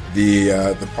friends. Is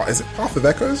it Path of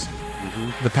Echoes?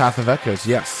 Mm-hmm. The Path of Echoes,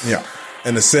 yes. Yeah.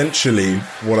 And essentially,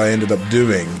 what I ended up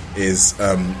doing is,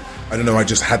 I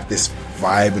just had this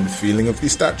vibe and feeling of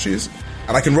these statues.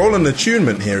 And I can roll an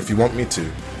attunement here if you want me to,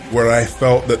 where I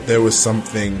felt that there was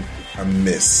something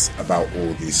amiss about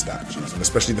all these statues. And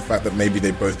especially the fact that maybe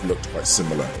they both looked quite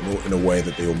similar in a way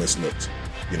that they almost looked,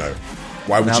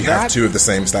 Why would Now you have two of the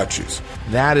same statues?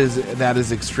 That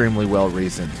is extremely well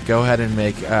reasoned. Go ahead and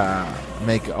make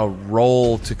a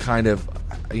roll to kind of,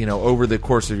 over the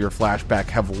course of your flashback,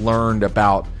 have learned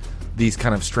about these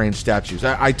kind of strange statues.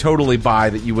 I totally buy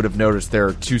that you would have noticed there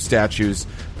are two statues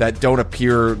that don't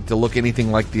appear to look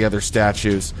anything like the other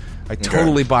statues. I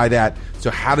totally buy that.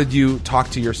 So how did you talk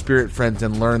to your spirit friends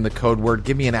and learn the code word?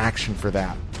 Give me an action for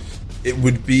that. It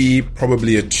would be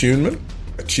probably attunement.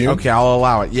 Okay, I'll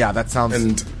allow it. Yeah, that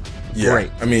sounds great.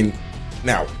 I mean,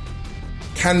 now,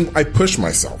 can I push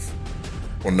myself?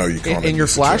 Well, no, you can't. In your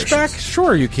flashback?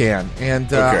 Sure, you can.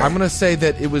 And I'm going to say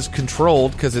that it was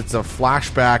controlled because it's a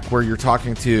flashback where you're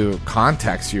talking to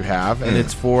contacts you have, and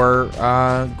it's for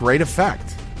great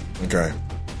effect. Okay.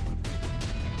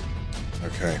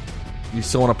 You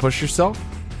still want to push yourself?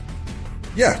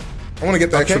 Yeah. I want to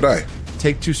get the extra die.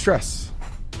 Take 2 stress.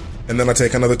 And then I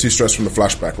take another 2 stress from the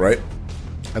flashback, right?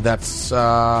 That's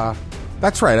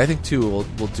right. I think 2 will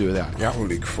do that. Yeah.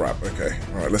 Holy crap. Okay.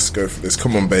 All right, let's go for this.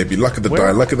 Come on, baby. Luck of the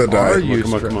die. Luck of the die.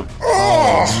 Come on.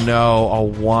 Oh, no. A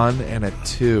 1 and a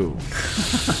 2.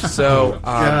 So,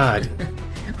 God.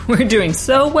 We're doing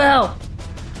so well.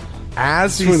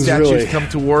 As these statues come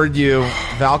toward you,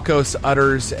 Valkos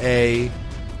utters a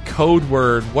code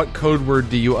word. What code word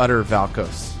do you utter,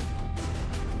 Valkos?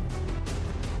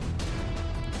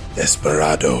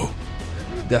 Desperado.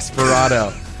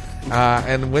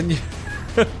 And when you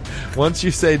once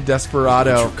you say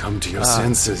desperado, you come to your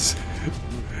senses.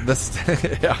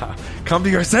 Come to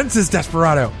your senses,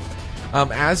 desperado.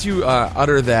 As you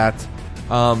utter that,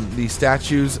 the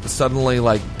statues suddenly,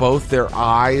 both their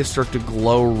eyes start to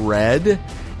glow red,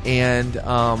 and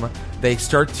they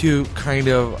start to kind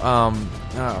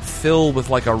of fill with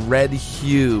a red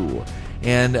hue,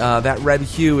 and that red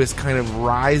hue is kind of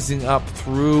rising up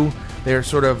through their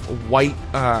sort of white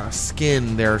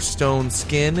skin, their stone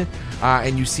skin,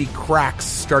 and you see cracks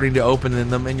starting to open in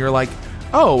them, and you're like,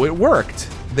 oh, it worked.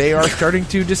 They are starting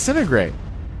to disintegrate.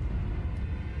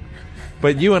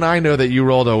 But you and I know that you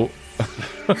rolled a 1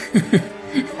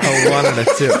 and a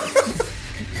 2.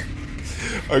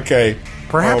 Okay.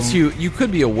 Perhaps you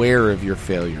could be aware of your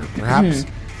failure. Perhaps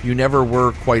you never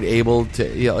were quite able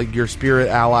to, your spirit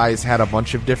allies had a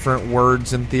bunch of different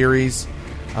words and theories,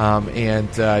 and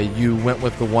you went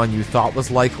with the one you thought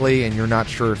was likely, and you're not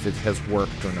sure if it has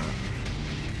worked or not.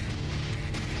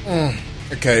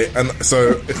 Okay, and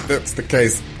so if that's the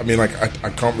case, I mean, I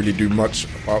can't really do much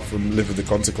apart from live with the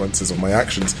consequences of my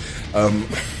actions.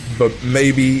 But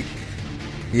maybe,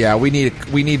 yeah, we need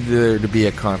there to be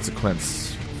a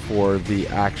consequence for the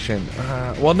action.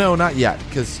 Well, no, not yet,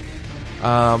 because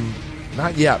that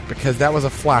was a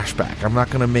flashback. I'm not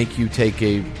going to make you take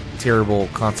a terrible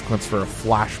consequence for a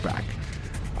flashback.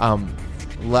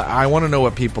 I want to know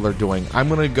what people are doing. I'm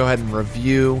going to go ahead and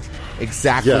review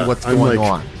exactly what's going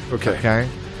on. Okay.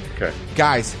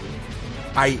 Guys,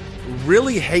 I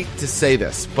really hate to say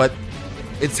this, but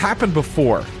it's happened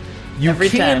before. You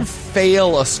can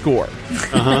fail a score.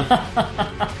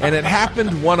 And it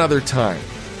happened one other time.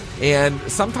 And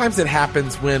sometimes it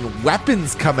happens when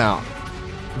weapons come out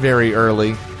very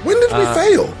early. When did we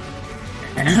fail?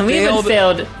 We haven't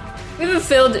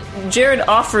failed. Jared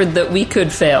offered that we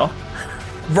could fail.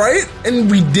 Right?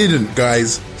 And we didn't,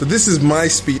 guys. So this is my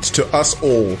speech to us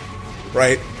all.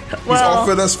 Right? He's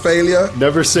offered us failure.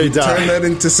 Never say die. Turn that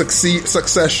into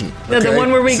succession. No, the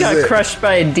one where we got crushed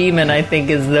by a demon, I think,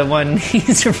 is the one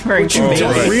he's referring to. What you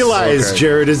don't realize,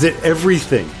 Jared, is that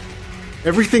everything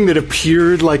that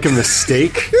appeared like a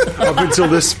mistake up until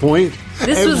this point,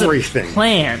 was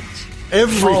planned.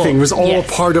 Everything was all a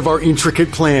part of our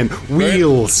intricate plan.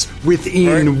 Wheels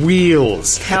within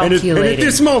wheels. Calculating. And at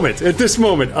this moment,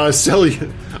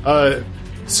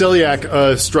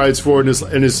 Celiac strides forward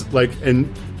and is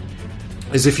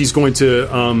as if he's going to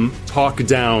talk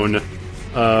down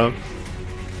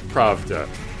Pravda.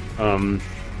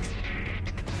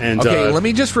 Let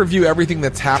me just review everything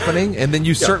that's happening, and then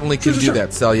you certainly can do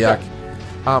that, Celiac.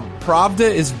 Pravda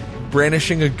is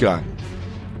brandishing a gun.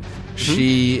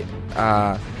 She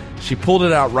pulled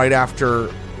it out right after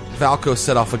Valkos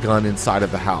set off a gun inside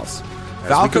of the house.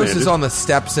 Valkos is on the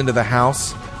steps into the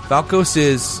house.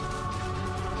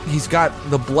 He's got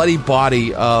the bloody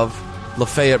body of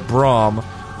Lafayette Brom,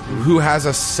 who has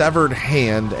a severed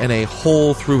hand and a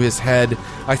hole through his head.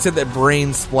 I said that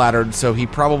brain splattered, so he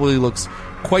probably looks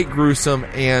quite gruesome,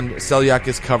 and Celiac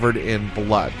is covered in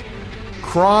blood.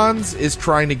 Kronz is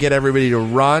trying to get everybody to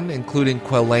run, including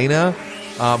Quelena,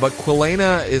 but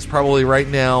Quelena is probably right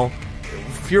now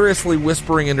furiously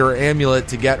whispering into her amulet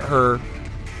to get her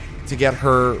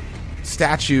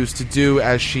statues to do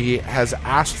as she has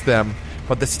asked them.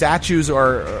 but the statues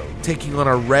are taking on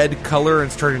a red color and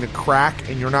starting to crack,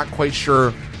 and you're not quite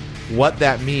sure what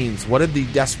that means. What did the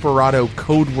Desperado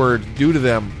code word do to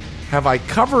them? Have I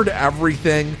covered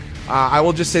everything? I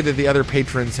will just say that the other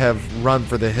patrons have run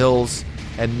for the hills,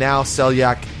 and now,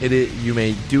 Selyak, you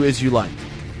may do as you like.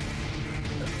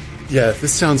 Yeah,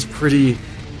 this sounds pretty...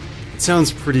 It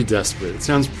sounds pretty desperate. It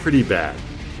sounds pretty bad.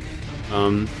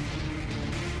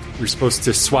 We're supposed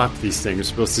to swap these things.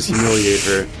 We're supposed to humiliate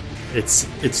her.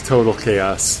 It's total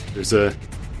chaos.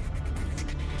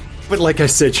 But like I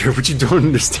said, Jared, what you don't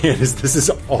understand is this is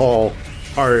all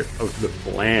part of the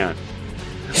plan.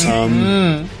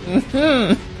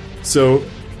 So,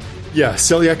 yeah,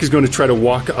 Selyak is going to try to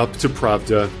walk up to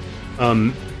Pravda.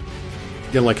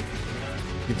 Again, like,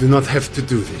 you do not have to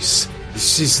do this.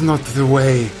 This is not the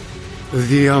way.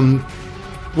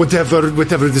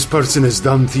 Whatever this person has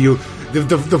done to you,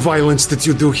 the violence that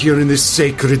you do here in this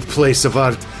sacred place of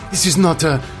art, this is not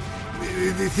the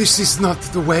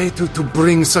way to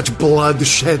bring such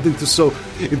bloodshed into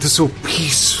so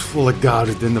peaceful a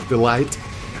garden of delight.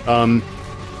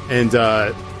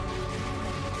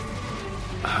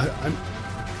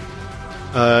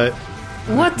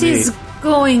 What is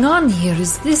going on here?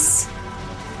 Is this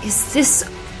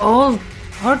all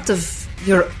part of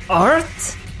your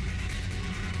art?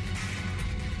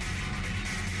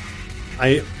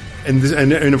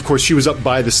 And of course she was up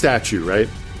by the statue, right?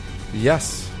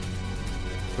 Yes.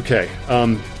 Okay.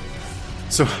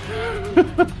 So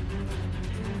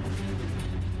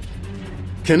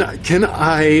can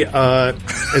I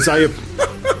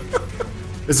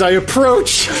as I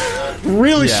approach,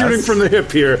 really shooting from the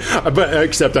hip here, but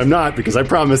except I'm not, because I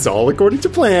promise all according to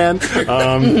plan.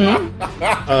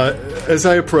 As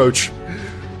I approach,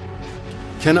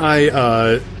 can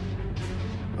I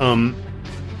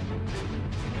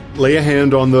lay a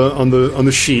hand on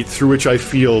the sheet through which I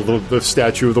feel the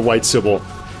statue of the White Sibyl,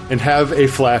 and have a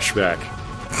flashback?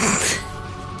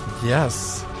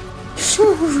 Yes.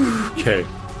 Okay.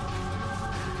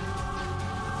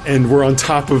 And we're on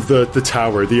top of the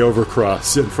tower, the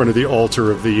overcross, in front of the altar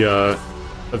of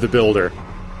the builder,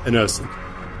 and us.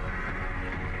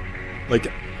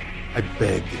 Like, I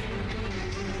beg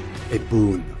a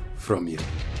boon from you.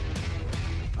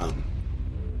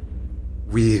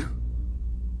 We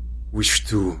wish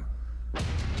to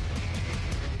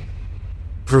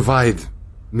provide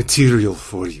material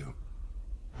for you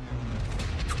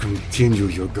to continue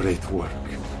your great work.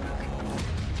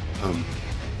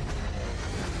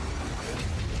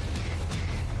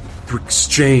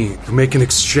 To make an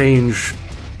exchange,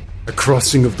 a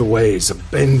crossing of the ways, a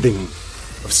bending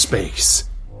of space.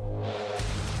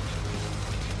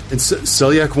 And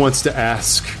Selyak wants to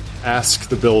ask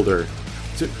the builder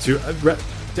to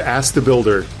ask the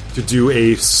builder to do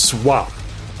a swap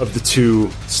of the two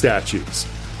statues.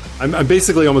 I'm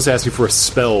basically almost asking for a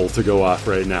spell to go off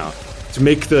right now to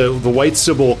make the White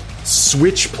Sibyl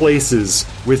switch places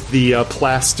with the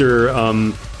plaster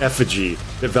effigy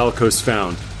that Valkos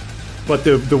found. But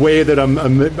the way that I'm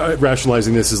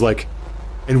rationalizing this is like,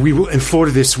 and for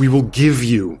this we will give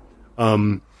you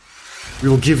an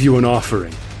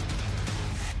offering.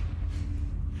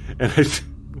 And I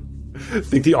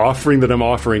think the offering that I'm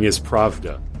offering is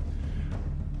Pravda.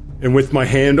 And with my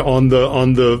hand on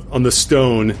the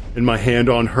stone and my hand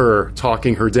on her,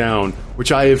 talking her down,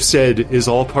 which I have said is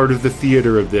all part of the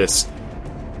theater of this,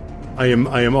 I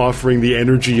am offering the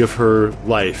energy of her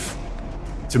life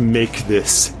to make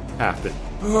this happen,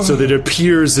 so that it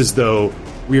appears as though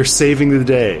we are saving the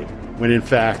day, when in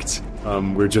fact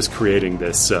we're just creating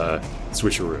this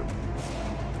switcheroo.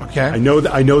 Okay. I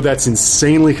know that's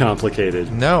insanely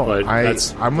complicated. No, but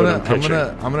I'm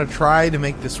gonna try to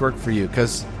make this work for you,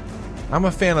 because I'm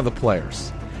a fan of the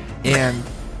players. And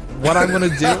what I'm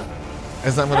gonna do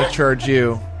is I'm gonna charge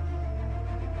you.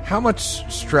 How much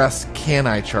stress can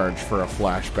I charge for a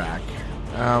flashback?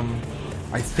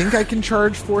 I think I can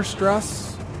charge 4 stress.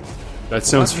 That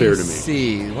sounds fair to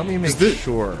me. Let me make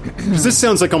sure. Because this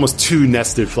sounds like almost 2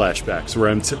 nested flashbacks, where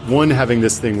I'm one having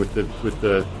this thing with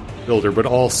the builder, but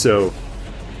also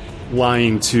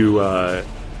lying to,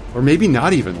 or maybe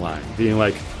not even lying, being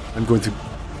like,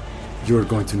 you're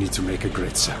going to need to make a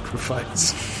great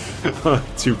sacrifice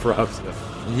to Pravda.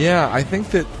 Yeah, I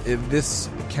think that this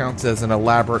counts as an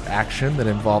elaborate action that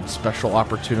involves special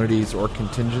opportunities or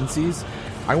contingencies.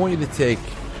 I want you to take...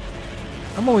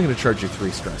 I'm only going to charge you 3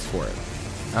 stress for it.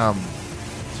 So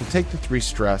take the 3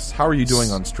 stress. How are you doing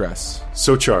on stress?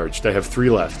 So charged. I have 3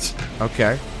 left.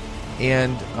 Okay.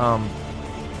 And,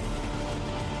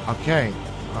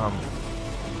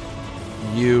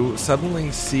 you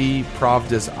suddenly see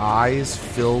Pravda's eyes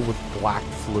fill with black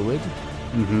fluid,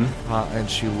 and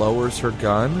she lowers her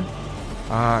gun,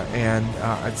 and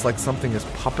it's like something is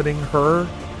puppeting her,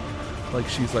 like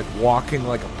she's like walking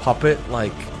like a puppet,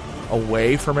 like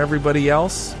away from everybody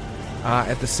else.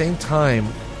 At the same time,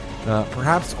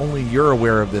 perhaps only you're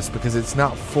aware of this because it's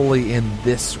not fully in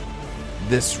this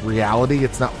reality.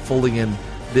 It's not fully in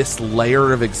this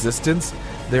layer of existence.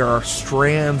 There are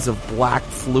strands of black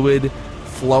fluid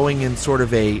flowing in sort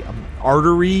of a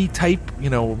artery type,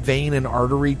 vein and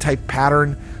artery type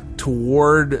pattern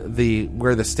toward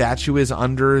where the statue is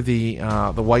under the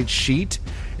white sheet,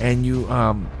 and you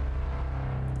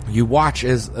watch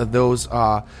as those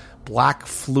black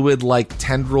fluid like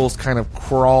tendrils kind of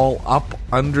crawl up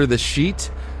under the sheet,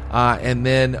 and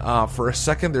then for a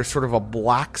second there's sort of a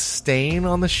black stain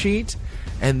on the sheet,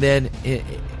 and then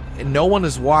no one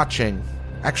is watching.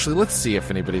 Actually, let's see if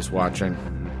anybody's watching.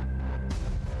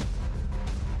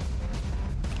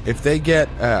 If they get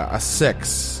a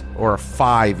 6 or a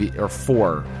 5 or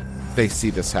 4, they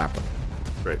see this happen.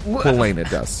 Right. Quilena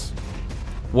does.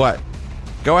 What?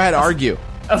 Go ahead, argue.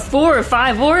 A 4, a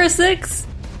 5, or a 6?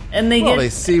 And they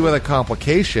see with a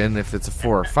complication if it's a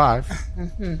 4 or 5.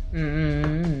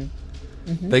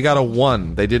 They got a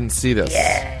 1. They didn't see this.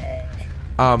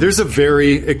 Yeah. There's a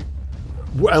very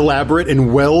elaborate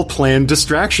and well-planned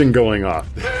distraction going off.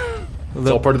 It's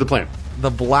all part of the plan. The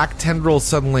black tendrils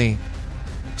suddenly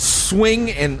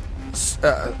swing and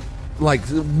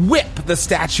whip the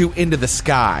statue into the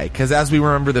sky, because as we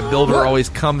remember, the builder always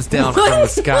comes down from the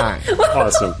sky.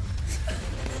 Awesome.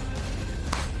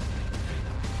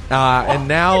 And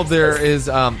now there is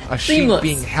a sheet Seamless.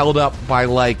 being held up by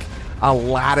like a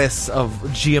lattice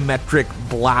of geometric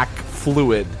black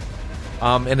fluid,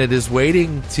 and it is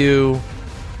waiting to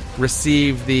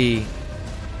receive the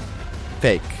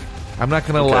fake. I'm not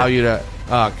going to allow you to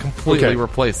completely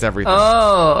replace everything.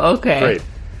 Oh, okay. Great.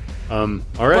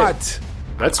 All right.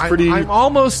 But that's pretty. I'm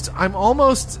almost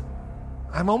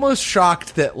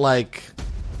shocked that like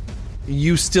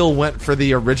you still went for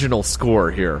the original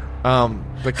score here,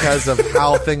 because of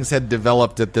how things had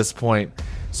developed at this point.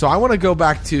 So I want to go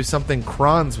back to something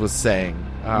Kronz was saying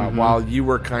while you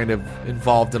were kind of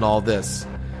involved in all this.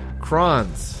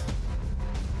 Kronz,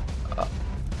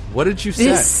 what did you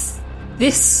say?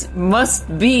 This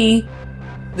must be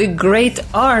the great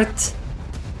art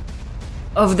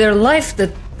of their life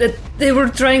that they were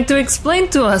trying to explain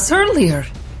to us earlier.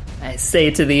 I say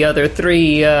to the other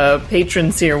 3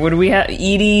 patrons here. What do we have?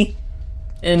 Edie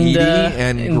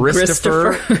and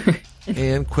Christopher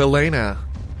and Quilena.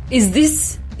 Is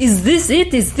this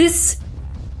it?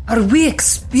 Are we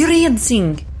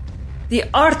experiencing the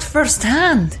art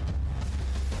firsthand?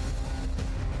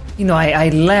 I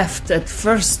laughed at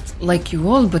first like you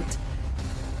all, but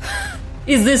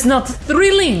is this not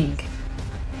thrilling?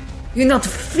 You not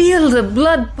feel the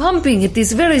blood pumping at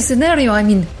this very scenario? I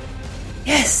mean,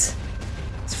 yes,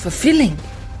 it's fulfilling.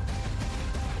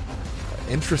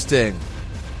 Interesting.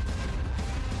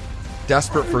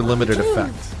 Desperate for limited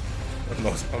effect. I'm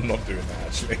not doing that,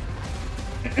 actually.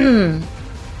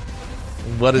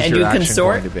 What is And your you action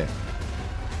consort? going to be?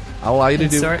 I'll allow you to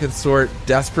do Consort? consort.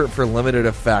 Desperate for limited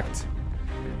effect.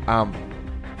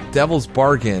 Devil's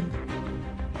bargain.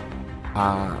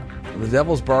 The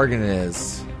devil's bargain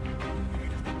is,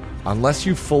 unless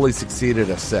you fully succeeded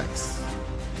a 6,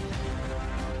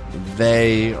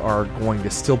 they are going to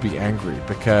still be angry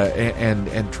because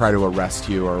and try to arrest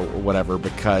you or whatever,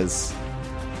 because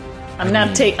I'm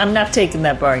not taking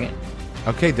that bargain.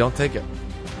 Okay, don't take it.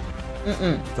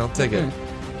 Don't take it.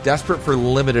 Desperate for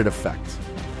limited effect.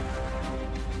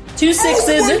 2 6s,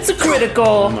 it's a critical.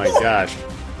 Oh my gosh.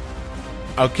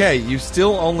 Okay, you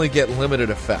still only get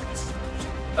limited effect.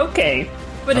 Okay,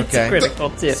 but it's a critical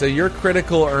too. So your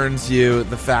critical earns you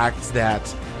the fact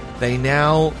that they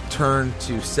now turn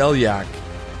to Selyak,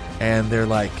 and they're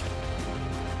like,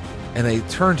 and they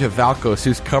turn to Valkos,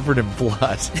 who's covered in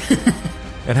blood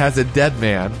and has a dead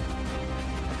man,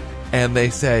 and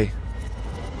they say,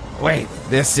 "Wait,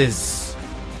 this is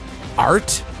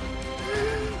art?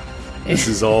 This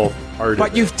is all art.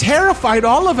 But you've terrified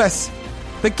all of us.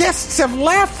 The guests have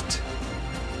left."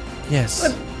 Yes.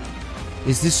 But-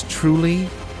 Is this truly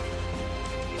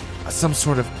some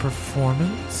sort of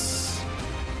performance?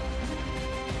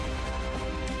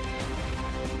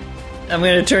 I'm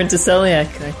going to turn to Celiac.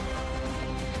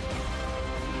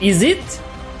 Is it?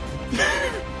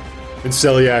 And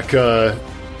Celiac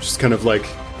just kind of like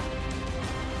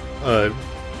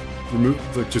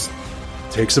just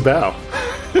takes a bow.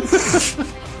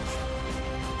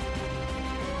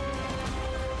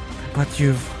 But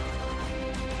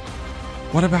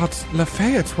what about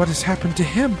Lafayette? What has happened to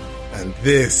him? And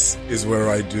this is where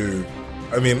I do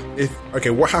I mean,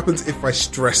 what happens if I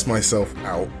stress myself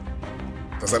out?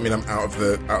 Does that mean I'm out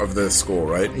of the score,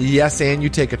 right? Yes, and you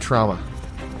take a trauma.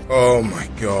 Oh my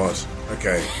god.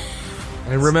 Okay.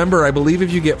 And remember, I believe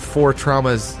if you get 4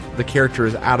 traumas, the character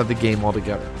is out of the game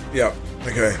altogether. Yeah.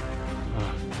 Okay.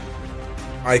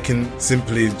 I can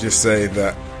simply just say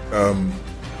that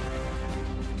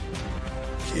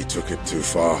he took it too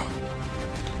far.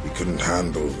 He couldn't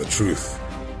handle the truth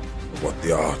of what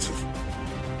the art of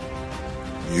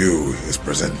you is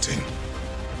presenting.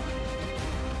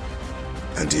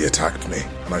 And he attacked me.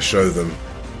 And I show them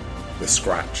the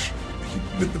scratch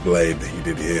with the blade that he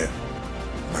did here.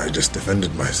 And I just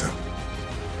defended myself.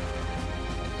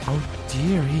 Oh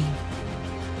dear,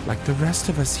 like the rest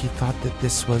of us, he thought that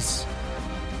this was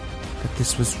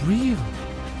real.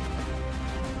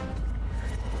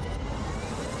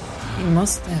 He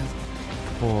must have.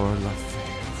 Poor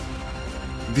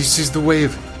Lafayette. This is the way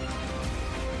of...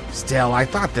 Still, I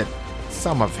thought that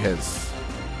some of his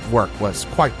work was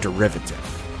quite derivative.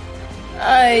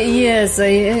 Yes, I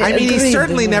mean, he agreed.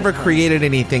 certainly never created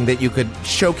anything that you could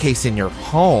showcase in your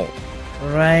home.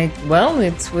 Right. Well,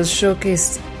 it was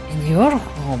showcased in your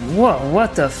home. Whoa,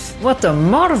 what a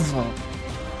marvel.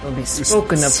 Will be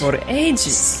spoken of for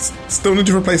ages. Still need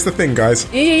to replace the thing, guys.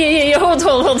 Yeah. Hold.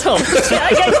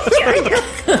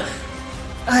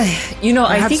 I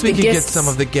Perhaps think we the could guests, get some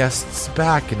of the guests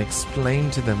back and explain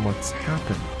to them what's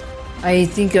happened. I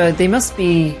think they must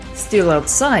be still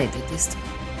outside at this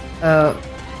time.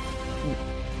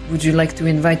 Would you like to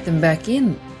invite them back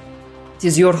in? It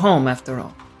is your home, after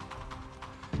all.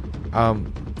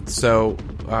 So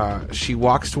she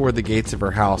walks toward the gates of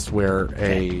her house where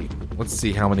let's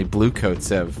see how many blue coats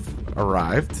have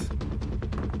arrived.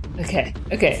 Okay.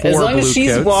 4 As long as blue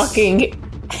she's coats walking...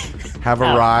 have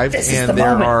arrived, this is and the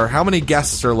there moment. are how many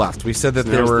guests are left? We said that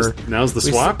there were. Now's the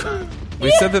swap. We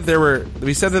said that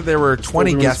there were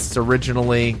 20 guests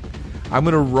originally. I'm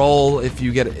going to roll.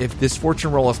 If this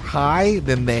fortune roll is high,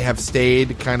 then they have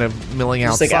stayed kind of milling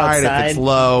Just outside. like outside. If it's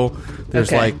low,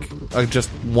 there's Okay. just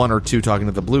 1 or 2 talking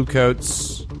to the blue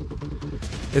coats.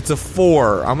 It's a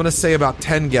 4. I'm going to say about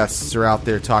 10 guests are out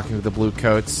there talking to the blue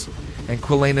coats. And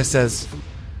Quilena says,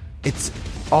 "It's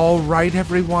all right,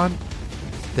 everyone.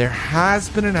 There has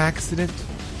been an accident,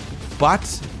 but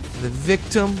the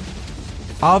victim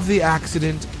of the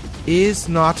accident is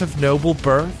not of noble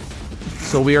birth.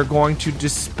 So we are going to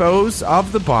dispose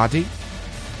of the body,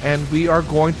 and we are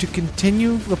going to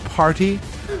continue the party.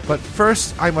 But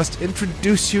first, I must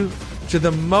introduce you to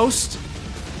the most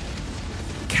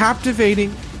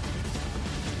captivating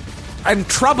and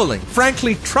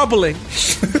frankly troubling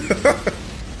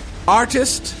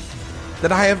artist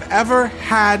that I have ever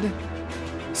had."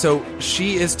 So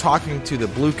she is talking to the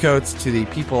blue coats, to the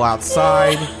people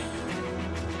outside.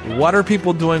 What are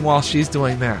people doing while she's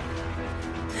doing that?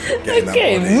 Getting that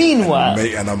Okay, body. meanwhile.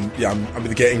 And I'm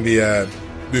getting the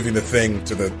moving the thing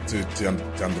to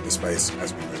under the space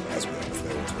as we understand.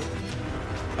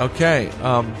 Okay,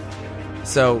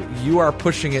 so you are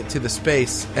pushing it to the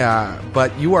space,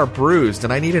 but you are bruised,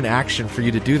 and I need an action for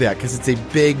you to do that because it's a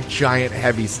big, giant,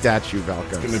 heavy statue,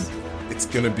 Valkos. It's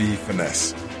gonna be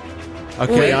finesse.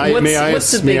 Okay,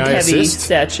 What's the big, heavy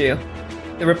statue?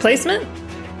 The replacement?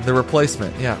 the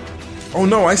replacement, yeah. Oh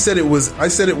no! I said it was.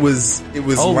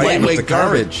 Oh, lightweight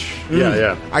garbage.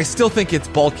 Yeah. I still think it's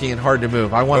bulky and hard to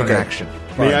move. I want Okay. an action.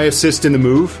 May I assist in the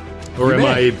move, or am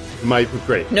I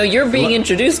great? No, you're being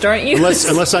introduced, aren't you?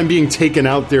 Unless I'm being taken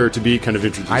out there to be kind of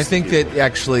introduced. I think that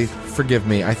actually, forgive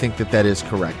me. I think that is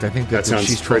correct. I think that sounds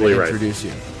she's trying to totally right. introduce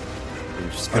you.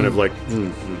 it's kind of like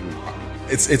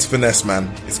It's finesse,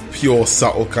 man. It's pure,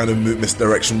 subtle kind of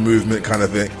misdirection, movement kind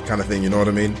of thing. You know what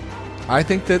I mean? I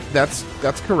think that's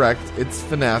correct. It's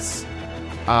finesse.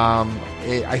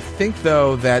 I think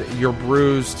though that your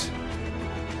bruised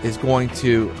is going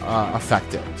to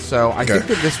affect it. So I think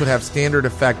that this would have standard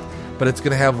effect, but it's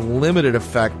going to have limited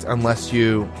effect unless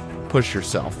you push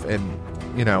yourself and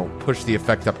push the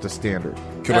effect up to standard.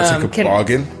 Could I take a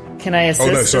bargain? Can I assist?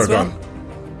 Oh no, sorry, as well? Don.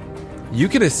 You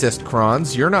can assist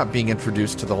Kronz. You're not being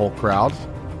introduced to the whole crowd.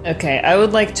 Okay, I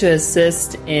would like to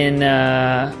assist in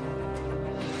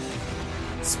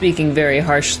speaking very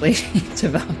harshly to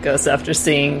Valkos after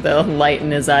seeing the light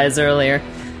in his eyes earlier.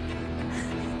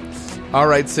 All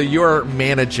right, so you're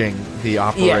managing the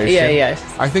operation. Yeah.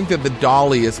 I think that the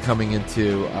dolly is coming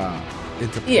into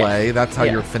play. Yeah. That's how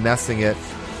Yeah. you're finessing it.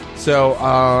 So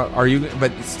are you?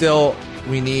 But still,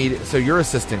 we need. So you're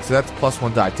assisting. So that's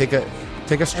 +1 die. Take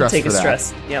a stress Take for a that.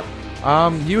 stress. Yep.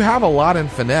 You have a lot in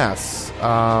finesse,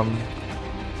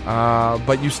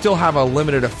 but you still have a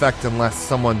limited effect unless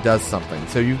someone does something.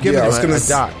 So you give Yeah, I him was a gonna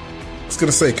dot. was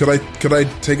gonna say, could I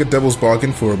take a devil's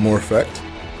bargain for more effect?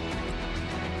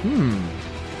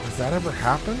 Does that ever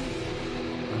happen?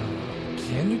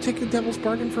 Can you take a devil's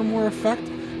bargain for more effect?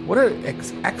 What an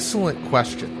excellent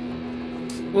question.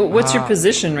 Well, what's your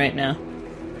position right now?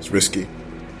 It's risky. You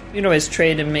can always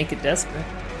trade and make it desperate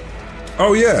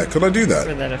Oh yeah, could I do for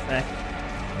that? that effect.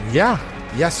 Yeah.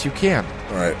 Yes, you can.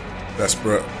 All right,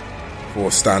 desperate for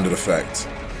standard effect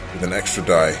with an extra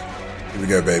die. Here we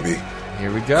go, baby.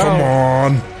 Here we go. Come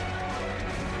on.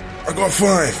 I got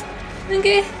 5.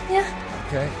 Okay, yeah.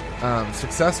 Okay.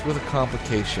 Success with a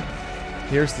complication.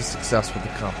 Here's the success with the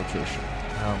complication.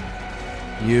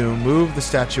 You move the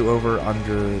statue over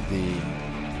under the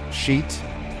sheet,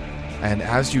 and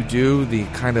as you do, the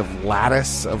kind of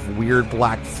lattice of weird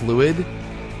black fluid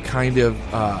kind of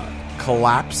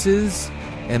collapses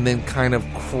and then kind of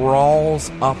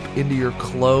crawls up into your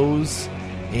clothes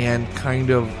and kind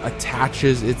of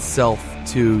attaches itself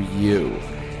to you.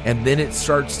 And then it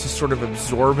starts to sort of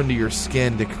absorb into your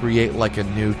skin to create like a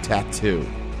new tattoo.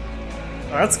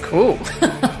 That's cool.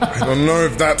 I don't know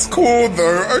if that's cool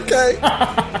though. Okay.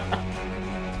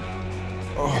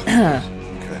 Okay.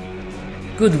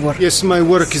 Good work. Yes, my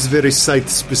work is very site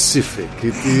specific.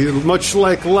 Much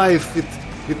like life, it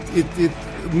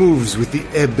moves with the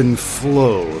ebb and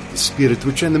flow of the spirit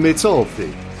which animates all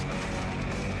things.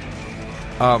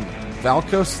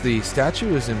 Valkos, the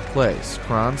statue is in place.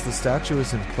 Kronz, the statue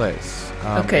is in place.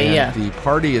 Okay, and yeah. The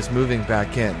party is moving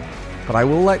back in. But I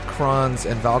will let Kronz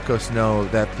and Valkos know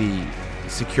that the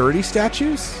security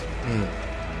statues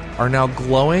are now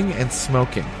glowing and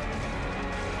smoking.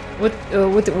 What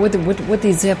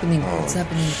is happening? What's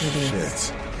happening to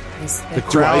Shit. The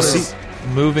crowd is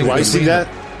moving. Do I see between that?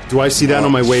 Do I see that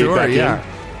on my way sure, back yeah.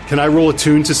 in? Can I roll a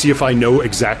tune to see if I know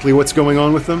exactly what's going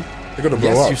on with them? They're gonna blow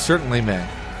Yes, up. you certainly may.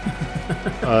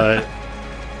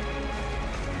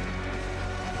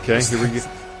 Okay, here we go.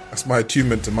 That's my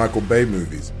attunement to Michael Bay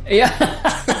movies. Yeah.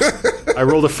 I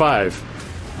rolled a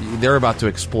 5. They're about to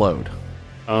explode.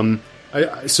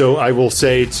 So I will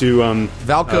say to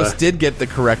Valkos did get the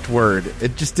correct word.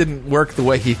 It just didn't work the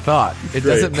way he thought. It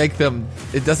doesn't make them.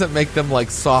 It doesn't make them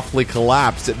like softly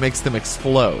collapse. It makes them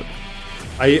explode.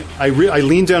 I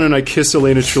lean down and I kiss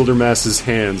Elena Childermass's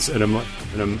hands, and I'm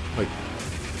like,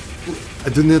 I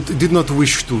did not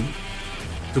wish to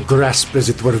grasp, as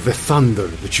it were, the thunder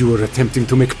that you were attempting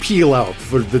to make peel out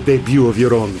for the debut of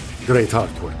your own great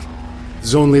artwork.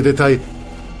 It's only that I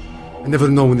never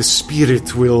know when the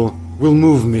spirit will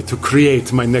move me to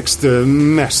create my next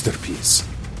masterpiece.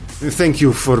 Thank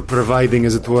you for providing,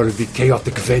 as it were, the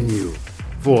chaotic venue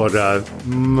for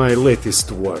my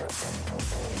latest work.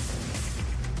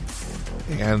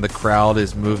 And the crowd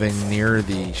is moving near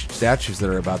the statues that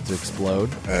are about to explode.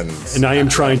 And I am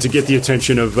trying to get the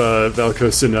attention of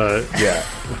Valkos and yeah,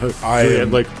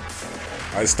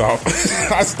 I start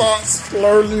I start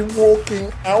slowly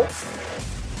walking out.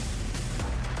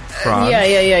 Kronz.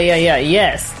 Yeah.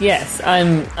 Yes.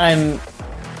 I'm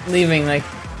leaving. Like,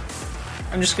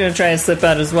 I'm just gonna try and slip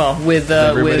out as well with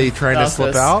Everybody with trying to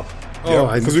slip Valkos. out.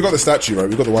 Yeah, because we got the statue, right?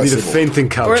 We got the white need a symbol. fainting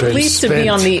couch. or at I'm least to be spent.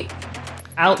 on the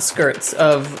outskirts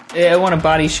of. I want a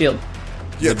body shield.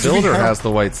 Yeah, The do we builder have- has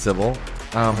the white symbol.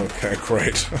 Okay,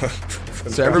 great.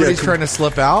 So everybody's Yeah, trying to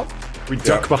slip out. We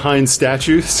duck behind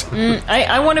statues.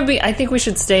 I want to be. I think we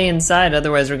should stay inside.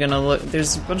 Otherwise, we're gonna look.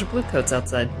 There's a bunch of blue coats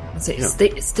outside. Let's say,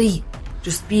 stay.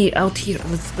 Just be out here.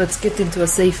 Let's get into a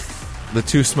safe. The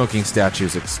two smoking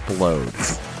statues explode.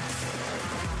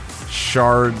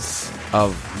 Shards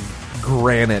of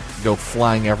granite go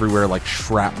flying everywhere like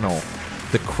shrapnel.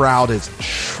 The crowd is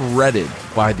shredded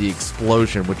by the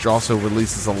explosion, which also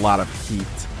releases a lot of heat.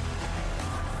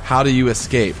 How do you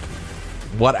escape?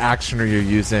 What action are you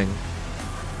using?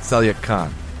 Selyak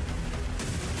Khan.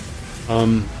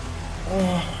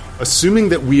 Assuming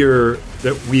that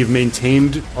we've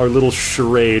maintained our little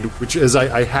charade, which, as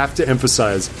I have to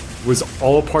emphasize, was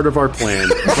all part of our plan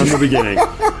from the beginning.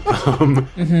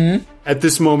 At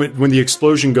this moment, when the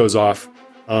explosion goes off,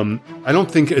 I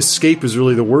don't think escape is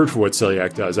really the word for what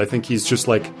Selyak does. I think he's just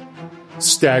like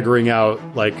staggering out,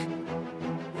 like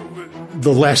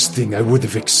the last thing I would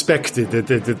have expected at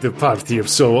the party of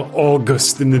so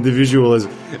august an individual as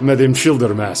Madame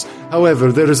Childermass.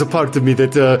 However, there is a part of me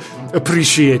that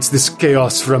appreciates this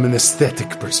chaos from an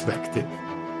aesthetic perspective.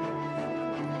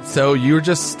 So you're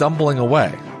just stumbling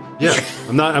away. Yeah,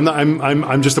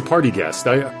 I'm just a party guest.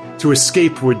 To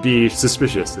escape would be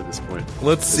suspicious at this point.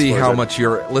 Let's see far as how I- much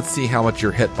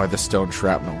you're hit by the stone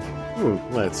shrapnel. Ooh,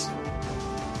 let's.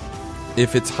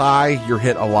 If it's high, you're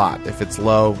hit a lot. If it's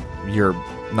low, you're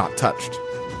not touched.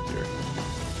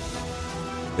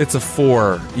 It's a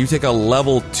 4. You take a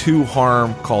level 2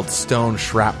 harm called stone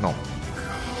shrapnel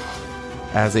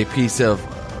as a piece of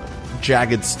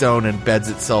jagged stone embeds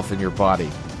itself in your body.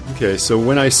 Okay, so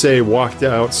when I say walked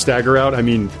out, stagger out, I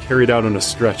mean carried out on a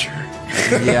stretcher.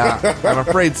 Yeah, I'm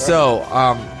afraid so.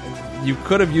 You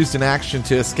could have used an action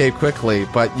to escape quickly,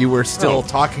 but you were still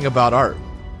talking about art.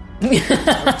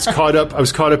 I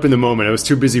was caught up in the moment. I was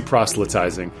too busy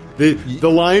proselytizing. The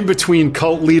line between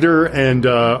cult leader and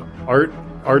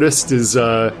artist is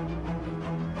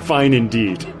fine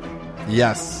indeed.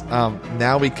 Yes.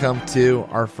 Now we come to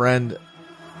our friend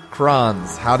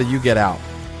Kronz. How do you get out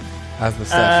as the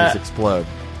statues explode?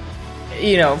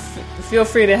 Feel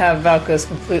free to have Valkos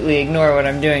completely ignore what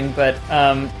I'm doing, but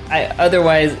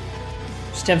otherwise,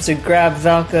 she attempts to grab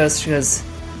Valkos. She goes,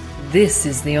 "This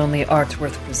is the only art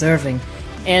worth preserving."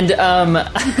 And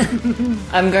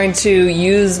I'm going to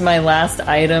use my last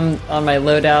item on my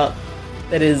loadout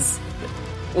that is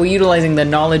utilizing the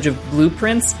knowledge of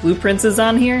blueprints. Blueprints is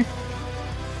on here.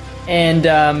 And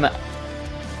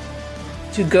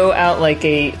to go out like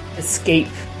a escape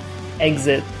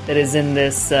exit that is in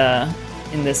this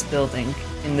building.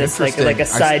 In this like a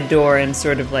side door and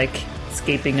sort of like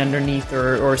escaping underneath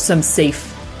or some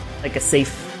safe, like a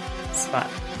safe spot.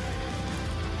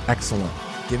 Excellent.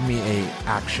 Give me a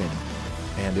action,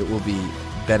 and it will be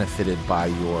benefited by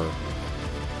your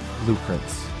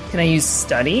blueprints. Can I use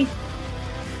study?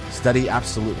 Study,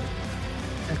 absolutely.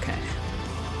 Okay.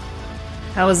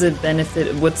 How is it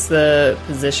benefit? What's the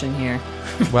position here?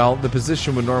 Well, the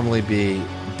position would normally be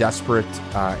desperate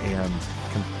and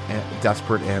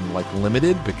like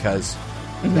limited because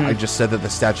I just said that the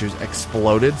statues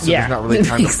exploded, so there's not really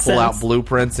time to pull out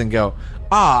blueprints and go,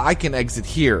 I can exit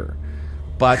here.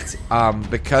 But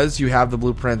because you have the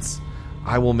blueprints,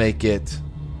 I will make it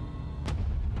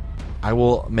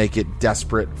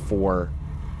desperate for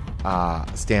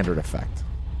standard effect.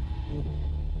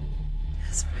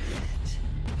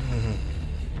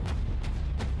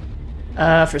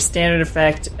 For standard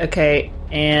effect, okay,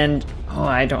 and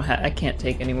I can't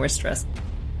take any more stress.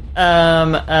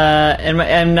 And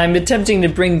I'm attempting to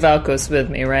bring Valkos with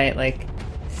me, right? Like,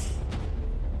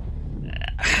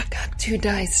 I've got 2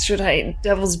 dice. Should I do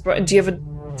you have a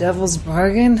devil's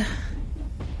bargain?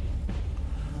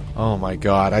 Oh my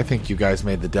god! I think you guys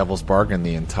made the devil's bargain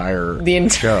the entire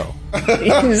show. We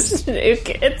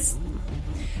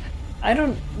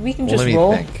can just roll.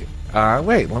 Let me think.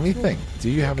 Wait, let me think. Do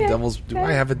I have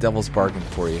a devil's bargain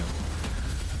for you?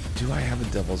 Do I have a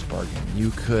devil's bargain?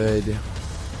 You could.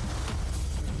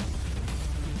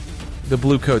 The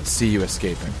blue coats see you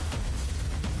escaping.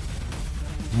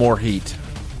 More heat.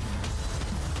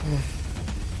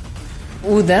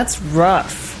 Ooh, that's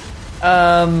rough.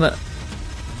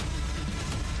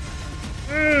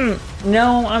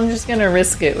 No, I'm just gonna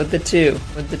risk it with the 2.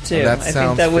 That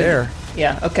sounds fair.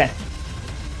 Yeah. Okay.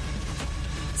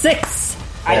 6.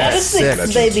 I got a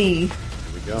 6, baby. There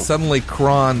we go. Suddenly,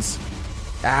 Kronz,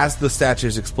 as the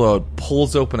statues explode,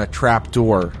 pulls open a trap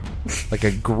door, like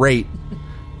a grate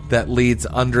that leads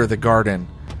under the garden,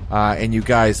 and you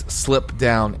guys slip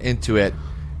down into it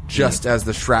just as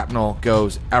the shrapnel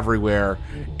goes everywhere,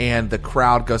 and the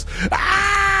crowd goes, "Ah!"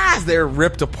 As they're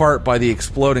ripped apart by the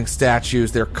exploding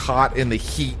statues. They're caught in the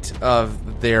heat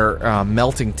of their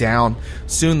melting down.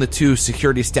 Soon the 2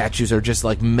 security statues are just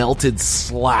like melted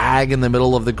slag in the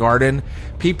middle of the garden.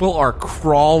 People are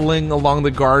crawling along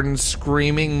the garden,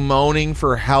 screaming, moaning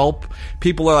for help.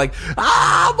 People are like,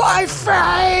 my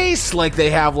face! Like they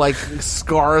have like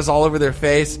scars all over their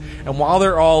face. And while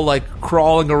they're all like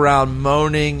crawling around,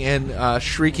 moaning and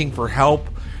shrieking for help,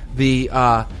 the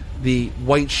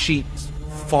white sheet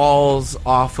falls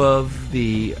off of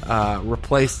the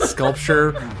replaced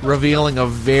sculpture, revealing a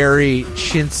very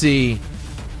chintzy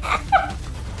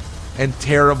and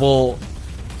terrible,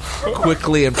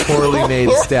 quickly and poorly made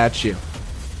statue.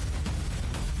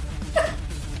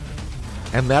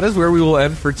 And that is where we will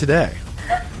end for today.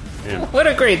 Man. What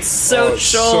a great social,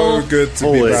 so good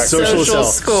to be back. social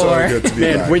score. So good to be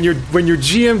back. When your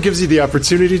GM gives you the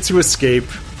opportunity to escape,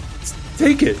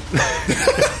 take it.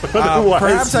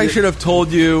 Perhaps I should have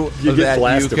told you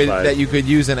that you could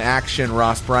use an action,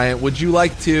 Ross Bryant. Would you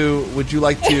like to?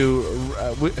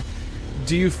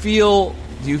 Do you feel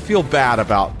bad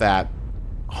about that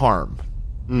harm?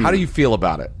 How do you feel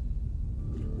about it?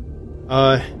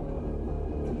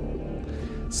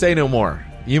 Say no more.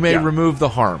 You may remove the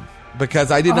harm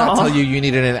because I did not tell you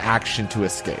needed an action to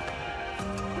escape.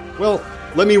 Well,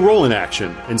 let me roll an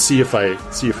action and see if I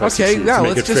succeed. Yeah, to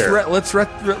make let's it just fair. let's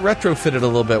retrofit it a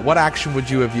little bit. What action would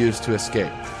you have used to escape?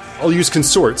 I'll use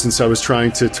consort since I was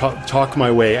trying to talk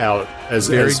my way out as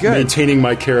Very good. maintaining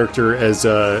my character as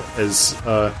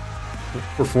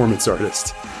performance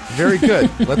artist. Very good.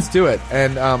 Let's do it.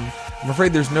 And I'm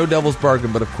afraid there's no devil's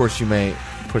bargain, but of course you may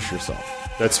push yourself.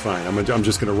 That's fine. I'm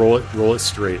just going to roll it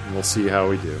straight, and we'll see how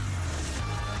we do.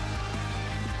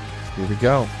 Here we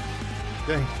go.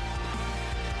 Okay.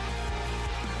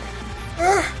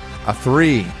 A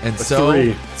 3. And so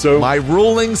 3. So my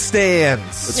ruling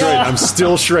stands. That's right. I'm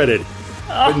still shredded,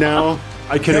 but now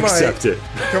I can accept it.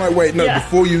 Can I wait? No,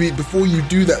 before you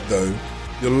do that though,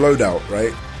 your loadout,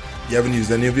 right? You haven't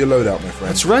used any of your loadout, my friend.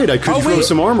 That's right. I could throw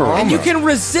some armor on. And you can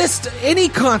resist any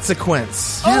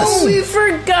consequence. Oh, we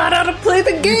forgot how to play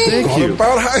the game. Thank you.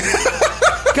 About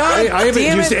how God, I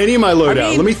haven't used any of my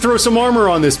loadout. Let me throw some armor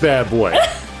on this bad boy.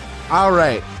 All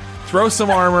right. Throw some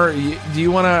armor. Do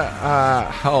you want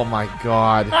to... oh, my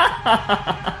God.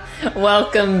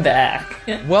 Welcome back.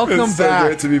 Welcome It's so back.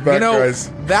 great to be back, guys.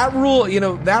 That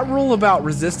rule about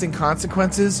resisting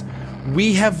consequences,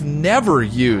 we have never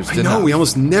used. I know. We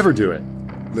almost never do it.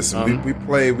 Listen, we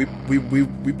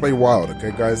play wild,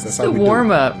 okay, guys? That's how we warm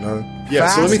do it. up. No? Yeah.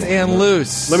 Fast So let me and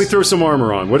loose. let me throw some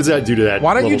armor on. What does that do to that?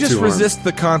 Why don't you level just 2 armor? resist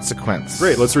the consequence?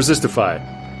 Great. Let's resistify.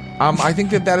 I think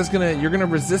that is you're gonna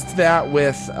resist that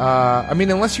with.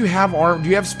 Unless you have armor. Do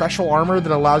you have special armor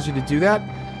that allows you to do that?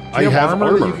 I have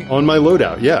armor on my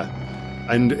loadout. Yeah,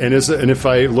 and if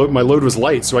I load, my load was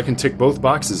light, so I can tick both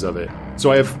boxes of it.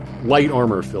 So I have light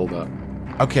armor filled up.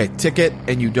 Okay, tick it,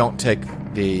 and you don't take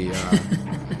the.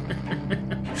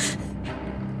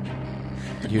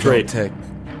 You Great. don't take.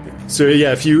 So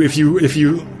yeah, if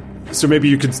you, so maybe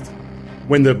you could,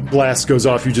 when the blast goes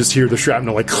off, you just hear the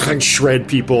shrapnel like shred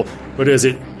people, but as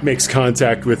it makes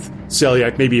contact with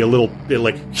Celiac, maybe a little bit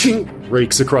like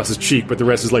rakes across his cheek, but the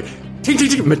rest is like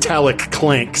metallic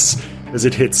clanks as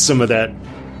it hits some of that,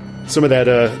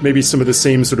 maybe some of the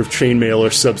same sort of chainmail or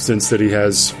substance that he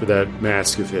has for that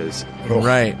mask of his.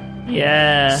 Right.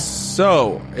 Yeah.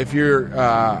 So if you're,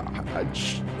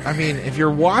 if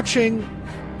you're watching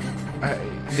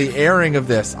the airing of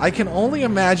this, I can only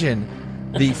imagine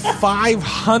the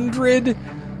 500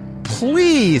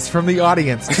 pleas from the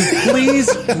audience to please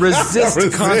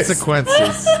resist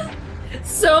consequences.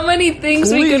 So many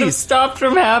things we could have stopped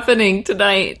from happening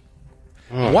tonight.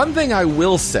 One thing I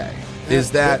will say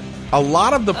is that a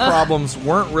lot of the problems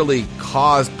weren't really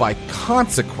caused by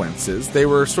consequences. They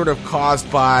were sort of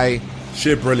caused by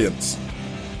sheer brilliance.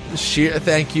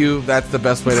 Thank you. That's the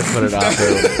best way to put it out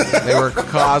there. They were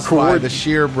caused by the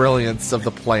sheer brilliance of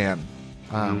the plan.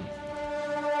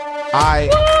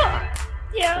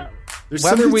 Yeah. There's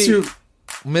Whether something we to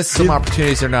missed some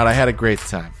opportunities or not, I had a great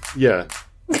time. yeah.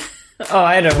 Oh,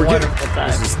 I had a wonderful time.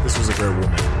 This was a great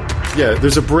woman. Yeah,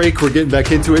 there's a break. We're getting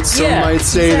back into it. Some Yeah, might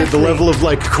say that the exactly. level of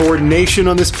coordination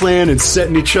on this plan and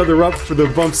setting each other up for the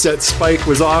bump set spike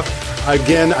was off.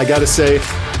 Again, I gotta say,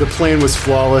 the plan was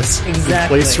flawless.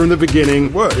 Exactly. In place from the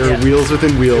beginning. Worked. There were wheels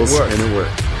within wheels, It worked. and it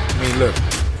worked. I mean, look,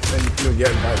 then you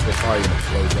get back to the fire and it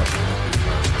flows up.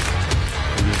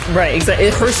 Right, exactly.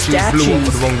 Her blew up statues.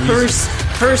 for the wrong reason.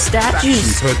 Her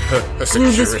statues. Her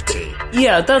security.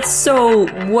 Yeah, that's so.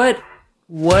 What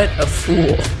a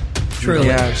fool. Truly.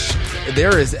 Yeah,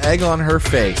 there is egg on her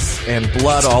face and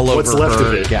blood all over What's left her.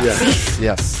 of it,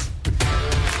 Yes.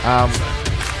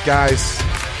 Guys,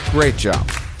 great job.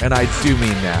 And I do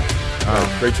mean that.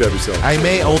 Great job yourself. I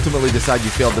may ultimately decide you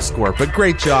failed the score, but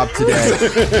great job today.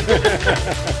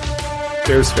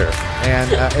 Fair's fair.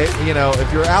 And,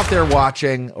 if you're out there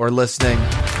watching or listening,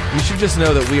 you should just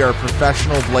know that we are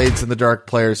professional Blades in the Dark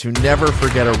players who never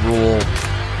forget a rule,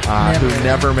 who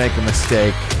never make a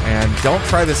mistake. And don't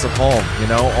try this at home.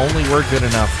 Only we're good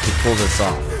enough to pull this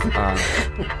off.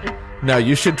 No,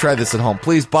 you should try this at home.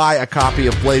 Please buy a copy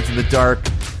of Blades in the Dark.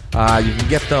 You can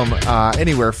get them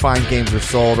anywhere fine games are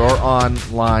sold or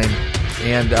online.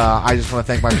 And I just want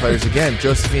to thank my players again,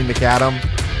 Josephine McAdam,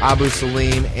 Abu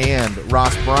Salim, and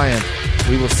Ross Bryant.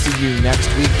 We will see you next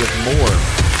week with more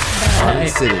Haunted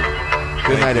City.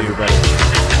 Good night, everybody.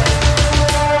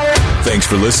 Thanks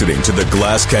for listening to the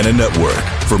Glass Cannon Network.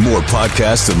 For more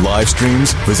podcasts and live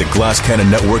streams, visit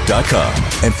glasscannonnetwork.com.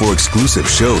 And for exclusive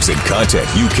shows and content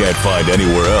you can't find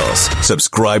anywhere else,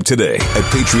 subscribe today at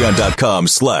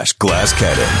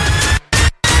patreon.com/glasscannon.